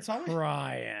 Oh, he's in It's there always-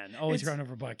 crying. Oh, he's it's- crying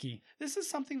over Bucky. This is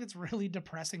something that's really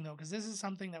depressing though, because this is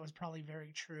something that was probably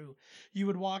very true. You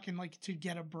would walk in like to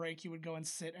get a break, you would go and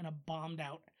sit in a bombed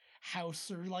out house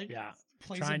or like Yeah.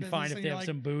 place Try of and find business, if and they you're have like,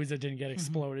 some booze that didn't get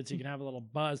exploded so you can have a little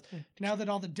buzz. now that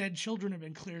all the dead children have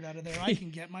been cleared out of there, I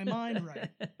can get my mind right.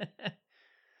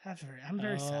 I'm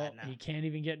very sad now. He can't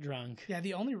even get drunk. Yeah,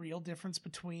 the only real difference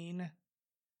between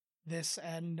this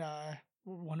and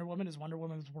Wonder Woman is Wonder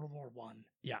Woman's World War One.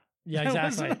 Yeah, That was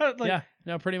exactly. not, like- yeah,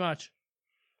 no, pretty much.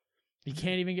 He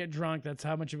can't even get drunk. That's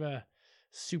how much of a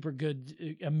super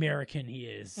good American he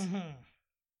is. Mm-hmm.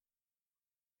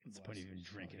 What's the point of even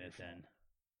drinking it then?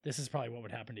 This is probably what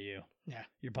would happen to you. Yeah.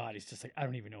 Your body's just like, I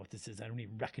don't even know what this is. I don't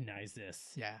even recognize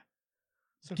this. Yeah.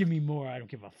 So Give me more. I don't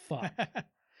give a fuck.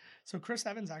 So Chris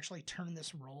Evans actually turned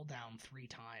this role down 3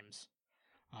 times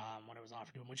when it was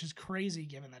offered to him, which is crazy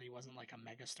given that he wasn't like a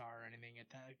megastar or anything at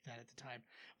that at the time.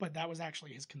 But that was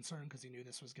actually his concern because he knew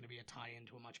this was going to be a tie-in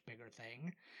to a much bigger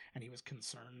thing, and he was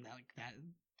concerned that like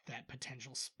that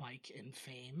potential spike in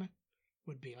fame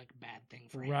would be like a bad thing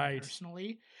for him Right.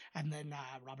 personally. And then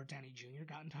Robert Downey Jr.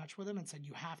 got in touch with him and said,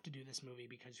 "You have to do this movie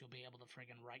because you'll be able to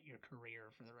friggin' write your career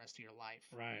for the rest of your life."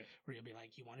 Right. Where you'll be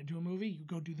like, "You want to do a movie? You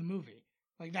go do the movie."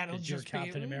 Like that'll It's your just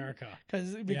Captain be America.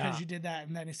 because Yeah. you did that,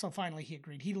 and then so finally he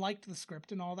agreed. He liked the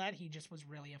script and all that. He just was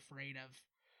really afraid of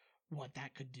what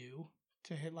that could do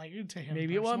to him.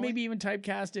 Maybe well, personally. maybe even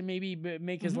typecast him. Maybe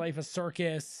make his life a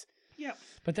circus. Yeah.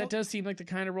 But that does seem like the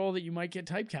kind of role that you might get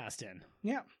typecast in.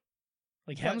 Yeah.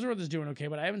 Like But- Hemsworth is doing okay,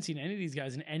 but I haven't seen any of these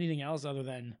guys in anything else other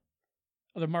than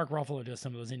Mark Ruffalo does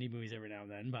some of those indie movies every now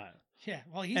and then. But Yeah.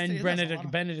 Well, and does a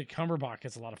lot Benedict of- Cumberbatch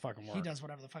gets a lot of fucking work. he does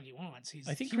whatever the fuck he wants.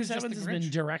 I think he Chris was just Evans the has been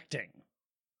Grinch. directing.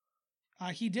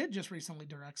 He did just recently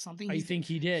direct something. I think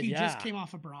he did. He yeah, just came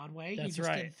off of Broadway. That's he just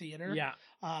right. did theater. Yeah.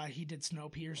 He did Oh,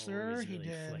 Snowpiercer. he's he really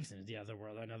did. flexing.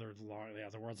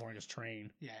 The world's longest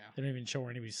train. Yeah. They don't even show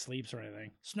where anybody sleeps or anything.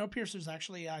 Snowpiercer's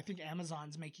actually, I think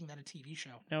Amazon's making that a TV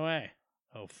show. No way.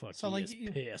 Oh fuck. So, He like, is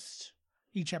you- pissed.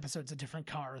 Each episode's a different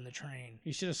car in the train.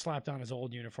 He should have slapped on his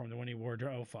old uniform, the one he wore.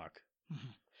 Oh fuck.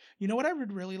 You know what I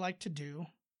would really like to do?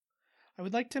 I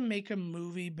would like to make a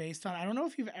movie based on. I don't know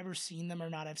if you've ever seen them or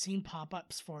not. I've seen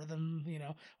pop-ups for them.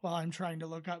 While I'm trying to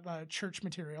look up church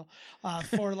material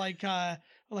for like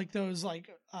those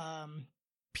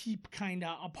peep kind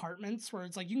of apartments where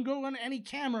it's like you can go on any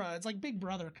camera. It's like Big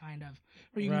Brother kind of,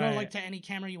 where you can go Right. like to any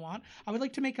camera you want. I would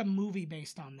like to make a movie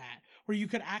based on that, where you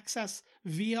could access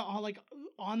via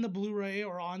on the Blu-ray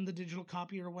or on the digital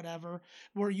copy or whatever,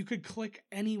 where you could click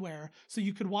anywhere, so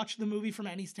you could watch the movie from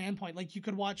any standpoint. Like you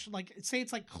could watch, say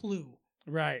it's like Clue,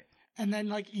 Right. and then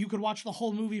like you could watch the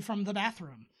whole movie from the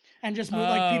bathroom. And just move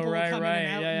Oh, people would right, come in right,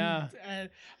 and out. yeah, and,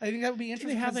 I think that would be Did interesting.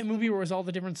 they have 'cause that movie where it was all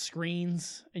the different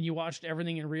screens and you watched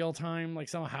everything in real time? Like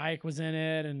Salma Hayek was in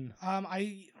it, and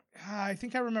I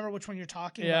think I remember which one you're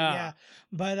talking Yeah. about.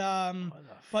 Yeah. what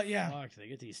the But yeah. fuck? They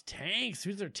get these tanks.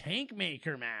 Who's their tank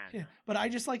maker, man? Yeah. But I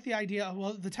just like the idea of,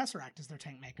 well, the Tesseract is their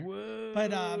tank maker. Whoa.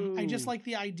 But I just like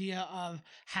the idea of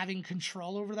having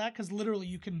control over that, because literally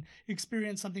you can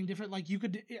experience something different. Like you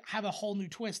could have a whole new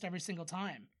twist every single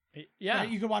time. Yeah. Right?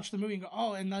 You could watch the movie and go,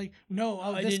 oh, and like, no,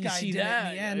 I this didn't guy see did that. it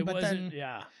in the end. It But wasn't- then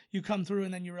yeah. you come through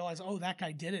and then you realize, oh, that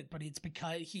guy did it, but it's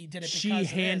because he did it because She of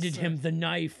handed this, him the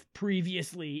knife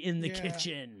previously in the Yeah.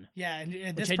 kitchen, Yeah, and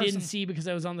which this I person, didn't see because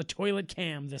I was on the toilet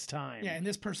cam this time. Yeah, and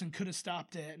this person could have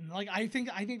stopped it. And like I think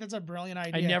that's a brilliant I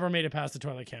idea. never made it past the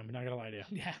toilet cam. I'm not gonna lie to you.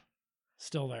 Yeah.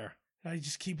 Still there. I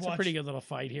just keep It's watching. a pretty good little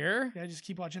fight here. Yeah, I just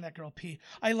keep watching that girl pee.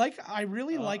 I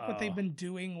really like what they've been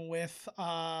doing with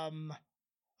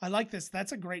I like this.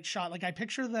 That's a great shot. Like I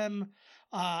picture them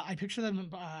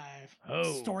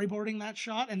storyboarding that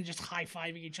shot and just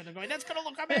high-fiving each other going, "That's going to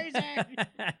look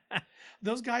amazing."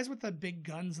 Those guys with the big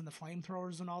guns and the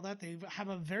flamethrowers and all that, they have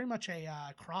a very much a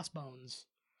Crossbones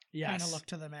Yes. kind of look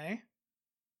to them, eh?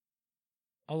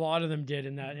 A lot of them did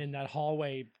in that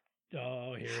hallway.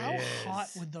 Oh, here How it is. hot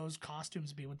would those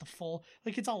costumes be with the full,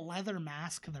 like it's a leather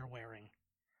mask they're wearing.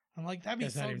 I'm like, that'd be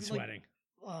That's so not even like, sweating.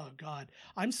 oh God,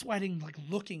 I'm sweating like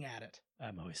looking at it.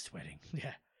 I'm always sweating.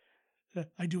 Yeah,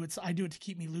 I do it to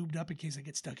keep me lubed up in case I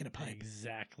get stuck in a pipe.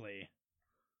 Exactly.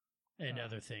 And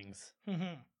other things.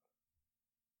 Mhm.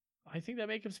 I think that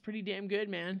makeup's pretty damn good,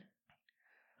 man.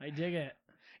 I dig it.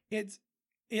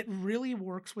 It really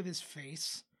works with his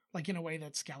face, like in a way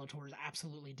that Skeletor's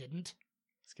absolutely didn't.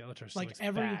 Skeletor's Like looks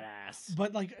every- badass.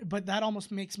 But that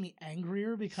almost makes me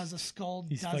angrier because a skull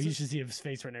You doesn't. should see his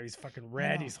face right now. He's fucking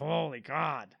red. know. He's holy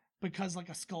god. Because like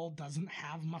a skull doesn't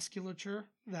have musculature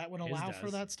that would His allow for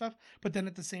does. that stuff. But then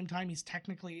at the same time, he's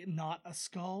technically not a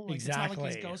skull. Like, It's not like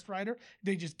Exactly. he's Ghost Rider.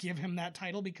 They just give him that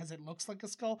title because it looks like a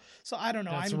skull. So I don't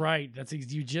know. That's right.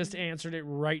 You just answered it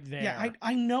right there. Yeah,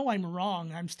 I know I'm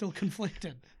wrong. I'm still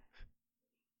conflicted.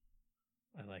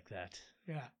 I like that.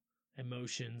 Yeah.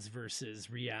 Emotions versus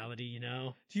reality, you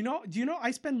know? Do you know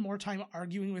I spend more time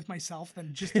arguing with myself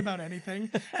than just about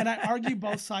anything? And I argue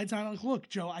both sides. And I'm like, look,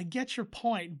 Joe, I get your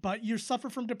point, but you suffer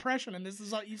from depression, and this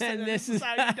is what you said. And this is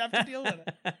how you'd have to deal with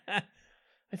it.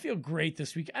 I feel great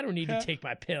this week. I don't need to take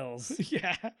my pills.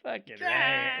 Yeah. Fucking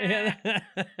Yeah.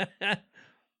 right.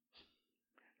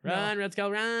 Run, Red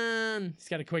Skull, run. He's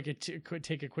got to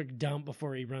take a quick dump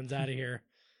before he runs out of here.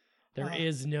 There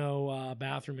is no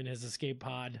bathroom in his escape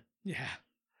pod. Yeah.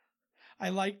 I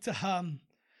liked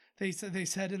they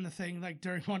said in the thing, like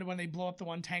during when they blow up the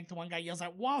one tank, the one guy yells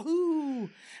out "Wahoo!"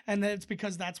 And then it's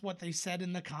because that's what they said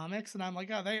in the comics. And I'm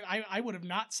like, oh, I would have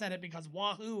not said it because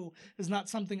 "Wahoo!" is not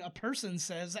something a person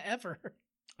says ever.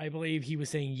 I believe he was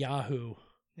saying Yahoo.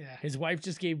 Yeah. His wife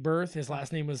just gave birth. His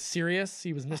last name was Sirius.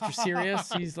 He was Mr.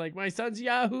 Sirius. He's like, my son's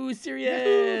Yahoo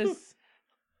Sirius.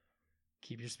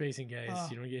 Keep your spacing,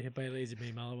 guys. You don't get hit by a laser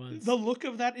beam all at once. The look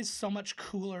of that is so much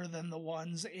cooler than the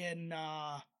ones in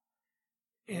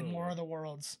War of the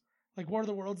Worlds. Like War of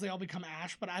the Worlds, they all become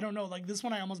ash, but I don't know. Like this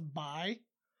one, I almost buy.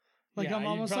 Like yeah, I'm you'd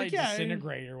almost probably like, yeah,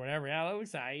 disintegrate or whatever. Yeah, that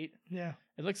looks aight. yeah.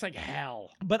 It looks like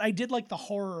hell. But I did like the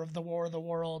horror of the War of the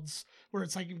Worlds, where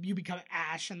it's like you become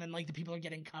ash, and then like the people are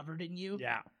getting covered in you.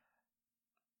 Yeah.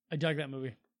 I dug that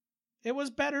movie. It was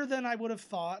better than I would have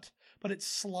thought, but it's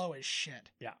slow as shit.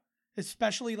 Yeah.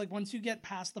 Especially like once you get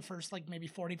past the first like maybe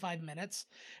 45 minutes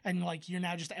and like you're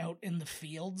now just out in the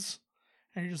fields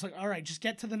and you're just like, all right, just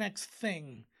get to the next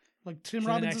thing. Like Tim the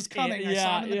Robbins next- is coming. I yeah,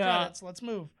 saw him in the yeah. credits. Let's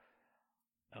move.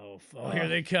 Oh, here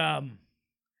they come.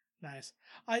 Nice.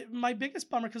 My biggest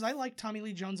bummer, because I like Tommy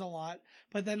Lee Jones a lot,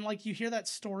 but then like you hear that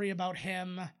story about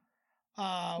him.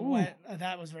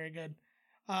 That was very good.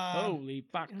 Holy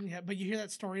fuck. Yeah, but you hear that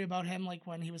story about him like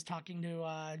when he was talking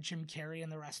to Jim Carrey in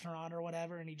the restaurant or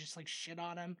whatever, and he just like shit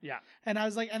on him. Yeah. And I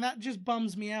was like, and that just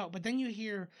bums me out. But then you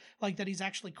hear like that he's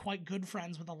actually quite good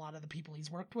friends with a lot of the people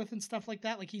he's worked with and stuff like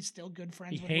that. Like he's still good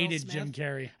friends He with Will hated Smith. Jim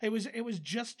Carrey It was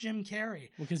just Jim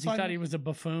Carrey. because So he thought I'm- he was a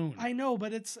buffoon. I know,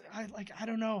 but I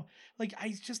don't know. Like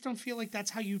I just don't feel like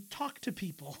that's how you talk to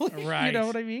people. You Right. know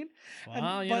what I mean?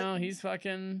 Well, but- he's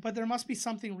fucking. But there must be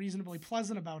something reasonably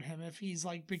pleasant about him if he's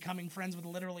like becoming friends with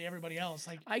literally everybody else.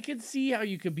 Like I could see how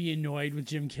you could be annoyed with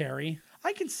Jim Carrey.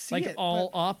 I can see Like it.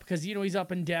 all up because he's up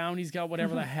and down. He's got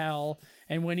whatever the hell.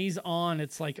 And when he's on,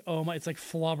 it's like it's like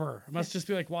flubber. It must just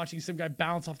be like watching some guy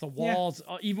bounce off the walls.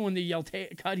 Even when they yell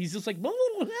cut, he's just like,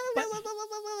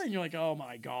 and you're like, oh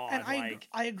my god. And like,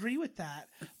 I agree with that.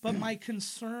 But my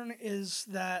concern is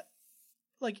that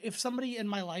like if somebody in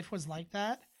my life was like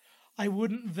that, I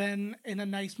wouldn't then, in a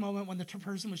nice moment when the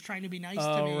person was trying to be nice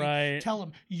to me, right. tell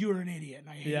him you're an idiot and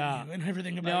I hate Yeah. you and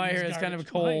everything about no, you I is hear it's kind of a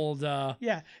garbage. cold.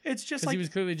 Yeah, it's just Because like he was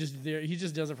clearly just there. He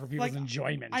just does it for people's like,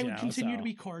 enjoyment. I would continue so. to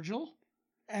be cordial.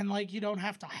 And like you don't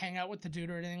have to hang out with the dude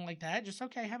or anything like that. Just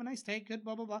okay, have a nice day, good,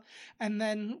 blah blah blah. And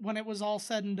then when it was all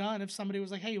said and done, if somebody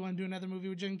was like, "Hey, you want to do another movie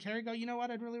with Jim Carrey?" Go, you know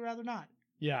what? I'd really rather not.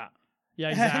 Yeah. Yeah,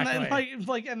 exactly. And then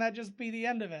like, and that just be the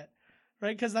end of it,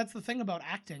 right? Because that's the thing about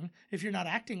acting. If you're not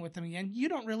acting with them again, you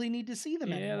don't really need to see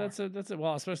them anymore. that's it.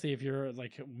 Well, especially if you're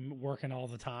like working all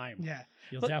the time. Yeah,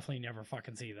 You'll But- definitely never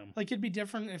fucking see them. like it'd be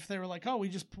different if they were like, "Oh, we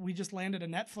just landed a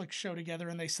Netflix show together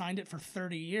and they signed it for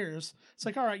 30 years." It's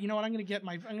like, all right, you know what? I'm gonna get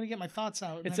my thoughts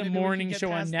out. and It's then a maybe we can morning get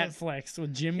show on past this. Netflix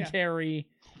with Jim Yeah. Carrey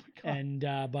God.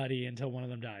 and Buddy until one of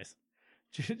them dies.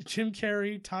 Jim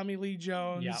Carrey, Tommy Lee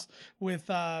Jones, Yep. with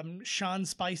Sean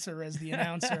Spicer as the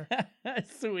announcer.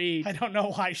 Sweet. I don't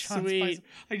know why Sean Sweet. Spicer.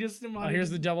 I just Oh, here's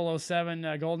the 007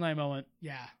 Goldeneye moment.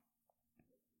 yeah.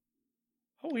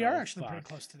 Oh, we are Oh, actually pretty fuck.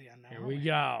 close to the end now. Here aren't we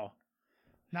go.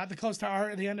 Not the close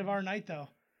to the end of our night though.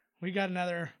 We got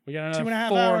another. We got another 2.5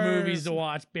 4 hours. movies to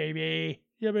watch, baby.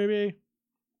 Yeah, baby.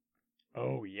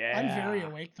 Oh yeah. I'm very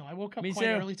awake though. I woke up Me quite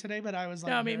too. early today, but I was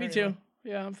like, Yeah, me very too. awake.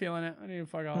 Yeah, I'm feeling it. I need to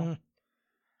fuck off. Mhm.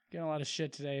 Getting a lot of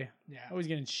shit today. Yeah, Always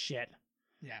getting shit.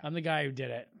 yeah. I'm the guy who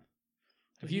did it.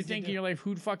 But If he you did think do in your life,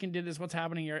 who fucking did this? What's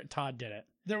happening here? Todd did it.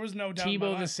 There was no doubt. in my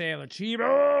Tebow the mind. Sailor.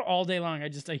 Tebow all day long. I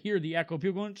hear the echo.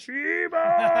 People going,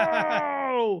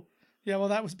 Tebow! Yeah, well,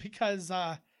 that was because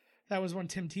that was when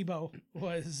Tim Tebow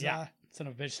was Yeah. Son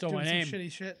of a bitch stole doing my some name.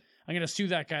 shitty shit. I'm going to sue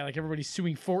that guy like everybody's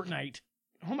suing Fortnite.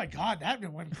 Oh my god, that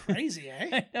went crazy, eh?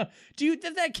 I know. Dude,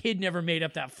 that kid never made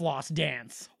up that floss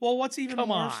dance. Well, what's even Come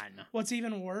worse? on. What's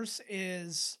even worse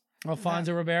is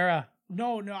Alfonso Ribeira.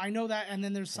 no, I know that, and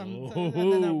then there's some and Oh.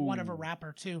 then that whatever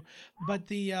rapper too, but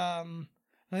the and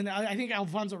I think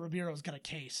Alfonso Ribero's got a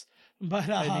case, but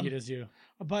I think it is you.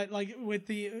 but like with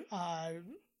the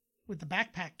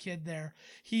backpack kid there,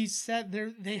 he said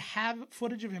they have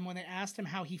footage of him when they asked him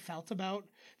how he felt about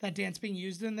that dance being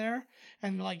used in there,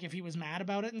 and like if he was mad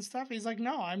about it and stuff. He's like,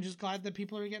 no, I'm just glad that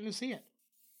people are getting to see it.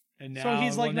 And now, So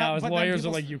he's like, now not- his but then lawyers are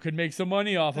people's- like, you could make some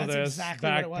money off of That's this exactly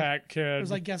what it was. backpack kid. It was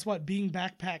like, guess what? Being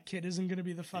backpack kid isn't going to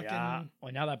be the fucking. yeah.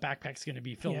 Well, now that backpack's going to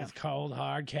be filled Yeah. with cold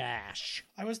hard cash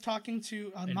I was talking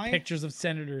to and my pictures of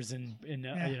senators in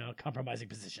Yeah. compromising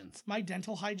positions. my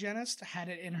dental hygienist had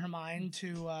it in her mind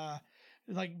to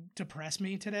like depress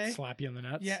me today. Slap you in the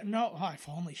nuts. Yeah, no, if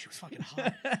only she was fucking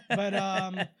hot.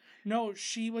 But no,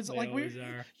 she was They like always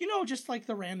are. just like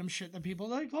the random shit that people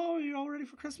are like, oh, you all ready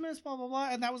for Christmas, blah blah blah,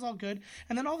 and that was all good.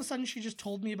 And then all of a sudden, she just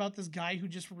told me about this guy who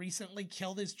just recently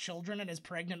killed his children and his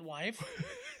pregnant wife.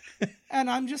 And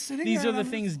I'm just sitting These there. are the and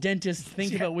I'm things dentists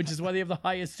think Yeah. about, which is why they have the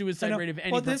highest I suicide know. rate of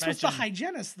any well, profession. this was the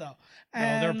hygienist though. Oh,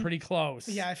 they're And- pretty close.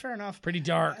 Yeah, fair enough. Pretty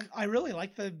dark. I really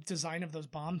like the design of those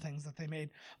bomb things that they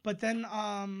made. But then,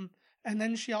 and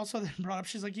then she also then brought up,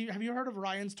 she's like, have you heard of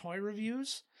Ryan's Toy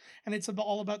Reviews? And it's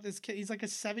all about this kid. He's like a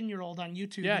 7-year-old on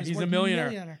YouTube. Yeah, and he's a worth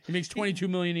millionaire. He makes $22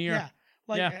 million a year. Yeah.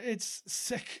 Like, Yeah. it's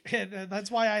sick. And that's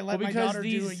why I let Well, my because daughter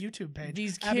do a these- YouTube page.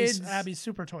 these Abby's, kids- Abby's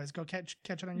Super Toys. Go catch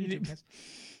it on YouTube, guys.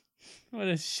 What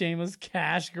a shameless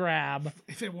cash grab.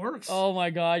 If it works. Oh my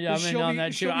God. Yeah, I'm in She'll on be- that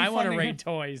too. she'll be I want to funding rate it.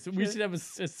 toys. We should have a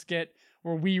skit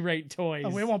where we rate toys.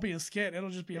 Oh, it won't be a skit. It'll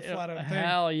just be a flat out thing.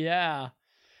 Hell yeah.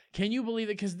 Can you believe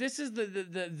it? Because this is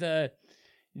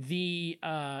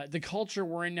the culture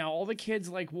we're in now. All the kids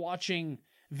like watching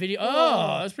video.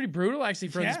 Oh, that's pretty brutal actually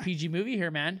for this PG movie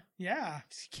here, man. Yeah.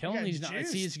 He's killing these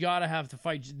Nazis. He's got to have to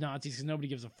fight Nazis because nobody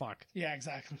gives a fuck. Yeah,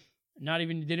 exactly.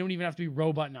 They don't even have to be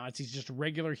robot Nazis, just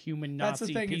regular human Nazi That's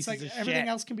the thing. pieces It's like of everything shit.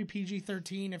 else can be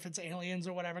PG-13 if it's aliens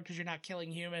or whatever because you're not killing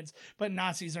humans, but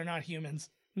Nazis are not humans,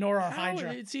 nor are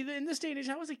Hydra. See, in this day and age,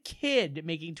 how is a kid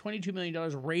making $22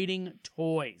 million raiding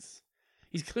toys?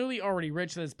 He's clearly already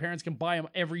rich so his parents can buy him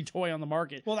every toy on the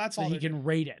market. Well, that's so all he they're can doing.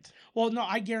 rate it. Well, no,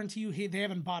 I guarantee you they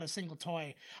haven't bought a single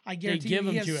toy. I guarantee give you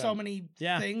he them has to so him. many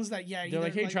Yeah. things that, They're either,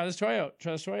 like, hey, try this toy out.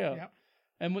 Try this toy out. Yep.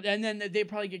 And then they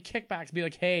probably get kickbacks, be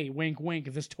like, hey, wink, wink,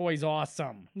 if this toy's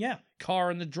awesome. Yeah. Car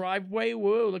in the driveway,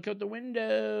 whoa, look out the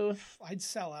window. I'd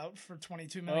sell out for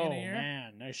 $22 million Oh, a year.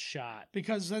 man, nice shot.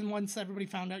 Because then once everybody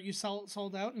found out you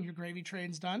sold out and your gravy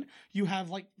train's done, you have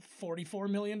like $44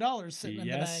 million sitting in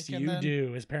the bank. Yes, and you then,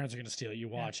 do. His parents are going to steal it. You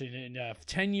watch it. In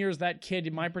 10 years, that kid,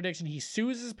 in my prediction, he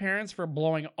sues his parents for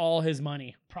blowing all his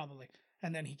money. Probably.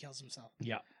 And then he kills himself.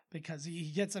 Yeah. Because he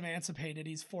gets emancipated.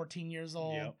 He's 14 years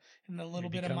old. Yep. And the little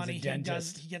He bit of becomes a money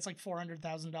dentist. he gets like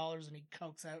 $400,000 and he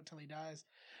cokes out till he dies.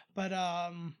 But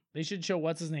They should show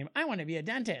what's his name. I want to be a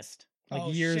dentist. Like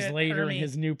Oh, years shit, later Ernie. in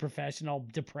his new profession, all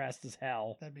depressed as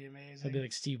hell. that'd be He'll amazing. be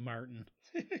like Steve Martin.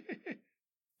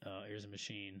 Oh, here's a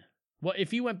machine. Well,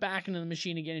 if he went back into the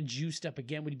machine again and juiced up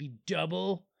again, would he be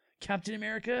double Captain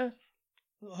America?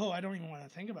 Oh, I don't even want to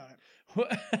think about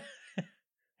it.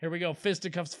 Here we go.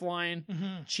 Fisticuffs flying.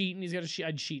 Mm-hmm. Cheating. He's got to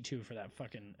I'd cheat too for that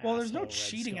fucking Well, there's no asshole Red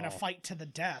cheating in a Skull. fight to the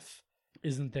death.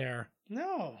 Isn't there?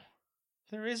 No,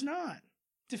 there is not.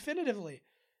 Definitively.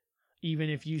 Even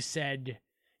if you said,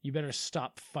 you better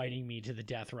stop fighting me to the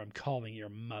death or I'm calling your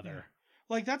mother.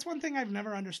 Like that's one thing I've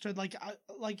never understood. Like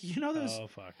you know those Oh,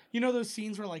 fuck. you know those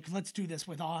scenes where like let's do this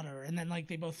with honor, and then like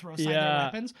they both throw aside their Yeah.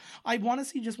 weapons. I want to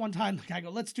see just one time the guy go,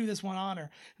 let's do this with honor,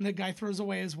 and the guy throws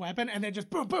away his weapon, and then just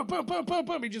boom, boom, boom, boom, boom,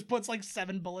 boom. He just puts like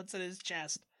 7 bullets in his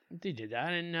chest. They did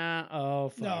that and,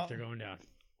 oh, fuck. No. They're going down.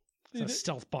 It's a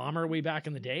stealth bomber way back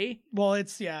in the day. Well,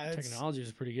 it's Technology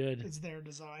was pretty good. it's their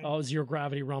design. Oh, zero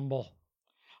gravity rumble.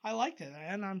 I liked it,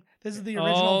 and this is the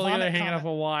original. Oh, look at Vomit it hanging Comet. off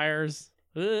of wires.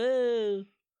 Ooh.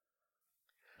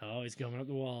 Oh, he's coming up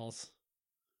the walls.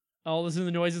 Oh, listen to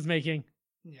the noise it's making.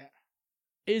 Yeah,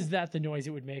 Is that the noise it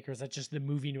would make, or is that just the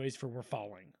movie noise for we're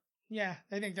falling? yeah.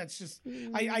 I think that's just.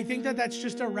 I think that's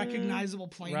just a recognizable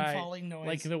plane Right. falling noise.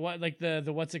 Like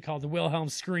the what's it called? The Wilhelm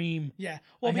scream. yeah.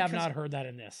 I have because not heard that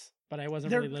in this, but I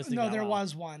wasn't there, really listening. no, that there well.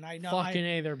 was one. I know. Fucking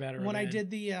A, they're better. When I again.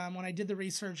 did the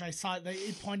research, I saw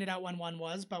it pointed out when one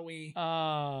was, but we.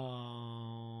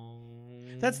 Oh.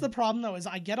 That's the problem, though, is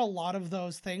I get a lot of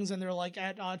those things, and they're like,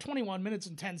 at 21 minutes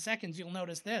and 10 seconds, you'll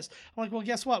notice this. I'm like, well,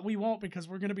 guess what? We won't, because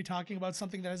we're going to be talking about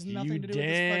something that has nothing You to do with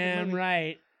this fucking damn movie.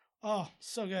 right. Oh,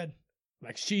 so good.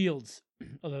 Like Shields.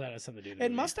 Although that has something to do with the It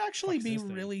movie. must actually Fuck's be this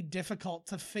thing? really difficult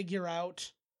to figure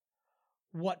out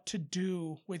what to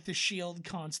do with the shield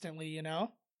constantly, you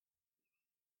know?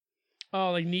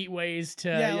 Oh, like neat ways to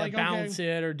Yeah, like, bounce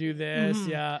it or do this. Mhm.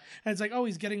 Yeah. And it's like, oh,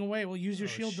 he's getting away. Well, use your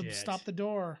Oh, shield to shit. stop the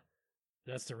door.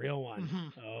 That's the real one.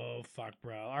 Mhm. Oh, fuck,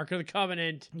 bro. Ark of the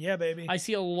Covenant. Yeah, baby. I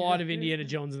see a lot of Indiana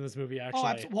Jones in this movie,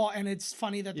 actually. well, and it's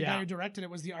funny that the Yeah. guy who directed it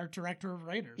was the art director of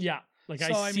Raiders. Yeah. Like,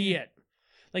 So, I I see mean- it.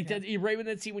 Like, Yeah. that, right when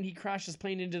that scene when he crashed his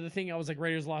plane into the thing, I was like,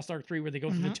 Raiders Lost Ark 3, where they go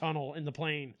through the tunnel in the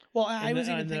plane. Well, I And was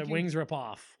the, even and thinking. the wings rip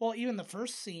off. Well, even the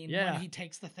first scene Yeah. when he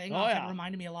takes the thing Oh, off, yeah. it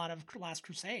reminded me a lot of Last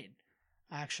Crusade,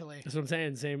 actually. That's what I'm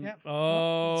saying. Same. Yeah.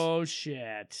 Oh,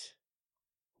 shit.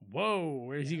 Whoa.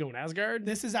 Where is he going? Asgard?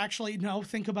 This is actually, no,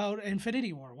 think about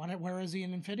Infinity War. Where is he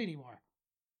in Infinity War?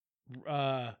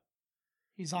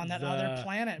 He's on that other the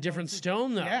planet. different What's it-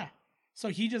 stone, though. Yeah. So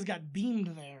he just got beamed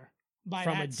there by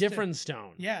From a that different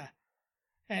stone. Yeah.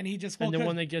 And he just And the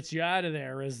one that gets you out of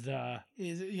there is the.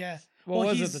 yeah. What Well,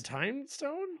 was it? he's- The time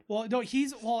stone? Well, no, he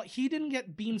didn't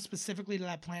get beamed specifically to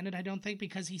that planet, I don't think,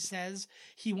 because he says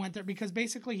he went there because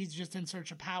basically he's just in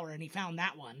search of power and he found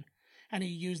that one and he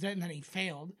used it and then he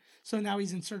failed. So now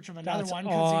he's in search of another That's one.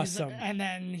 awesome. And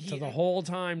then he So the whole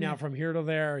time now, yeah. from here to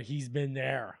there, he's been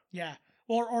there. yeah.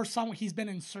 He's been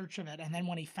in search of it, and then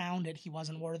when he found it, he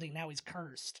wasn't worthy. Now he's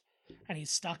cursed, and he's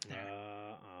stuck there.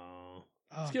 Oh.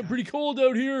 Oh, It's getting God. pretty cold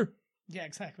out here. Yeah,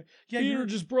 exactly. Yeah, Heater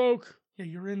just broke.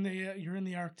 you're in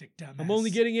the Arctic, dumbass. I'm only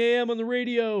getting AM on the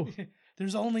radio.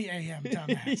 There's only AM,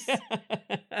 dumbass.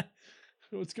 Yeah.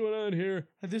 What's going on here?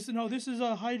 This is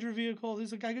a Hydra vehicle.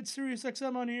 There's a guy got Sirius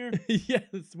XM on here.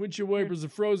 Yes, windshield wipers are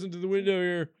frozen to the window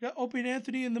here. Got Opie and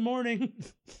Anthony in the morning.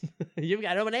 You've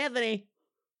got Owen Anthony.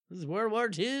 This is World War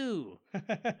II.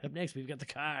 Up next, we've got the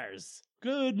cars.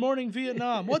 Good morning,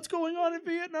 Vietnam. What's going on in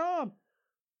Vietnam?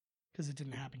 Because it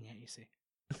didn't happen yet, you see.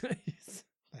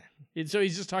 And so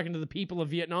he's just talking to the people of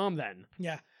Vietnam then.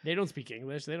 Yeah. They don't speak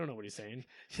English. They don't know what he's saying.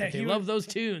 Yeah, But they he love was- those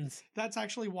tunes. That's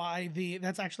actually why the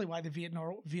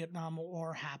Vietnam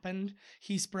War happened.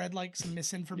 He spread like some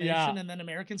misinformation, Yeah. and then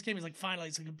Americans came. He's like,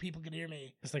 finally, so people can hear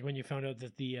me. It's like when you found out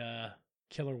that the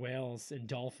killer whales and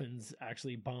dolphins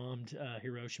actually bombed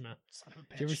Hiroshima. Son of a bitch.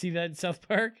 Did you ever see that in South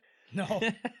Park? No.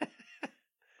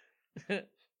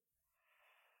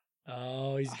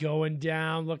 Oh, he's going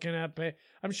down, looking up.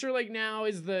 I'm sure, like, now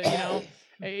is the, you know,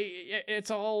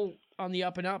 it's all on the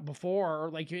up and up before.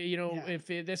 Like, you know, Yeah. if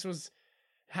this was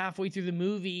halfway through the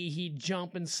movie, he'd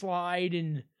jump and slide.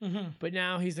 Mhm. But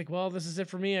now he's like, well, this is it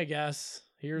for me, I guess.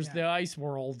 Here's Yeah. the ice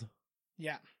world.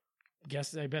 Yeah.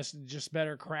 Guess I just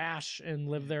better crash and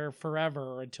live there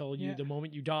forever until Yeah. the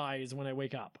moment you die is when I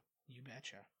wake up You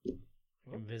betcha.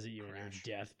 and visit you on your Crash.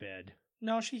 deathbed.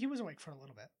 No, he was awake for a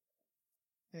little bit.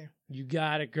 You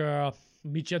got it, girl.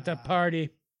 Meet you at that Ah. party.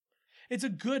 It's a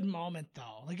good moment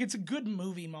though. Like it's a good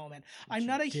movie moment. I'm Don't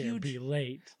not a you dare huge be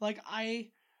late. like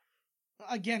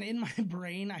again, in my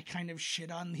brain, I kind of shit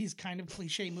on these kind of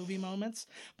cliche movie moments,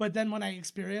 but then when I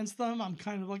experience them, I'm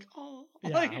kind of like, oh, Yeah,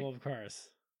 like, well, of course.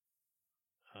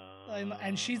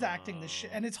 and she's acting this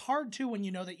shit, and it's hard too when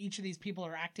you know that each of these people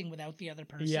are acting without the other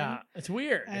person. Yeah, it's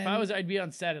weird. If I And- was, I'd be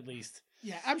on set at least.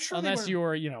 yeah, I'm sure. Unless they you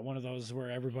were, you know, one of those where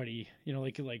everybody, you know,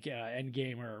 like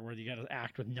Endgame, or where you got to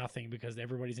act with nothing because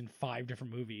everybody's in 5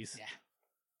 different movies. Yeah.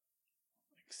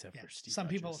 Except Yeah, for Steve some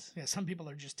people, Rogers. some people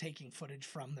are just taking footage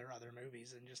from their other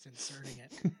movies and just inserting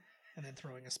it, and then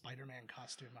throwing a Spider-Man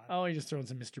costume on. Oh, you just throwing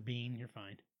some Mr. Bean. You're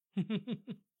fine. Oh.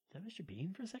 Is that Mr.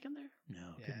 Bean for a second there?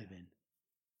 No, Yeah. couldn't have been.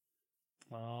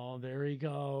 Oh, there he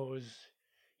goes.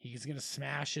 He's gonna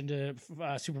smash into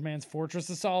Superman's Fortress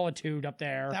of Solitude up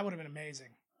there. That would have been amazing.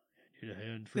 Need a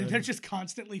hand, They're Fred? just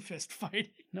constantly fist fighting.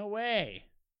 No way.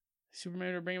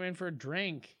 Superman would bring him in for a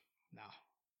drink. No,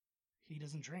 he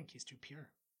doesn't drink. He's too pure.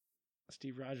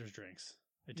 Steve Rogers drinks.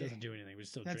 It Yeah. doesn't do anything, but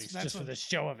still That's- drinks that's just for what- the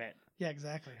show of it. Yeah,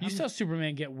 exactly. You saw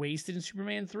Superman get wasted in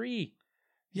Superman 3. He's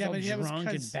Yeah, all but that was drunk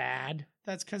 'cause- and bad.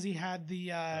 That's because he had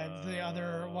the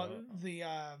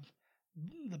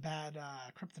bad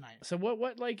kryptonite. So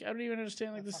what like I don't even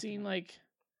understand like That the fucking- scene, like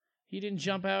he didn't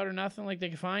jump out or nothing, like they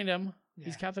could find him. He's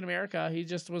Yeah. Captain America. He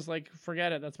just was like,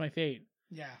 forget it, that's my fate.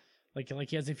 Yeah. Like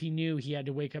as if he knew he had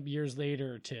to wake up years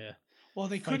later to Well,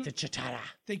 they fight couldn't. the Chitara.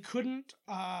 They couldn't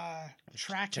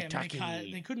track him because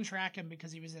Chitaki. they couldn't track him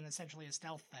because he was in essentially a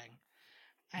stealth thing.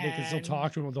 They could still And-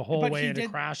 talk to him the whole but way he into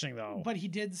did- crashing though. But he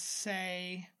did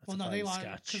say, That's well, a no, they fine lost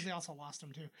sketch. because they also lost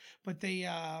him too. But they,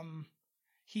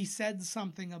 he said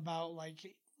something about like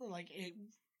it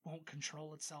won't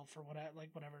control itself or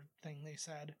whatever thing they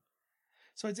said.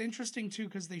 So it's interesting too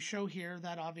because they show here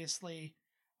that obviously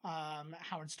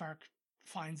Howard Stark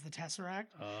finds the Tesseract.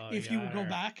 Oh, If you got go her.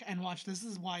 back and watch, this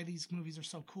is why these movies are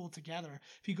so cool together.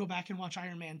 If you go back and watch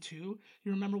Iron Man 2,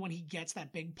 you remember when he gets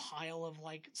that big pile of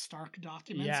like Stark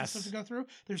documents and stuff Yes. to go through?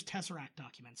 There's Tesseract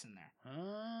documents in there.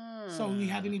 So Ah. we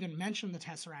haven't even mentioned the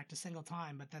Tesseract a single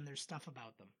time, but then there's stuff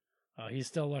about them. Oh, he's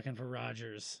still looking for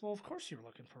Rogers. Well, of course you're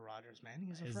looking for Rogers, man.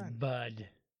 He's a His friend. bud.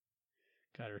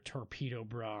 Got her torpedo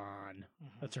bra on.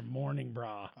 Mhm. That's her morning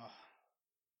bra. Oh,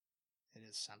 it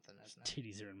is something, isn't it?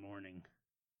 Titties are in mourning.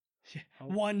 Yeah. Oh.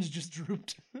 One's just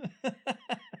drooped.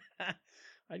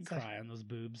 I'd It's like- cry on those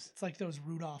boobs. It's like those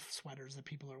Rudolph sweaters that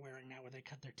people are wearing now, where they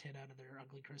cut their tit out of their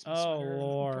ugly Christmas Oh sweater. and then put,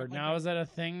 Lord! like, Now is that a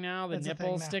thing now? The That's a thing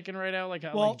nipples now. sticking right out like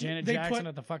Well, like Janet they Jackson put-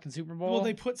 at the fucking Super Bowl. well,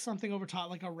 they put something over top,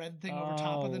 like a red thing over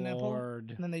top of the nipple,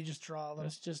 Lord. and then they just draw a little.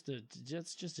 That's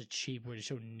just a cheap way to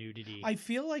show nudity. I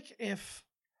feel like if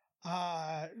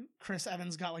Chris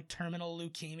Evans got like terminal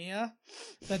leukemia,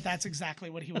 that's exactly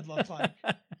what he would look like,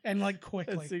 and like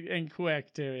quickly. That's- and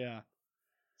quick too, yeah.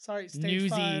 Sorry, stage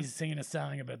Newsies 5. singing a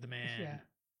song about the man. Yeah.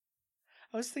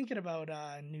 I was thinking about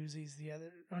Newsies the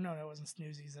other. Oh no, it wasn't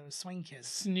Newsies. It was Swing Kids.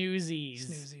 Snoozies.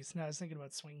 Snoozies. No, I was thinking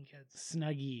about Swing Kids.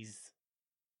 Snuggies.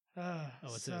 Oh,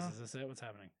 what's so, this? Is this it? What's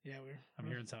happening? Yeah, I'm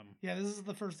hearing something. Yeah, this is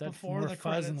the first Is that before more the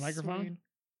fuzz in the credits microphone? scene.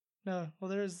 No,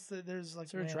 well, there's like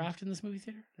Is there a wind. draft in this movie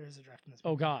theater? There is a draft in this.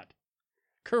 Oh movie. God.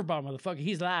 Curveball motherfucker,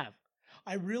 he's live.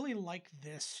 I really like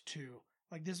this too.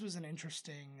 Like this was an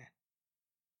interesting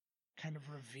kind of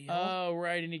reveal. Oh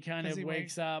right, and he kind 'Cause of he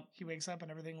wakes up. He wakes up and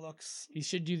everything looks. He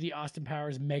should do the Austin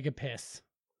Powers mega piss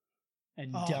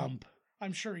and Oh. dump.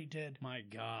 I'm sure he did. My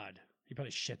God. He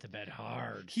probably shit the bed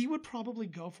hard. He would probably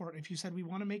go for it if you said we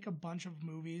want to make a bunch of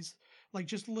movies, like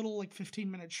just little like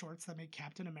 15-minute shorts that make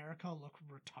Captain America look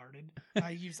retarded.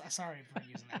 Sorry for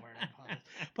using that word, I apologize.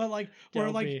 But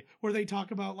like where they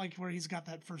talk about like where he's got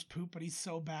that first poop, but he's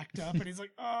so backed up and he's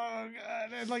like, oh god,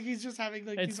 and like he's just having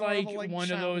like it's these like horrible,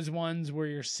 one of those ones where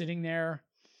you're sitting there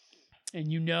and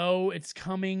you know it's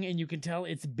coming and you can tell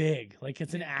it's big, like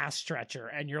it's an ass stretcher,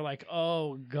 and you're like,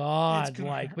 oh god,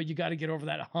 like hurt. But you got to get over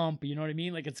that hump, you know what I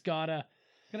mean? Like it's gotta.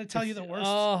 I'm gonna tell you the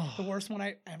worst one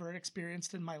I ever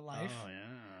experienced in my life. Oh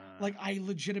yeah. Like I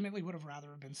legitimately would have rather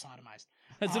have been sodomized.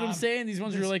 That's what I'm saying. These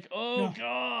ones are like, oh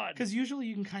god, because usually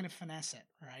you can kind of finesse it,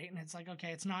 right? And it's like,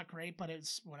 okay, it's not great, but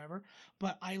it's whatever.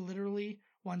 But I literally.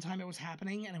 One time it was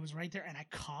happening and it was right there and I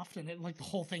coughed and it like the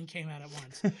whole thing came out at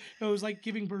once. It was like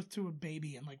giving birth to a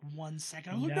baby in like 1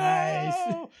 second. I was like,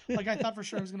 no! Like I thought for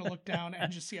sure I was going to look down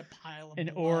and just see a pile of an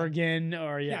blood. organ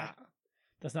or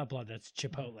That's not blood. That's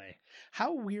Chipotle.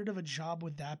 How weird of a job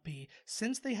would that be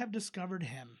since they have discovered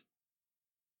him?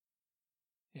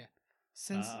 Yeah.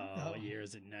 Since what year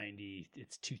is it? 90.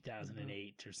 It's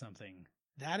 2008 or something.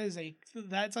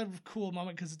 That's a cool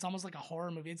moment because it's almost like a horror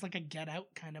movie. It's like a Get Out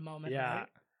kind of moment. Yeah. Right?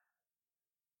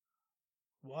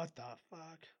 What the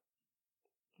fuck?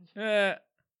 Oh,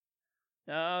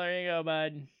 there you go,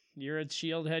 bud. You're at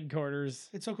SHIELD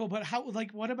headquarters. It's so cool, but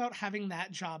what about having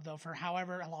that job though? For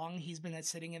however long he's been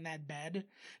sitting in that bed,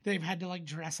 they've had to like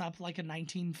dress up like a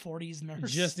 1940s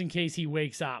nurse just in case he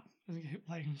wakes up.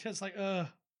 Like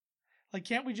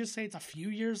can't we just say it's a few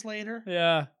years later?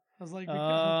 Yeah. I was like,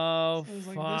 fuck,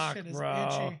 this shit is bro.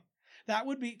 itchy. That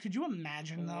would be. Could you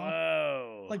imagine though?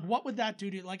 Whoa. Like, what would that do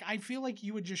to? Like, I feel like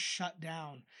you would just shut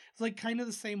down. It's like kind of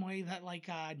the same way that like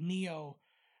Neo.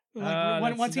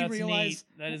 Like once he realized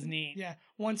that is neat. Yeah,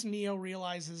 once Neo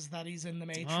realizes that he's in the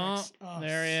Matrix.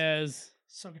 There he is.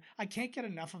 So good. I can't get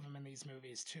enough of him in these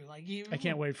movies too. Like, I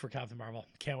can't wait for Captain Marvel.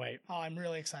 Can't wait. Oh, I'm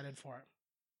really excited for it.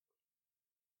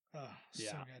 Oh, so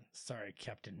good. Sorry,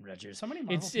 Captain Rogers. So many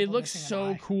Marvel it looks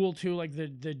so cool too, like the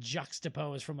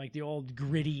juxtapose from like the old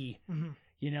gritty,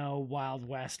 Wild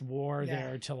West war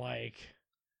there to like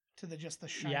to the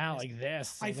shiny. Yeah, like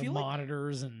this. I feel like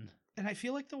monitors and I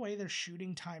feel like the way they're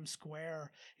shooting Times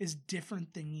Square is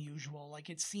different than usual. Like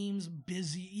it seems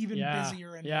busy,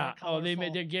 busier and more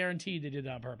colorful. They're guaranteed they did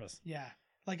that on purpose. Yeah.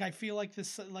 Like I feel like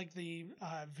this, like the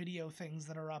video things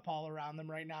that are up all around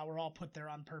them right now were all put there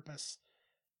on purpose.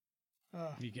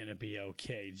 You're gonna be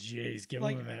okay. Jeez, give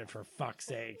him a minute for fuck's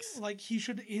sakes. Like he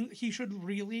should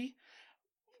really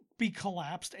be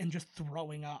collapsed and just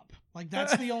throwing up. Like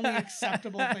that's the only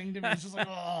acceptable thing to me. It's just like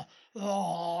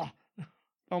oh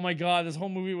my god, this whole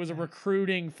movie was a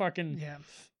recruiting fucking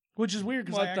which is weird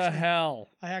because what the hell?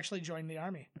 I actually joined the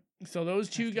army. So those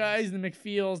two guys, the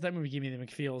McFeels, that movie gave me the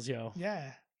McFeels, yo.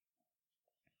 Yeah.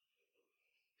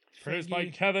 Produced by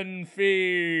Kevin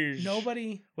Feige.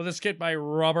 Nobody. With a skit by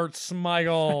Robert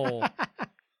Smigel.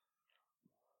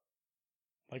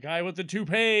 The guy with the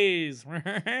toupees. Look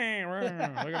at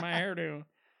my hairdo.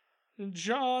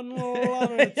 John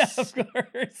Lovitz. Yeah, of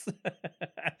course.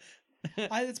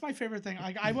 It's my favorite thing.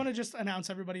 I want to just announce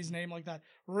everybody's name like that.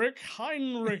 Rick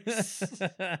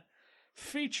Heinrichs.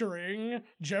 Featuring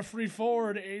Jeffrey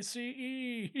Ford, ACE.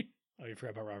 Oh, you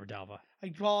forgot about Robert Dalva.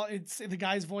 It's the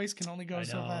guy's voice can only go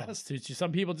so fast. Dude,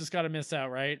 some people just got to miss out,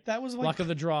 right? That was luck of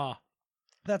the draw.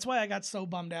 That's why I got so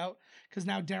bummed out because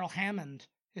now Daryl Hammond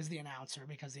is the announcer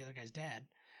because the other guy's dead,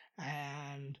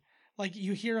 and like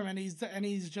you hear him and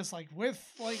he's just like with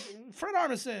like Fred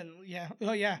Armisen,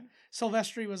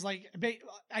 Silvestri was like.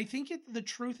 I think the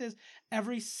truth is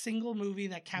every single movie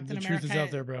that Captain America. The truth is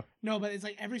out there, bro. No, but it's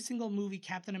like every single movie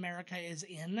Captain America is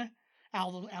in.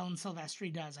 Alan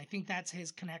Silvestri does. I think that's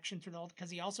his connection through the whole, because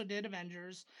he also did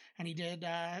Avengers and he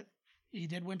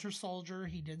did Winter Soldier.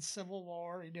 He did Civil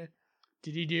War. Did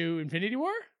he do Infinity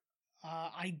War?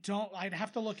 I'd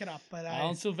have to look it up, but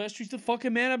Alan Silvestri's the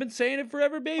fucking man. I've been saying it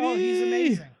forever, baby. Oh, he's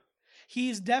amazing.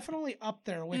 He's definitely up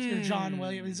there with your John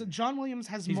Williams. John Williams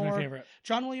has he's more. My favorite.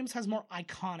 John Williams has more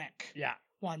iconic.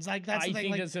 Ones like that's. I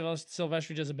think that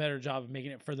Silvestri does a better job of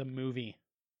making it for the movie.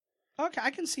 Okay,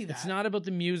 I can see that. It's not about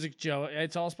the music, Joe.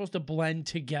 It's all supposed to blend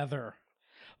together.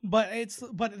 But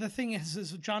the thing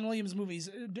is John Williams movies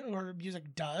or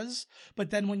music does, but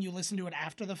then when you listen to it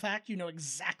after the fact, you know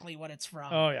exactly what it's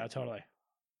from. Oh yeah, totally.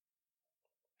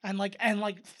 And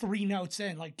like 3 notes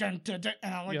in, like dun dun dun,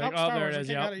 and I'm like, oh, there it is.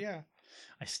 Yeah.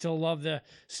 I still love the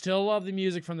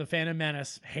music from The Phantom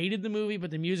Menace. Hated the movie,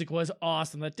 but the music was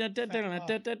awesome. It's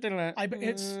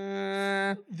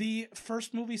the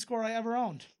first movie score I ever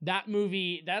owned. That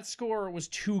score was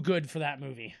too good for that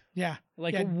movie. Yeah.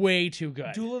 Like Yeah. way too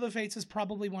good. Duel of the Fates is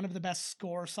probably one of the best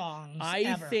score songs I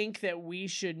ever. think that we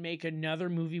should make another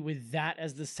movie with that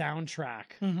as the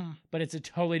soundtrack, Mhm. but it's a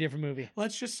totally different movie.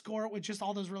 Let's just score it with just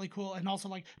all those really cool and also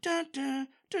like dun, dun,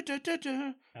 dun, dun, dun,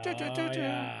 dun, dun, dun, dun,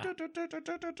 yeah. dun, dun, dun, dun,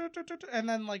 dun, dun, dun, dun, and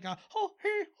then like oh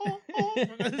hey oh oh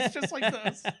it's just like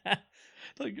this.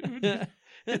 Like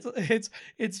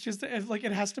it's just like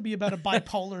it has to be about a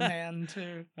bipolar man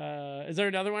too. Is there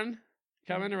another one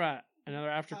coming or what? Another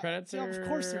after credits? Yeah, of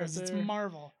course there is. It's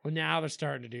Marvel. Well, now they're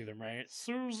starting to do them, right?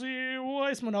 Susie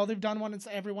Weissman. Oh, they've done one. It's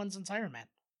everyone since Iron Man.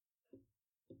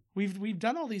 We've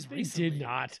done all these They recently. did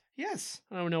not. Yes.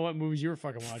 I don't know what movies you were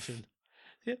fucking watching.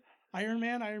 Iron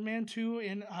Man 2,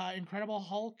 Incredible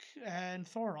Hulk, and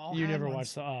Thor. All You had never ones.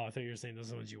 watched the. Oh, I thought you were saying those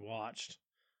are the ones you watched.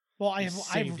 Well, You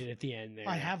saved it at the end there.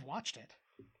 I have watched it.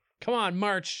 Come on,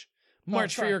 march for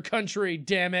sorry. your country,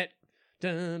 damn it!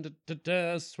 Dun, dun, dun,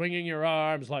 dun, swinging your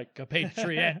arms like a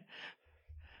patriot.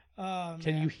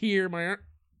 Can you hear my?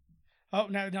 Oh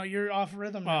no, you're off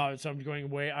rhythm now. Oh, so I'm going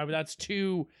way. That's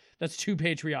too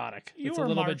patriotic. You It's a were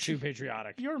little bit marching. too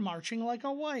patriotic. You're marching like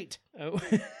a white. Oh.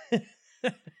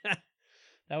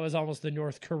 That was almost the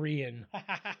North Korean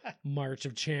March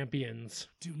of Champions.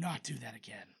 Do not do that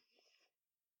again.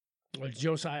 Well,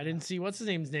 Joe Simon, I didn't see what's his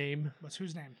name. What's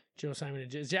whose name? Joe Simon.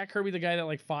 Is Jack Kirby the guy that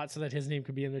like fought so that his name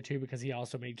could be in there too because he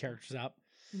also made characters up?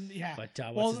 Yeah. But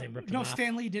what's his name? Ripped him no, off?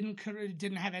 Stan Lee didn't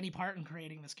have any part in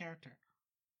creating this character.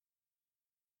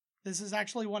 This is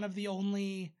actually one of the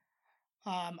only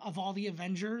of all the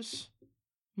Avengers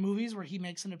movies where he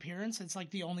makes an appearance. It's like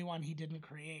the only one he didn't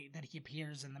create that he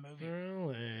appears in the movie.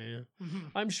 Really?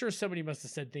 Mhm. I'm sure somebody must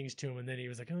have said things to him, and then he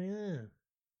was like, "Oh yeah,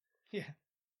 Yeah.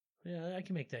 yeah, I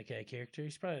can make that guy a character."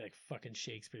 He's probably like fucking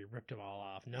Shakespeare. Ripped them all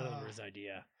off. None of them were his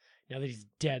idea. Now that he's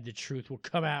dead, the truth will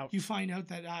come out. You find out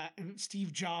that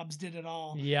Steve Jobs did it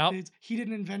all. Yep. He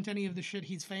didn't invent any of the shit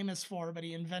he's famous for, but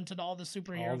he invented all the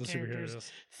superhero All the characters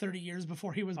superheroes. 30 years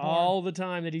before he was born. All the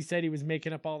time that he said he was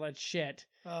making up all that shit,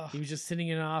 Ugh. he was just sitting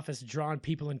in an office drawing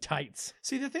people in tights.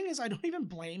 See, the thing is, I don't even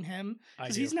blame him I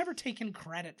because do. he's never taken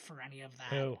credit for any of that.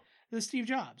 Who? The Steve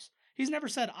Jobs. He's never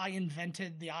said, I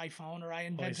invented the iPhone or I Well, he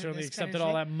invented certainly this accepted kind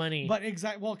of all shit. that money. But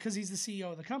well, because he's the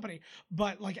CEO of the company.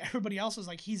 But like everybody else is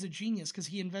like, he's a genius because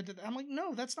he invented. I'm like,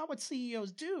 no, that's not what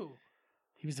CEOs do.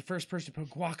 He was the first person to put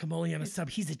guacamole on a sub.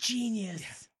 He's a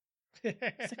genius. Is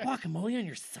that guacamole on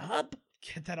your sub?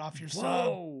 Get that off your sub.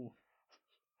 Whoa.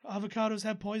 Avocados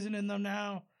have poison in them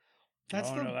now. That's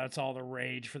No, that's all the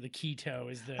rage for the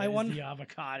keto is the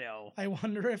avocado. I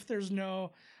wonder if there's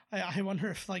no. I wonder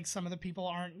if like some of the people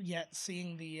aren't yet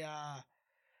seeing the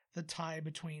tie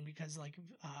between because like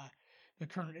the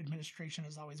current administration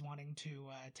is always wanting to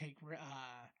take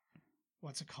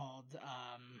what's it called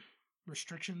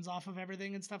restrictions off of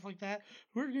everything and stuff like that.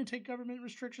 We're going to take government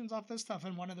restrictions off this stuff,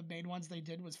 and one of the main ones they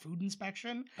did was food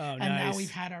inspection. Oh, And nice. now we've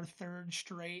had our third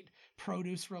straight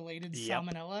produce-related Yep.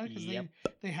 salmonella because Yep.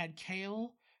 they had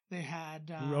kale, they had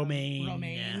Romaine.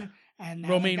 romaine, and now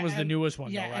Romaine they was got- the newest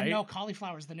one, yeah, though, right? and no,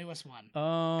 cauliflower is the newest one.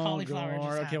 Oh, Cauliflower just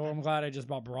God. Okay, well, happened. I'm glad I just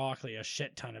bought broccoli, a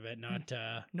shit ton of it. Not,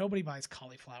 Nobody buys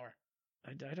cauliflower.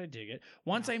 I dig it.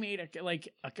 Once I made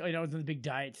I know, the big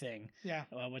diet thing, Yeah,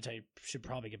 which I should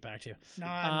probably get back to. no,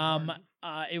 I'm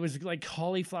bored. It was like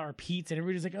cauliflower pizza, and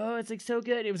everybody was like, "Oh, it's like so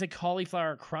good." It was like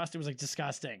cauliflower crust. It was like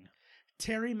disgusting.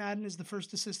 Terry Madden is the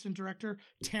first assistant director.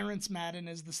 Terrence Madden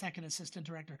is the second assistant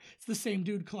director. It's the same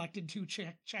dude collected two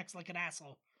checks like an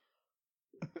asshole.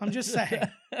 I'm just saying.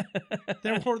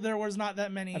 There was not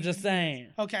that many. I'm just saying.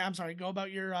 Okay, I'm sorry. Go about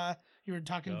your you were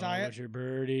talking Go diet. with your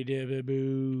birdie dibby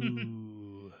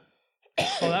boo.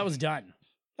 Oh, that was done.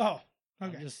 Oh,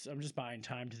 okay. I'm just buying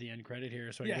time to the end credit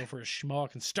here, so I Yeah. can go for a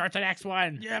schmuck and start the next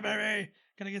one. Yeah, baby.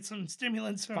 Gotta get some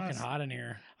stimulants. From Fucking us. hot in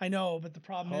here. I know, but the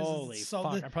problem Holy is, so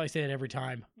fuck! I probably say that every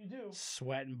time. you do.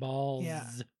 Sweating balls. Yeah.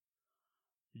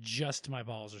 Just my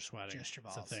balls are sweating. Just your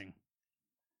It's balls. a thing.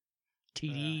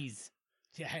 TDs.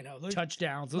 Yeah, I know. Look,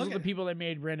 Touchdowns. Those look are the at- people that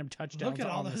made random touchdowns. look at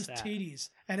all on the those stat. TDs,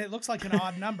 and it looks like an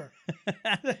odd number.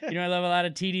 You know, I love a lot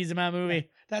of TDs in my movie.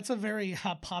 That's a very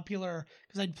popular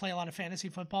because I play a lot of fantasy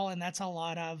football, and that's a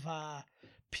lot of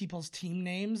people's team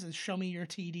names. Is show me your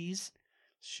TDs.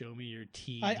 Show me your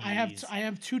TDs. I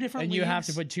have two different. And you have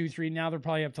to leagues. put 2, 3. Now they're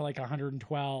probably up to like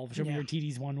 112. Show me Yeah. your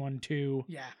TDs 1, 1, 2.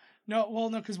 Yeah. No,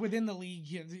 because within the league,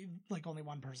 like only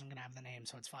one person can have the name,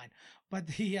 so it's fine. But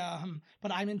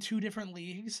but I'm in two different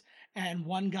leagues, and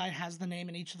one guy has the name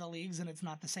in each of the leagues, and it's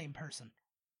not the same person.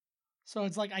 So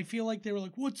it's like I feel like they were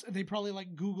like, "What's?" They probably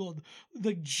like Googled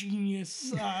the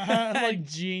genius, Like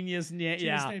genius.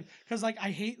 Yeah. because like I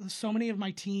hate so many of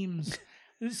my teams.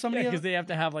 somebody because they have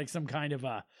to have like some kind of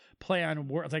a play on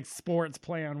words, like sports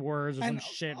play on words or some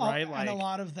shit, right? And a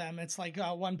lot of them, it's like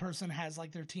one person has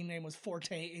like their team name was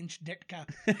Forte Inch Ditka,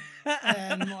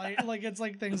 and like it's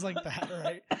like things like that,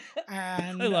 right?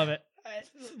 And I love it.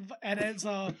 And it's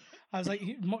I was like,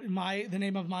 the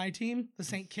name of my team, the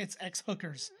St. Kitts Ex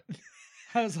Hookers.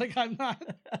 I was like, I'm not.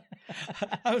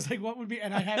 I was like, what would be?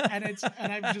 And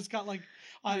I've just got like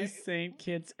St.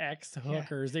 Kitts Ex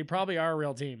Hookers. They probably are a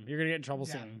real team. You're gonna get in trouble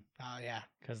soon. Oh yeah.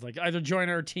 Because like either join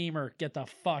our team or get the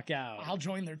fuck out. I'll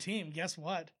join their team. Guess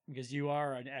what? Because you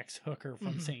are an ex-hooker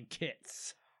from St.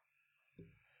 Kitts.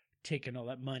 Taking all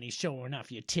that money, showing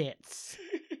off your tits.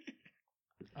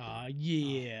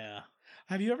 Yeah.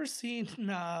 Have you ever seen?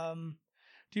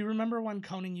 Do you remember when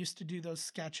Conan used to do those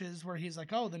sketches where he's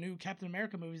like, "Oh, the new Captain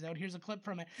America movie's out. Here's a clip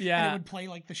from it." Yeah. And it would play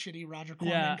like the shitty Roger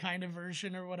Corman kind of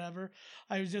version or whatever.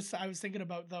 I was thinking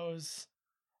about those.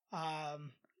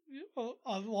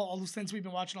 Well, since we've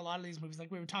been watching a lot of these movies,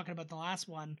 like we were talking about the last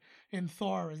one in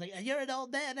Thor, it was like, "You're an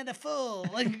old man and a fool,"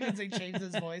 like because they changed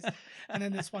his voice. And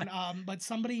then this one, but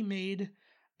somebody made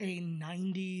a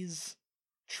 '90s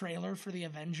trailer for the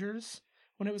Avengers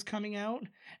when it was coming out,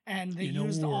 and they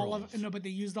used all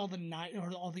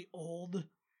the old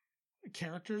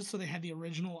characters. So they had the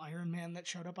original Iron Man that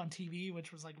showed up on TV,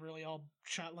 which was like really all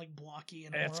shot like blocky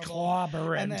and it's horrible.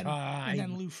 clobbering time. And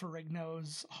then Lou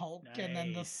Ferrigno's Hulk, and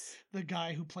then the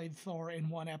guy who played Thor in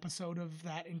one episode of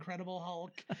that Incredible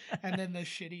Hulk, and then the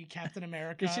shitty Captain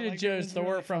America. They should have chose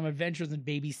Thor from Adventures in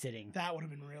Babysitting. That would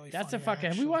have been really. That's funny, a fucking.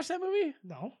 Have we watched that movie?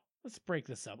 No. Let's break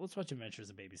this up. Let's watch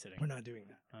Adventures in Babysitting. We're not doing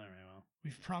that. All right, well,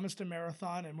 we've promised a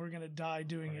marathon, and we're gonna die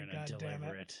doing it. God damn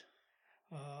it.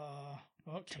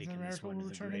 Captain America will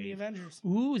return in the Avengers.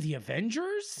 Ooh, the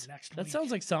Avengers? Next that week. sounds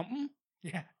like something.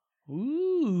 Yeah.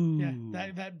 Ooh. Yeah,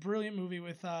 that brilliant movie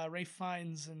with Ralph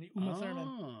Fiennes and Uma Thurman.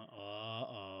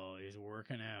 Uh-oh, he's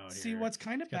working out. See, here. what's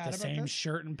kind of He's got bad the about same this?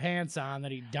 shirt and pants on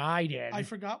that he died in. I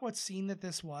forgot what scene that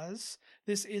this was.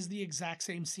 This is the exact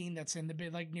same scene that's in the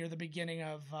like near the beginning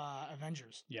of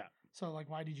Avengers. Yeah. So like,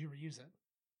 why did you reuse it?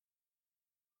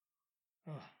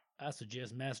 Ugh. I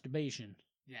suggest masturbation.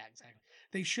 Yeah, exactly.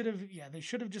 They should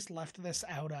have just left this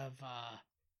out of.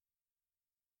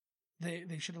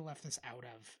 They should have left this out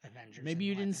of Avengers. Maybe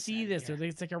you didn't see this, or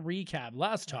it's like a recap.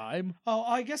 Last time. Oh,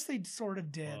 I guess they sort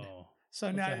of did. Whoa. So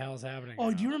what now, the hell's happening?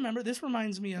 Oh, now? do you remember? This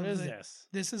reminds me of. What is this?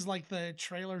 This is like the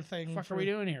trailer thing. What the fuck are we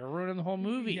doing here? We're ruining the whole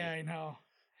movie. Yeah, I know.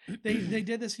 They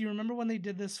did this. You remember when they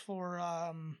did this for?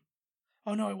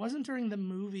 Oh no, it wasn't during the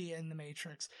movie in The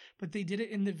Matrix, but they did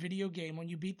it in the video game. When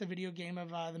you beat the video game of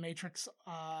The Matrix,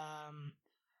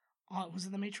 was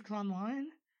it The Matrix Online?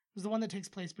 It was the one that takes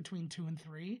place between 2 and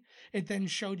 3. It then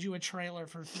showed you a trailer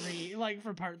for 3, like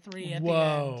for part 3 at the end.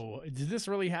 Whoa! Did this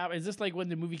really happen? Is this like when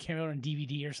the movie came out on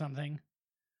DVD or something?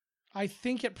 I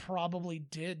think it probably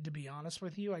did. To be honest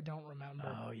with you, I don't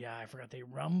remember. Oh yeah, I forgot they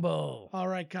rumble. All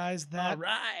right, guys. All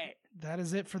right. That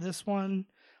is it for this one.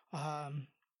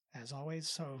 As always,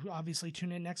 so obviously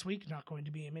tune in next week. Not going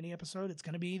to be a mini episode. It's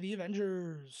going to be the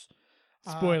Avengers.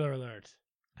 Spoiler alert.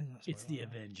 It's the alert.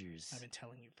 Avengers. I've been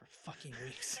telling you for fucking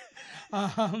weeks.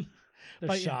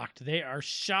 They're shocked. They are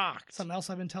shocked. Something else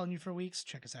I've been telling you for weeks.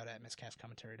 Check us out at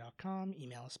miscastcommentary.com.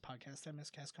 Email us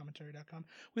podcast@miscastcommentary.com.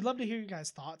 We'd love to hear you guys'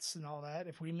 thoughts and all that.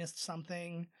 If we missed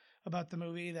something about the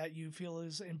movie that you feel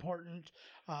is important,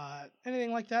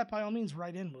 anything like that, by all means,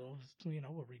 write in. We'll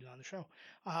read it on the show.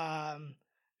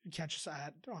 Catch us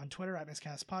on Twitter at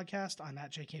MiscastPodcast. I'm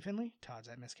at JK Finley. Todd's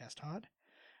at MiscastTodd.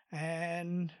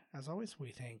 And as always,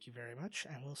 we thank you very much,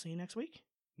 and we'll see you next week.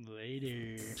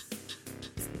 Later.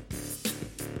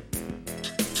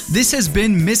 This has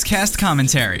been Miscast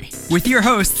Commentary with your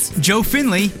hosts Joe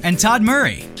Finley and Todd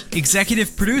Murray.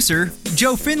 Executive producer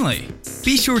Joe Finley.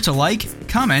 Be sure to like,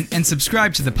 comment, and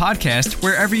subscribe to the podcast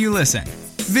wherever you listen.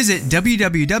 Visit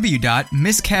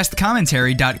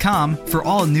www.miscastcommentary.com for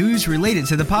all news related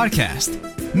to the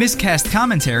podcast. Miscast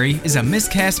Commentary is a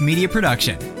Miscast Media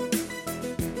production.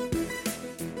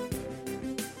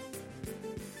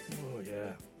 Oh,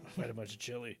 yeah. I had a bunch of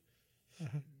chili. Oh,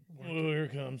 here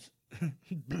it comes.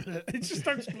 It just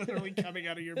starts literally coming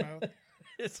out of your mouth.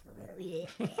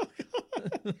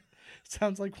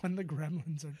 Sounds like when the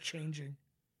gremlins are changing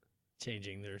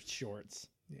their shorts.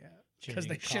 Yeah. Because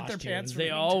they Changing shit their pants. costumes. They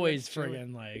really always too much chili.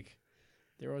 friggin' like,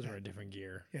 they always wear a different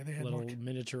gear. Yeah, they had little more-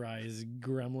 miniaturized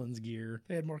gremlins gear.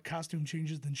 They had more costume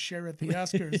changes than Cher at the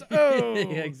Oscars. Oh,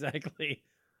 yeah, exactly.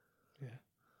 Yeah,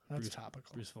 that's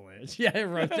topical. Bruce Valanche. Yeah, I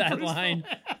wrote that Bruce line.